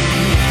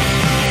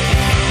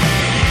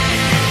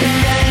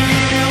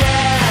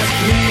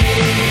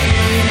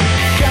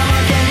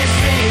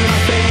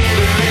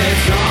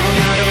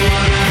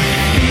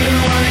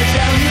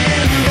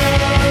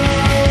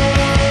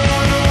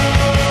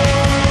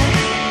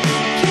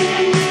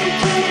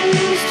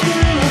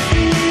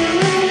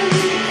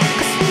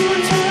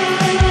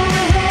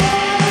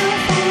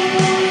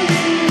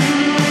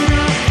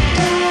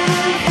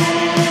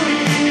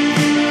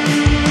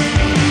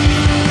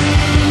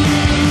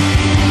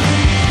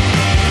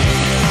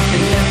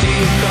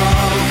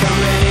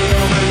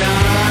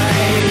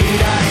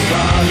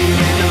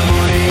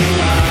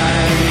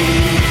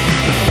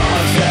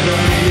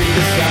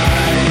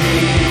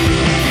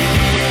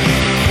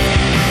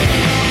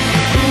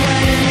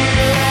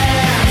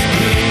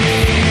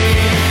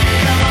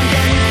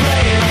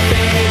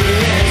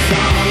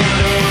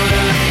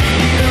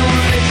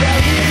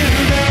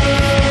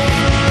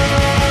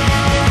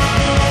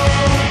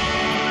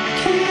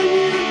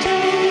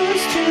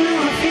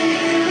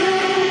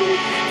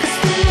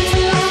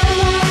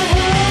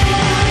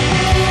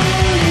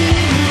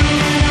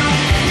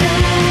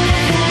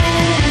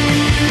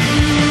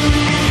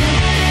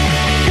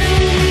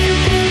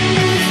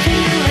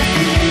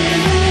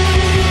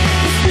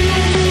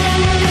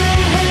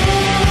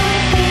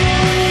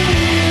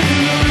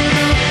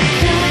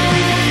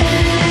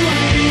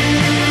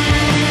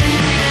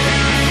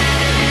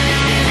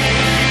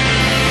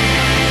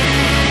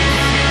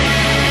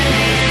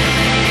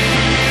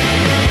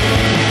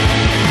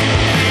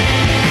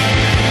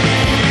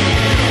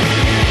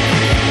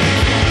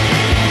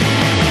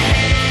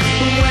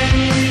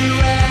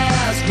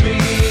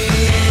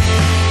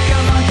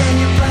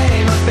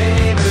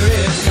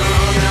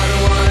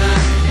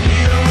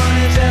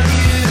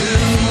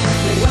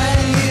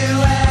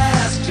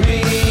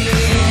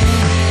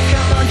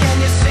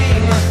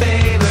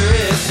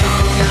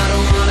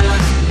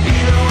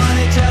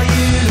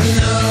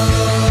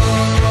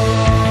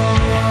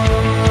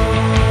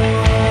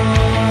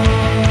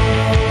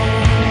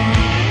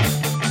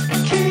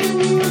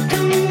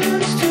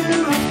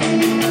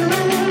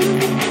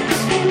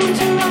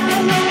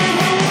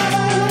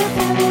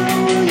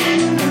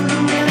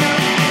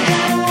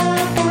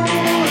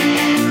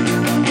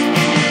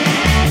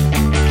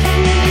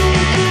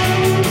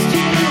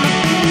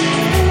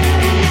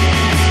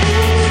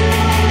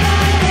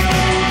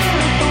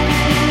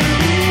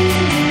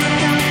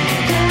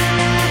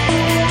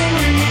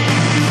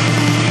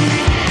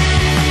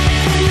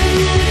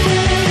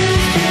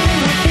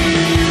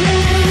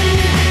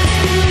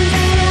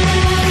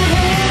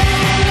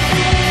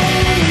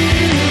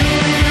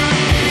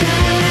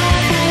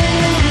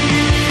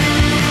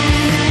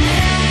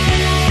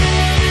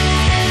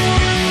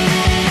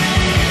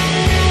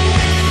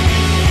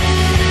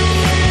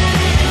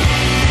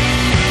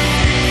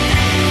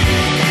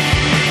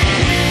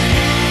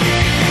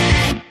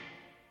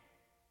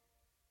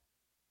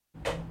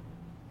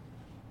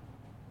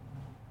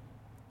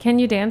 Can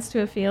You Dance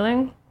to a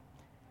Feeling?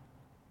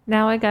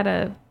 Now I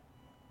gotta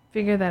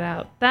figure that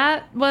out.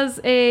 That was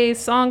a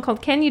song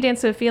called Can You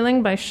Dance to a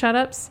Feeling by Shut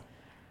Ups.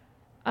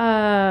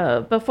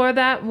 Before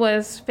that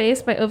was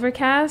Face by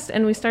Overcast,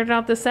 and we started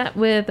off the set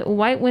with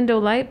White Window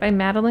Light by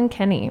Madeline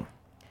Kenny.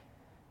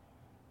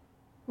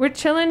 We're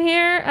chilling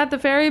here at the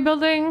Ferry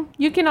Building.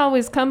 You can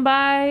always come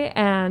by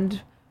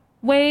and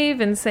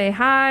wave and say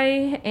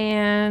hi,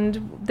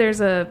 and there's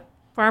a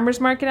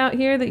farmer's market out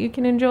here that you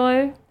can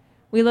enjoy.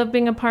 We love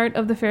being a part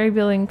of the Ferry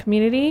Building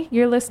community.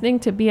 You're listening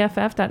to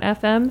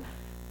BFF.FM,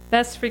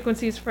 Best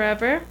Frequencies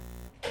Forever.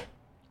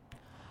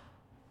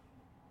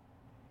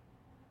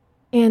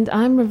 And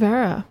I'm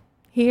Rivera,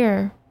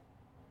 here.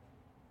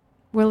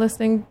 We're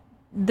listening.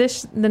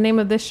 The name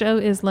of this show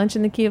is Lunch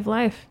in the Key of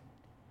Life.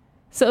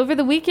 So over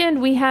the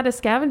weekend, we had a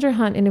scavenger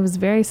hunt, and it was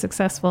very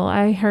successful.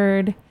 I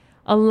heard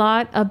a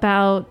lot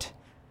about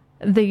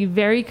the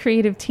very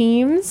creative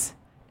teams,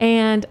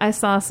 and I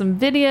saw some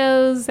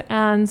videos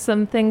and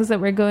some things that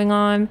were going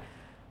on.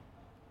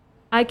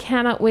 I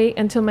cannot wait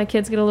until my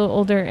kids get a little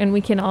older and we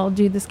can all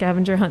do the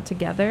scavenger hunt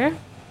together.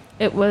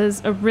 It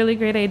was a really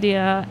great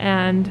idea,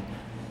 and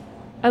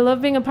I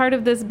love being a part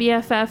of this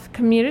BFF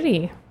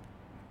community.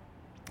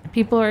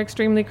 People are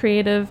extremely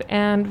creative,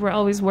 and we're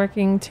always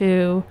working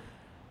to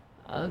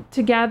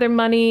gather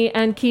money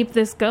and keep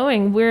this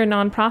going. We're a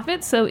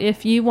nonprofit, so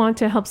if you want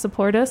to help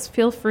support us,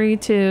 feel free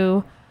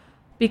to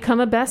become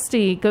a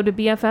bestie. Go to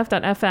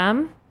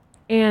BFF.FM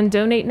and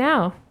donate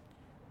now.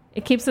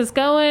 It keeps us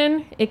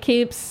going. It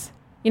keeps,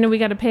 we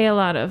got to pay a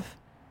lot of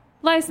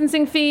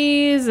licensing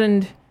fees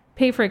and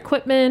pay for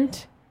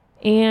equipment.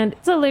 And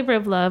it's a labor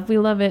of love. We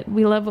love it.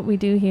 We love what we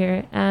do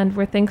here. And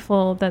we're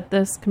thankful that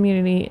this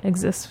community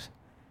exists.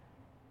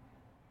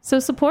 So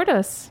support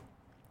us.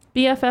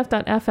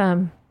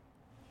 BFF.FM.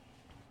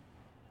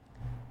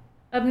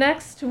 Up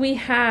next, we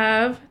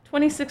have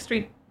 26th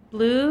Street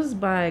Blues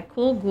by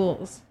Cool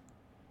Ghouls.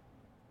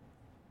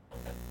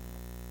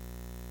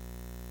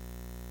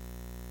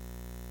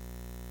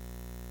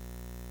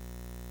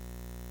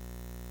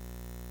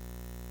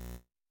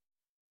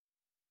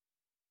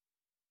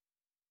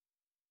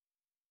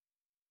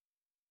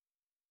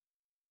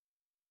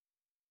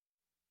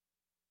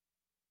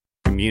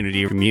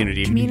 Community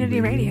radio. Community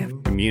radio.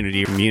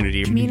 Community radio.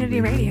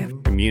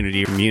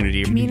 Community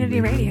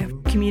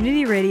radio.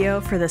 Community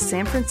radio for the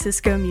San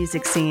Francisco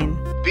music scene.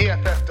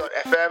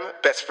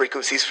 BFF.FM, best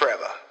frequencies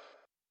forever.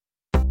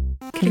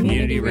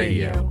 Community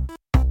radio.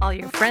 All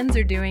your friends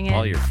are doing it.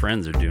 All your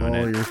friends are doing it.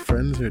 All your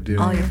friends are doing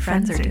it. All your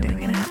friends are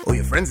doing it. All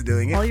your friends are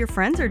doing it. All your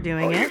friends are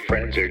doing All it. your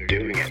friends are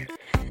doing it.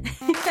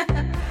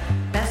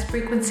 Best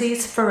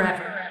frequencies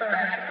forever.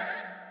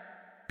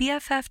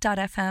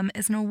 BFF.FM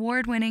is an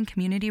award-winning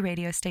community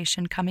radio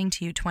station coming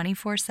to you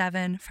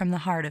 24/7 from the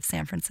heart of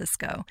San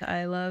Francisco.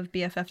 I love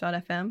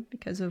BFF.FM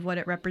because of what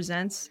it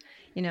represents,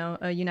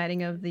 a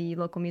uniting of the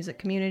local music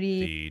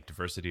community. The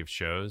diversity of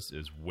shows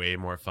is way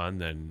more fun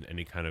than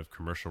any kind of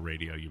commercial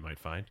radio you might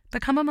find.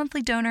 Become a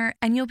monthly donor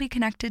and you'll be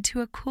connected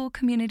to a cool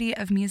community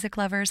of music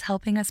lovers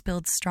helping us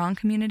build strong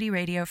community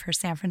radio for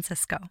San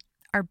Francisco.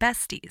 Our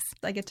besties.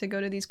 I get to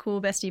go to these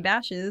cool bestie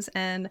bashes,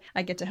 and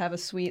I get to have a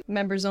sweet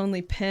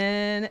members-only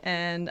pin,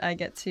 and I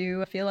get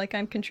to feel like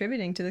I'm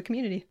contributing to the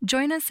community.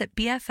 Join us at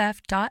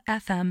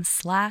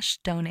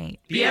BFF.FM/donate.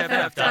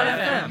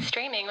 BFF.FM.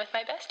 Streaming with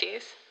my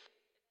besties.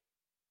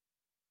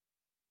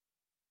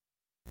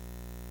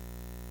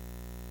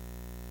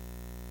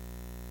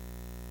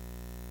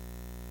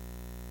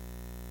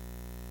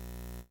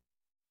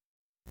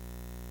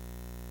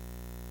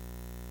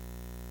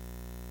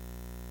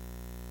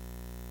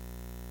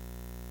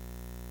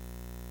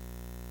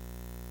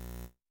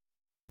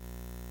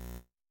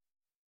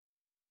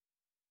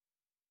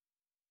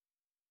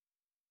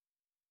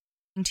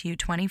 To you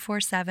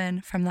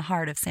 24/7 from the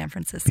heart of San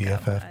Francisco.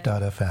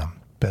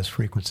 BFF.FM, best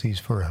frequencies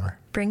forever.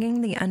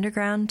 Bringing the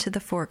underground to the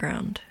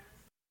foreground.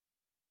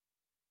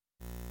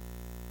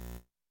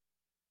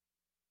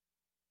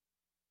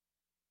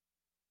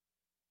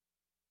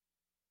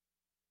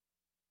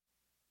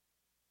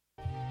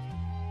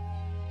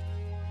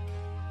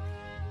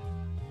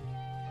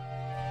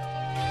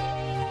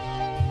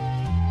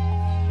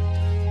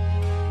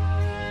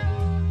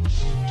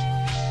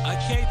 I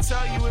can't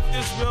tell you if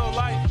this real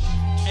life.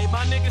 Hey,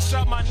 my nigga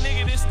shot my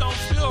nigga, this don't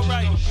feel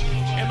right.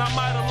 And I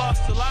might have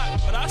lost a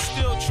lot, but I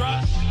still try.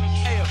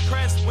 Hey,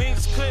 oppressed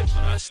wings clip,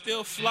 but I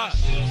still fly.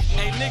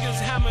 Hey, niggas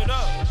hammered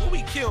up, but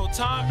we killed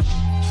time.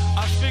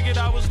 I figured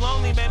I was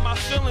lonely, made my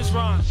feelings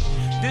rhyme.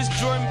 This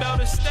Jordan Belt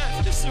is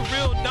Steph, this a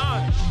real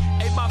dime.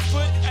 Hey, my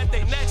foot at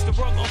they necks, the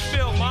world gon'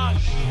 feel mine.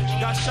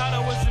 Got shot, I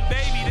was a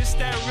baby, this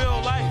that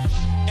real life.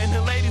 And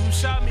the lady who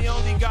shot me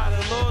only got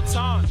a little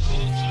time.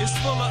 It's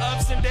full of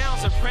ups and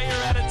downs, a prayer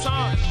at a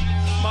time.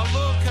 My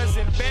little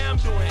cousin Bam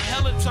doing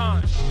hella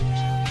time.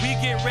 We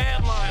get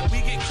redlined,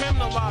 we get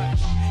criminalized.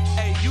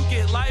 Hey, you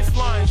get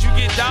lifelines, you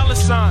get dollar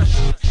signs.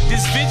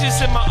 This vengeance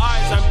in my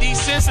eyes, I'm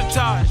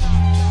desensitized.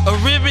 A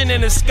ribbon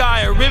in the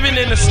sky, a ribbon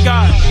in the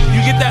sky.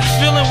 You get that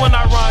feeling when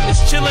I rhyme,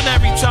 it's chilling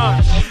every time.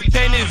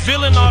 Painted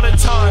villain all the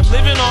time,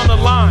 living on the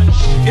line.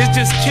 It's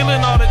just killing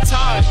all the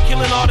time,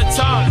 killing all the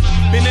time.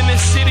 Been in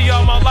this city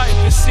all my life,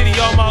 this city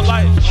all my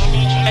life.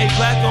 Hey,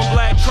 black on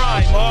black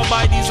crime, all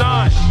by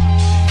design.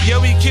 Yeah,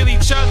 we kill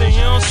each other,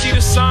 you don't see the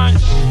signs.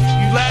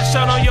 You lash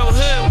out on your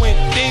hood when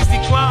things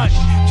decline.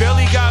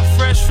 Barely got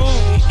fresh food,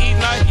 we eat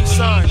Nike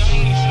signs.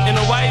 And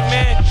a white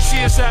man, see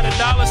us at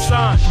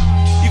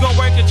 $1 You gon'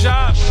 work a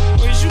job,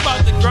 or is you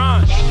about to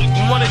grind?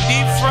 You wanna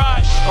deep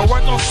fry, or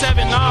work on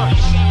 7-9?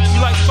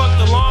 You like fuck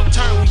the long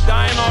term, we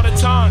dying all the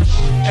time.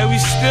 And we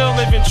still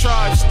live in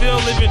tribes, still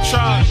live in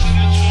tribes.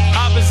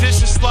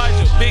 Opposition slides,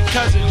 your big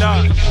cousin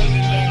died.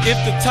 If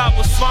the top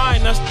was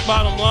fine, that's the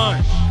bottom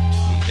line.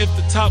 If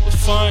the top was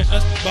fine,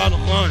 that's the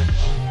bottom line.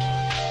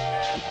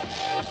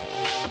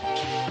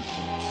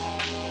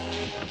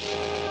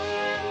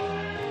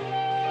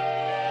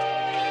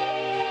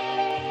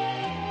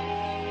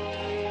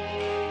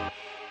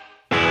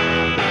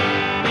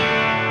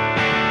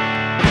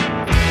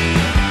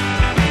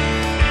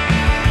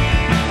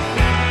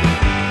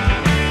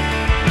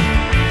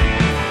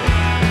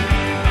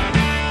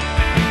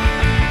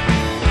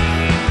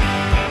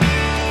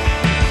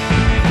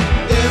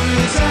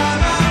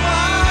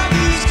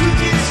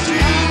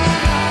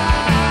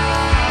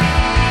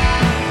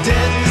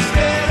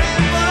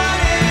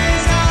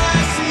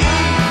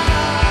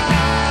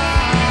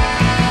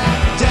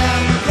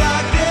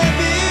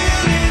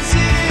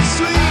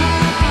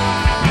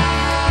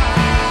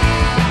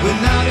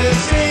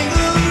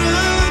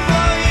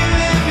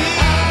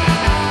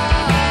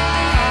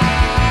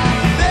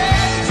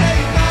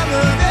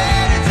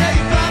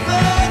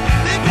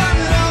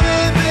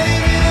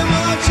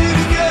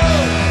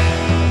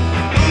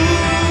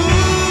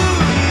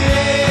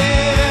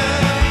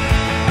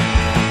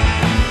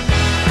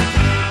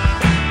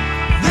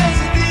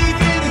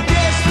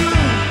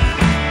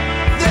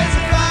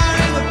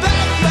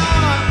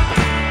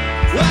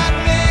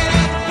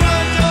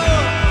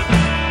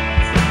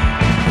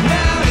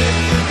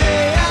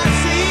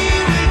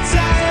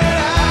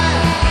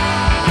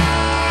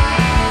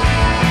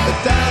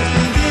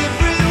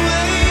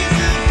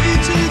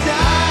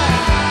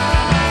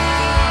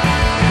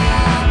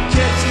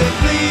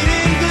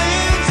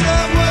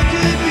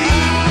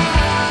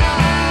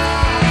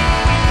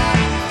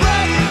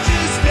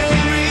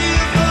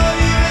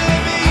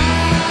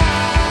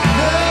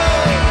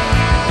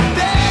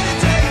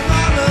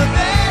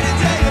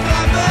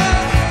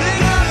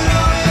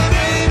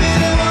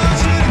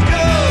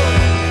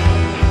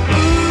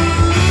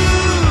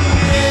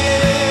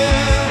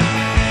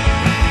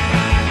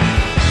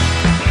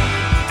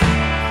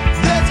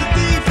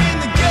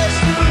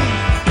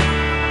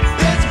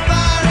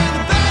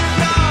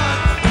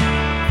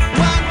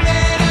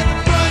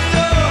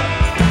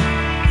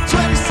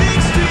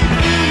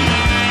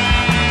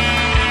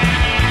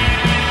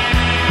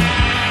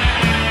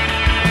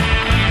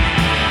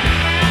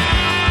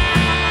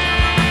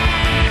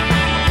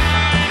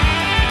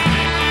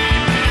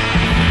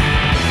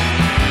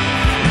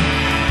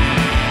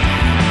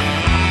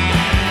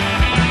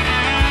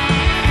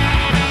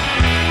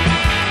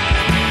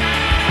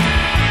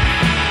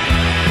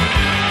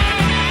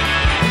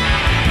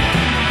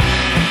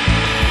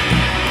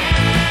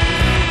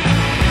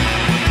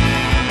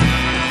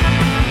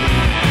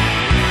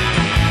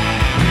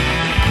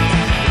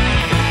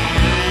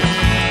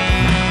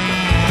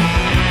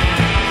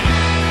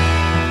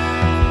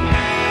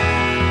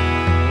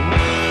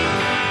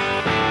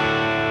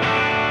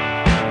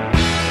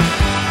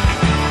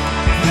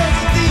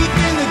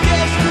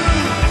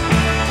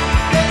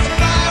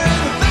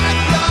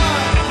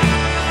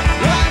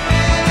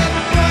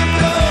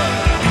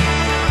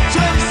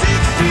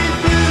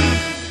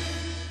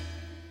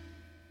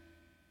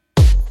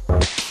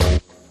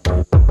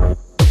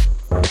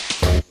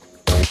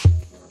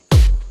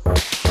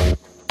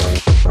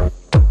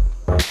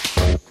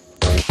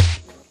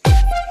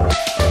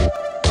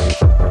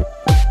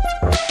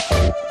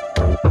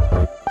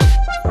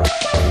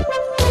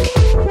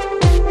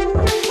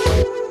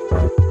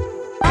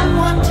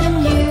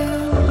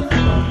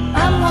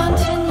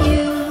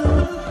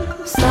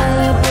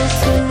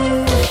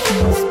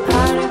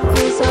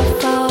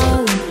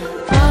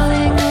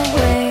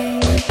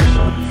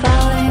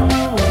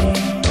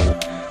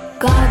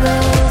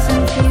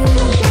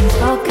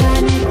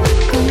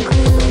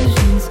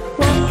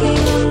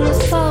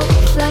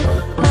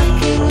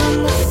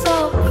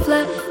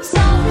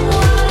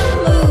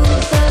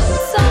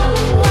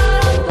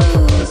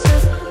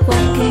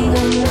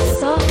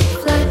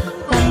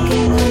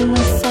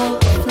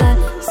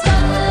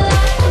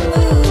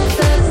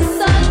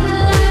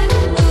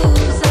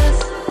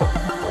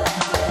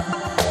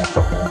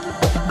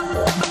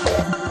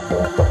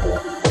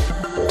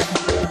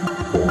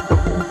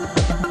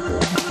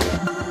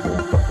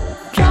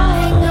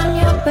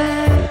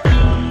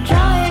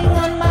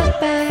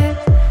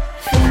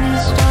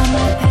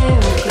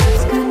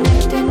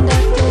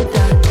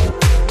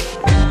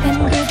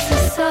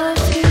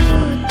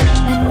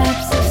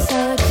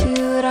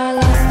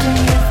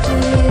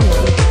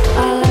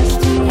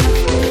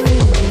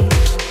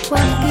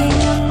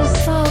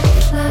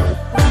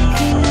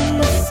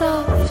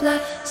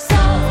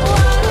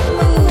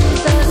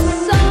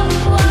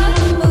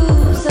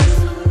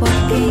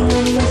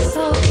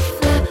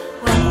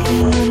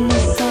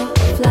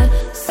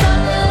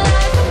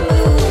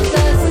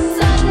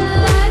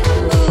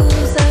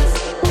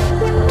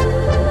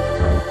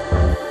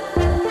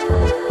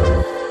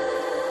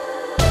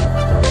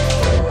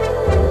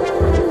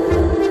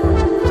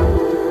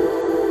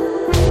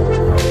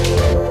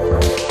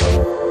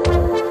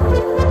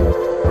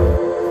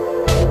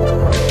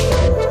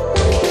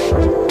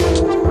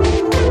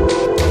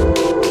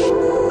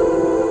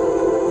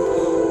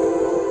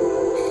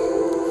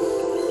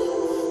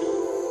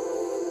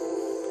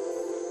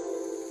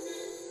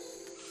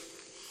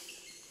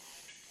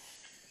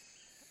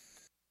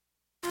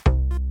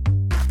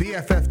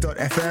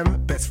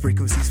 BFF.FM, best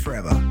frequencies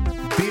forever.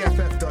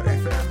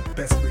 BFF.FM,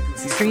 best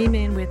frequencies.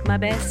 Streaming with my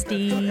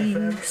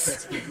besties.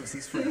 Best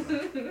frequencies forever.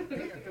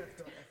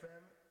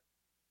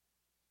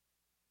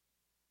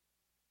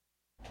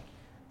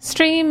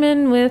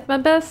 Streaming with my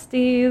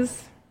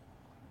besties.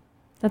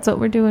 That's what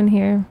we're doing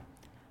here.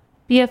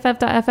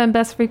 BFF.FM,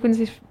 best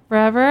frequencies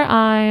forever.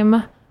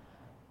 I'm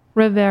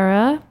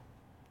Rivera.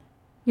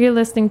 You're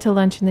listening to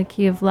Lunch in the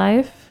Key of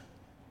Life.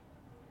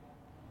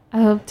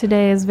 I hope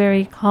today is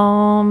very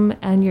calm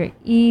and you're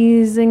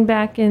easing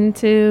back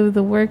into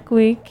the work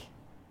week.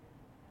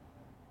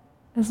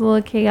 It's a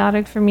little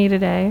chaotic for me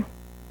today.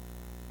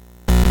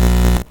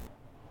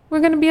 We're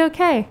going to be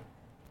okay.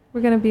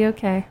 We're going to be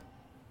okay.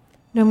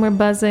 No more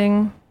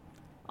buzzing.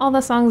 All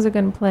the songs are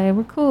going to play.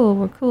 We're cool.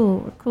 We're cool.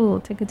 We're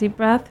cool. Take a deep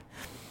breath.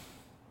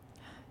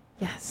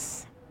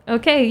 Yes.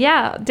 Okay,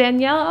 yeah.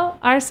 Danielle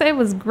Arce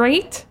was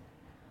great.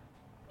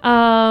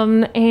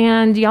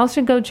 And y'all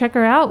should go check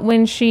her out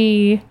when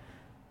she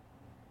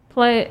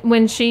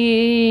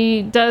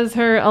does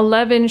her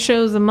 11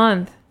 shows a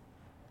month.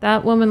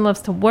 That woman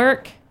loves to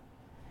work.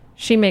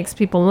 She makes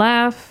people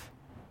laugh.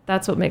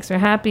 That's what makes her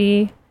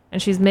happy.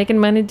 And she's making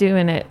money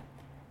doing it.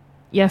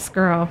 Yes,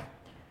 girl.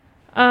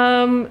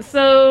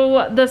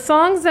 So the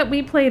songs that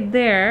we played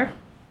there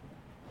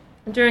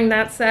during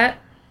that set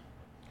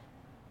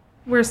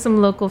were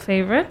some local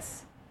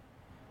favorites.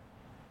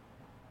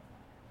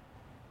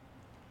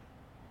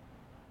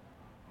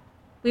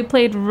 We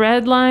played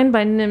Redline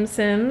by Nim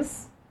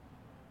Sims,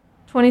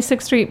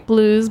 26th Street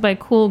Blues by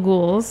Cool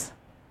Ghouls,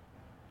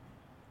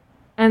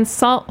 and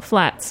Salt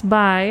Flats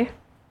by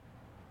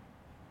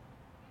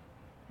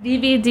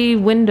DVD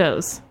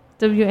Windows,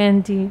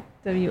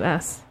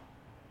 WNDWS.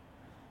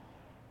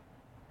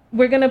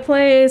 We're going to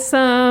play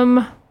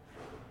some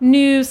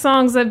new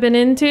songs I've been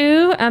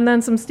into, and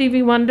then some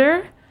Stevie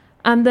Wonder,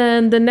 and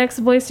then the next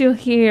voice you'll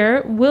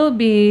hear will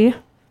be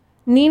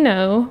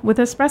Nino with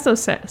Espresso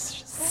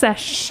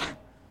Sesh.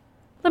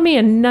 Let me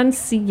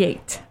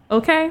enunciate,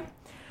 okay?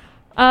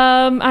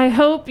 I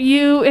hope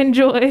you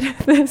enjoyed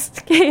this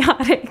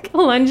chaotic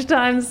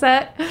lunchtime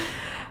set.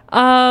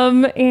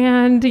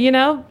 And you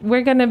know,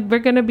 we're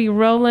gonna be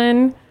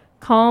rolling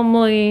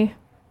calmly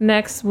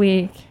next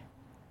week,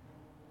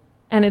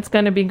 and it's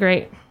gonna be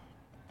great.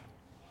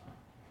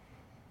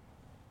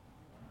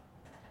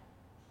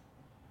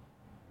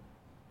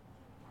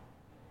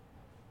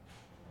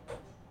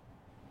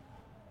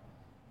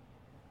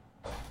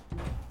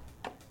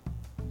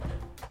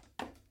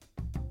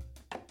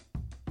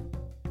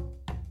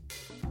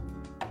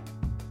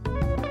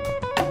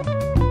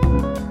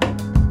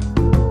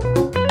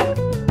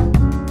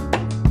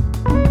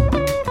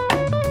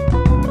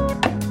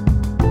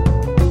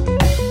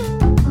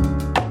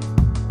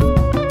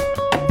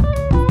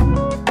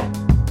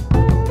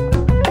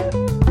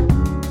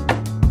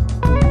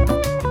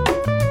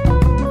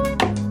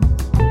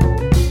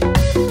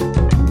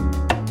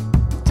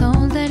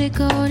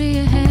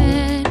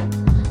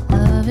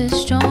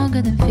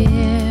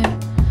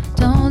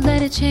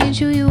 Change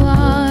who you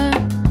are.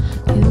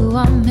 You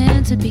are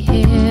meant to be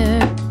here.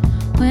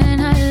 When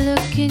I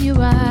look in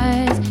your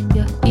eyes,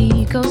 your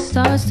ego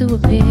starts to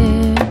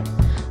appear.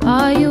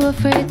 Are you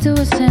afraid to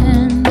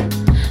ascend?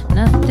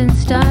 Nothing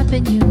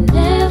stopping you.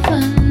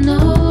 Never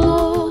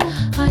know.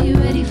 Are you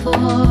ready for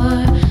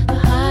the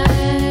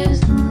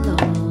highs and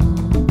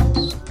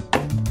lows?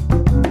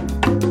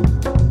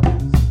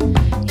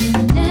 You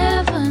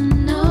never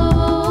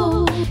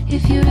know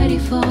if you're ready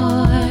for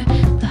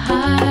the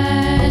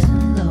highs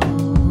and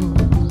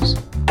lows.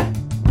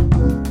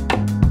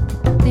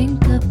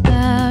 Think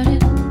about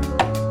it.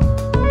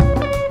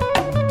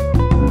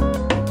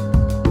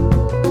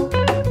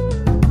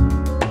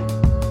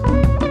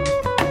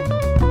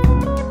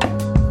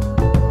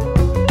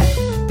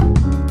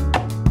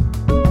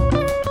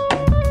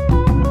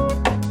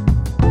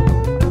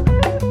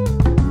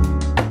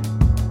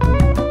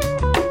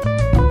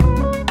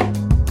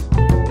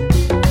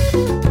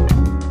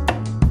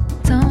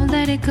 Don't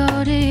let it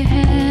go to your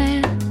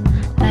head.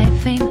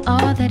 Life ain't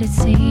all that it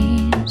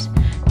seems.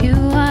 You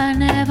are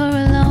never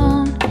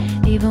alone,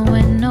 even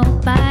when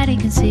nobody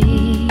can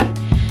see.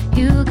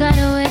 You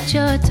gotta wait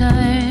your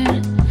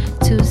turn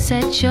to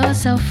set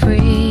yourself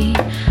free.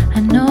 I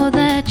know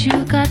that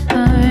you got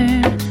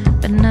burned,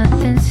 but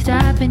nothing's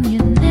stopping you.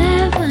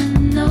 Never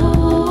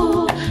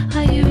know.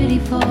 Are you ready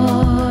for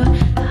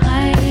the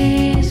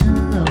highs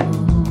and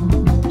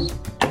lows?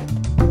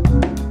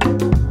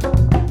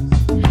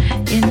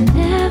 You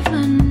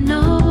never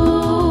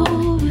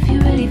know if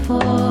you're ready for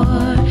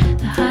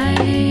the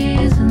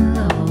highs and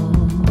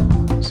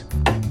lows.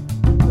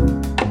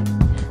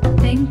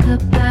 Think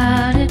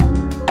about it.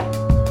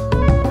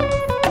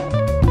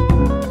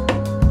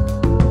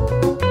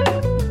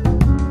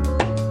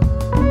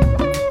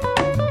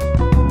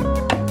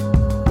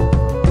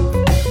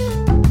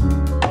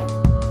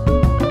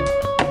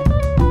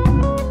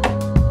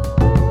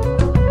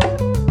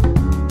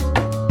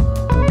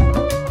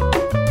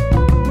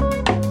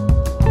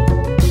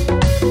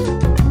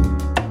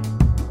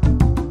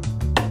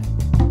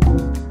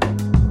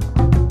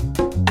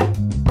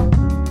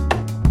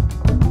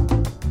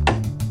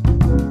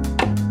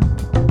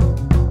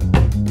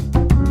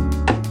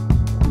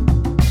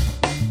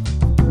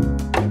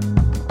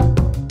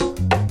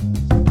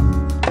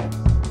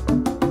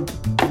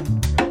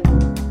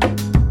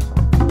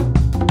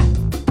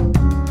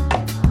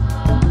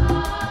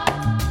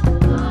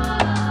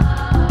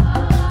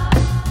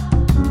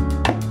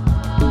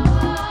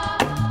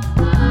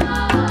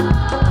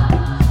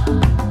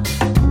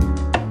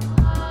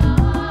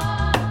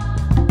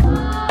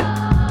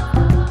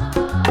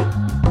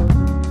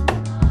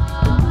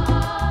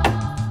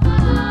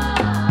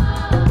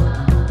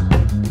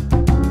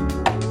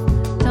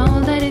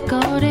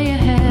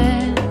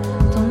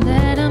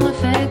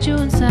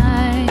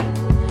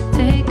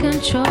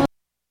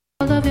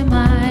 your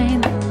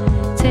mind.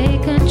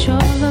 Take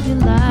control of your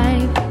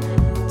life.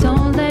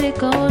 Don't let it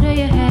go to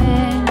your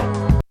head.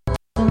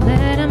 Don't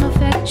let them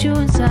affect you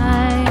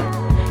inside.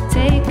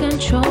 Take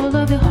control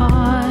of your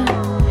heart.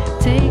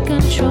 Take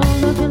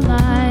control of your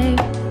life.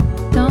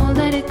 Don't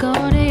let it go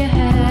to your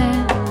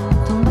head.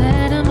 Don't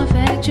let them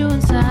affect you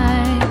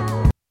inside.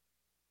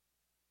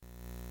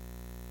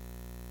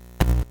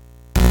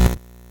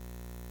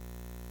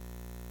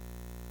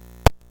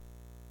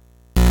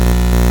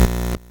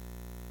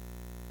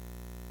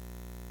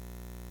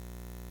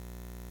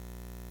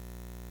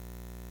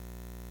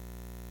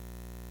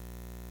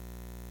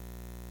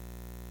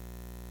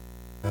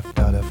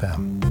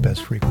 BFF.FM,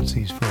 best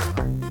frequencies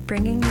forever.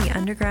 Bringing the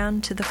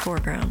underground to the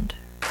foreground.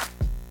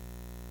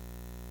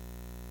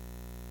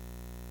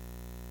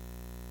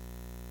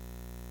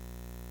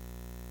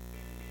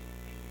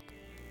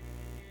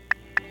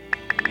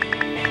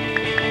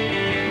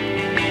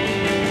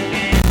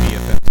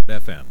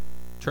 BFF.FM.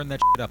 Turn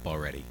that shit up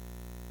already.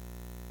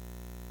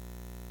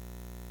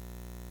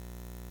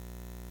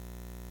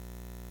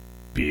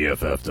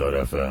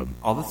 BFF.FM.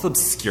 All this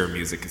obscure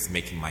music is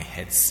making my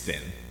head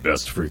spin.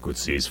 Best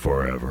frequencies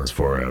forever. It's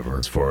forever.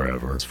 It's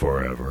forever. It's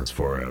forever. It's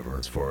forever.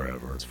 It's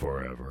forever. It's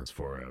forever. It's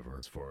forever.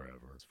 It's forever. It's forever.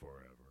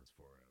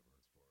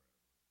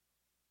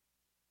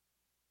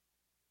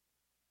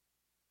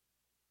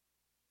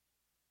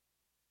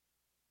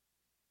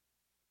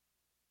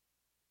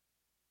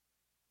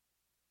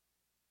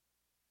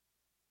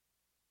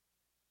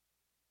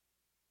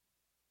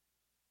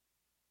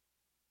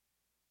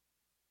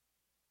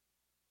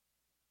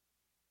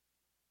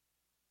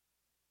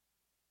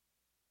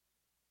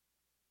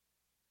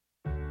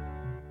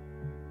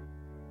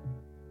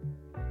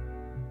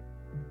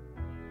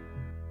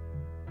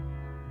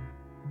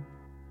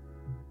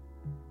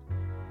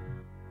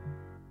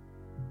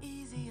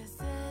 Easier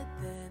said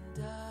than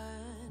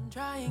done,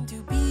 trying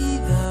to be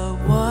the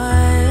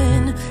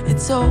one.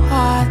 It's so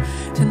hard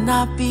to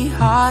not be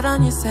hard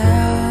on yourself.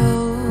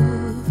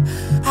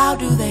 How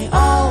do they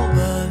all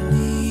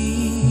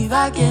believe?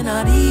 I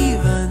cannot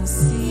even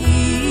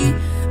see,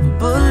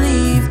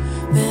 believe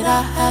that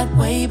I had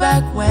way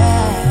back when.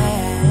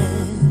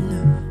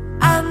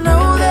 I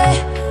know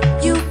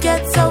that you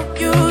get so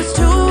used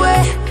to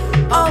it,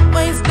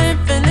 always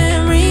living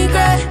in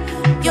regret.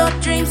 Your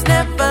dreams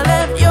never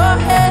left your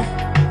head.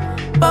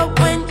 But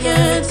when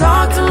you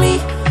talk to me,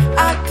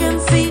 I can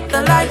see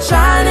the light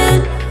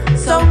shining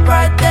so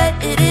bright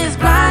that it is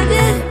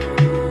blinding.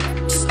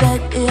 Just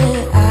let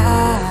it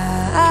out.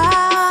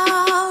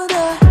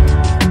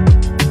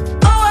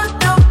 Oh, I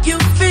know you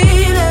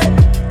feel it.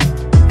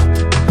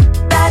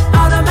 That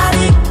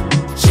automatic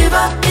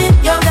shiver in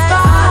your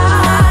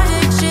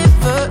spine.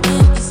 Shiver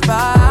in your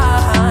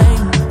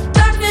spine.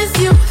 Darkness,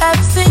 you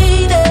have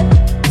seen it.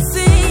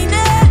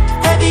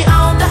 Heavy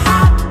on the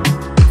hot,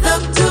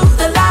 look to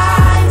the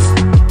light.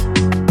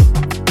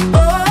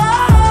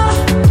 Oh,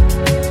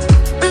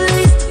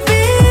 release the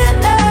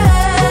feeling.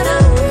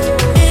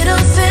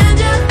 It'll send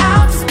you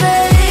out to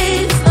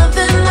space.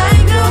 Nothing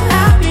like no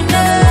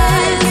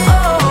happiness.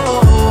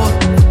 Oh,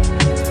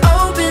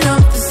 open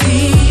up the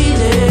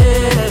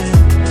ceiling.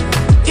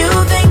 You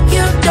think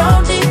you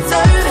don't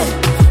deserve it,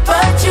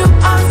 but you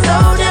are so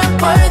damn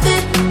worth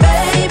it,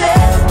 baby.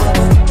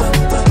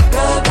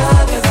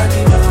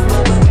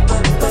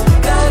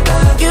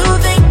 You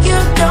think you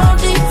don't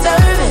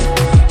deserve it,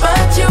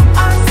 but you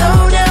are so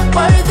damn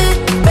worth it,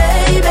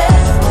 baby.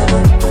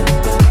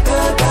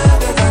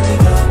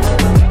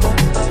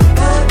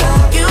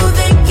 You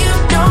think you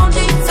don't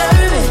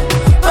deserve it,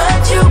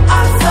 but you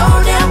are so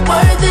damn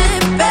worth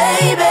it,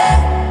 baby.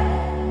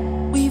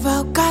 We've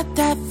all got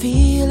that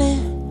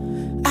feeling.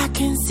 I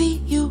can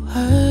see you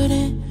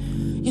hurting.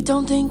 You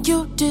don't think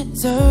you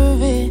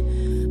deserve it,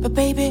 but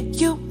baby,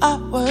 you are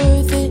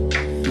worth it.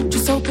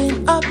 Just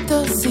open up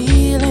the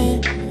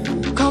ceiling.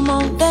 Come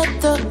on,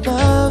 let the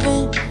love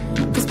in.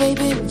 'Cause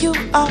baby, you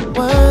are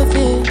worth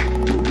it.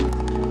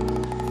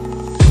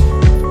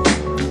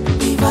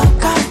 We've all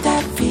got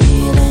that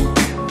feeling.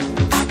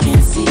 I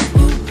can see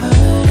you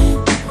hurting.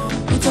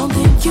 You don't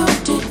think you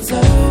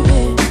deserve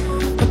it,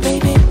 but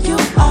baby, you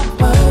are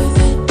worth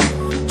it.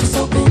 Just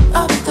open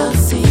up the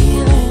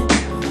ceiling.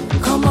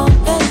 Come on,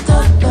 let the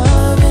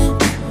love in.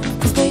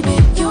 'Cause baby,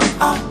 you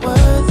are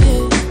worth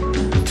it.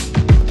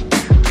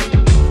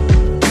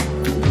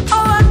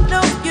 Oh, I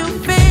know you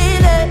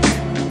feel it.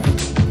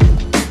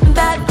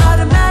 That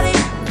automatic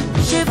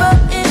shiver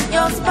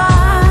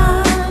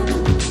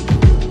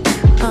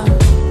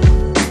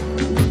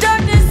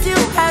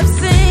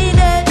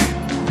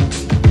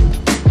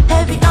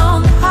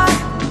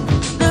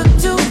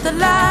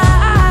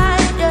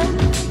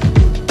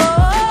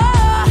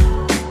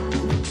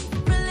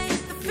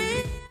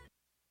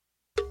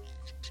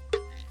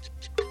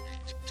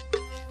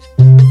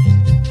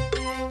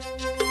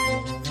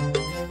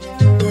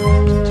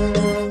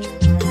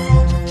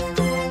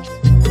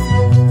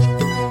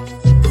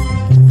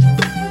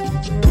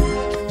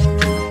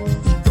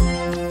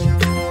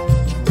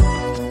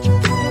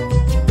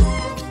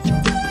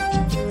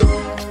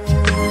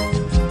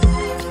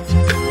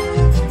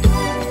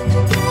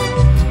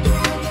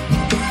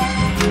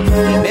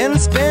Been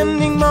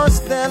spending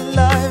most their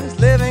lives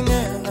living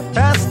in a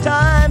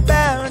pastime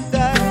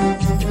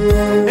paradise.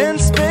 Been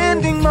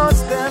spending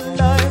most their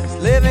lives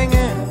living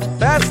in a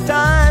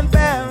pastime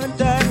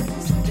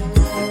paradise.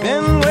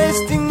 Been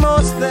wasting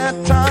most their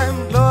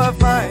time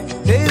glorifying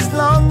days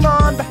long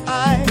gone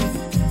behind.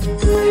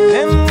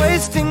 Been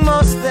wasting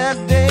most their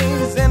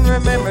days in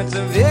remembrance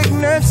of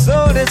ignorance,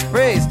 so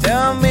dispraise.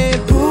 Tell me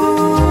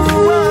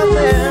who are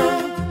them?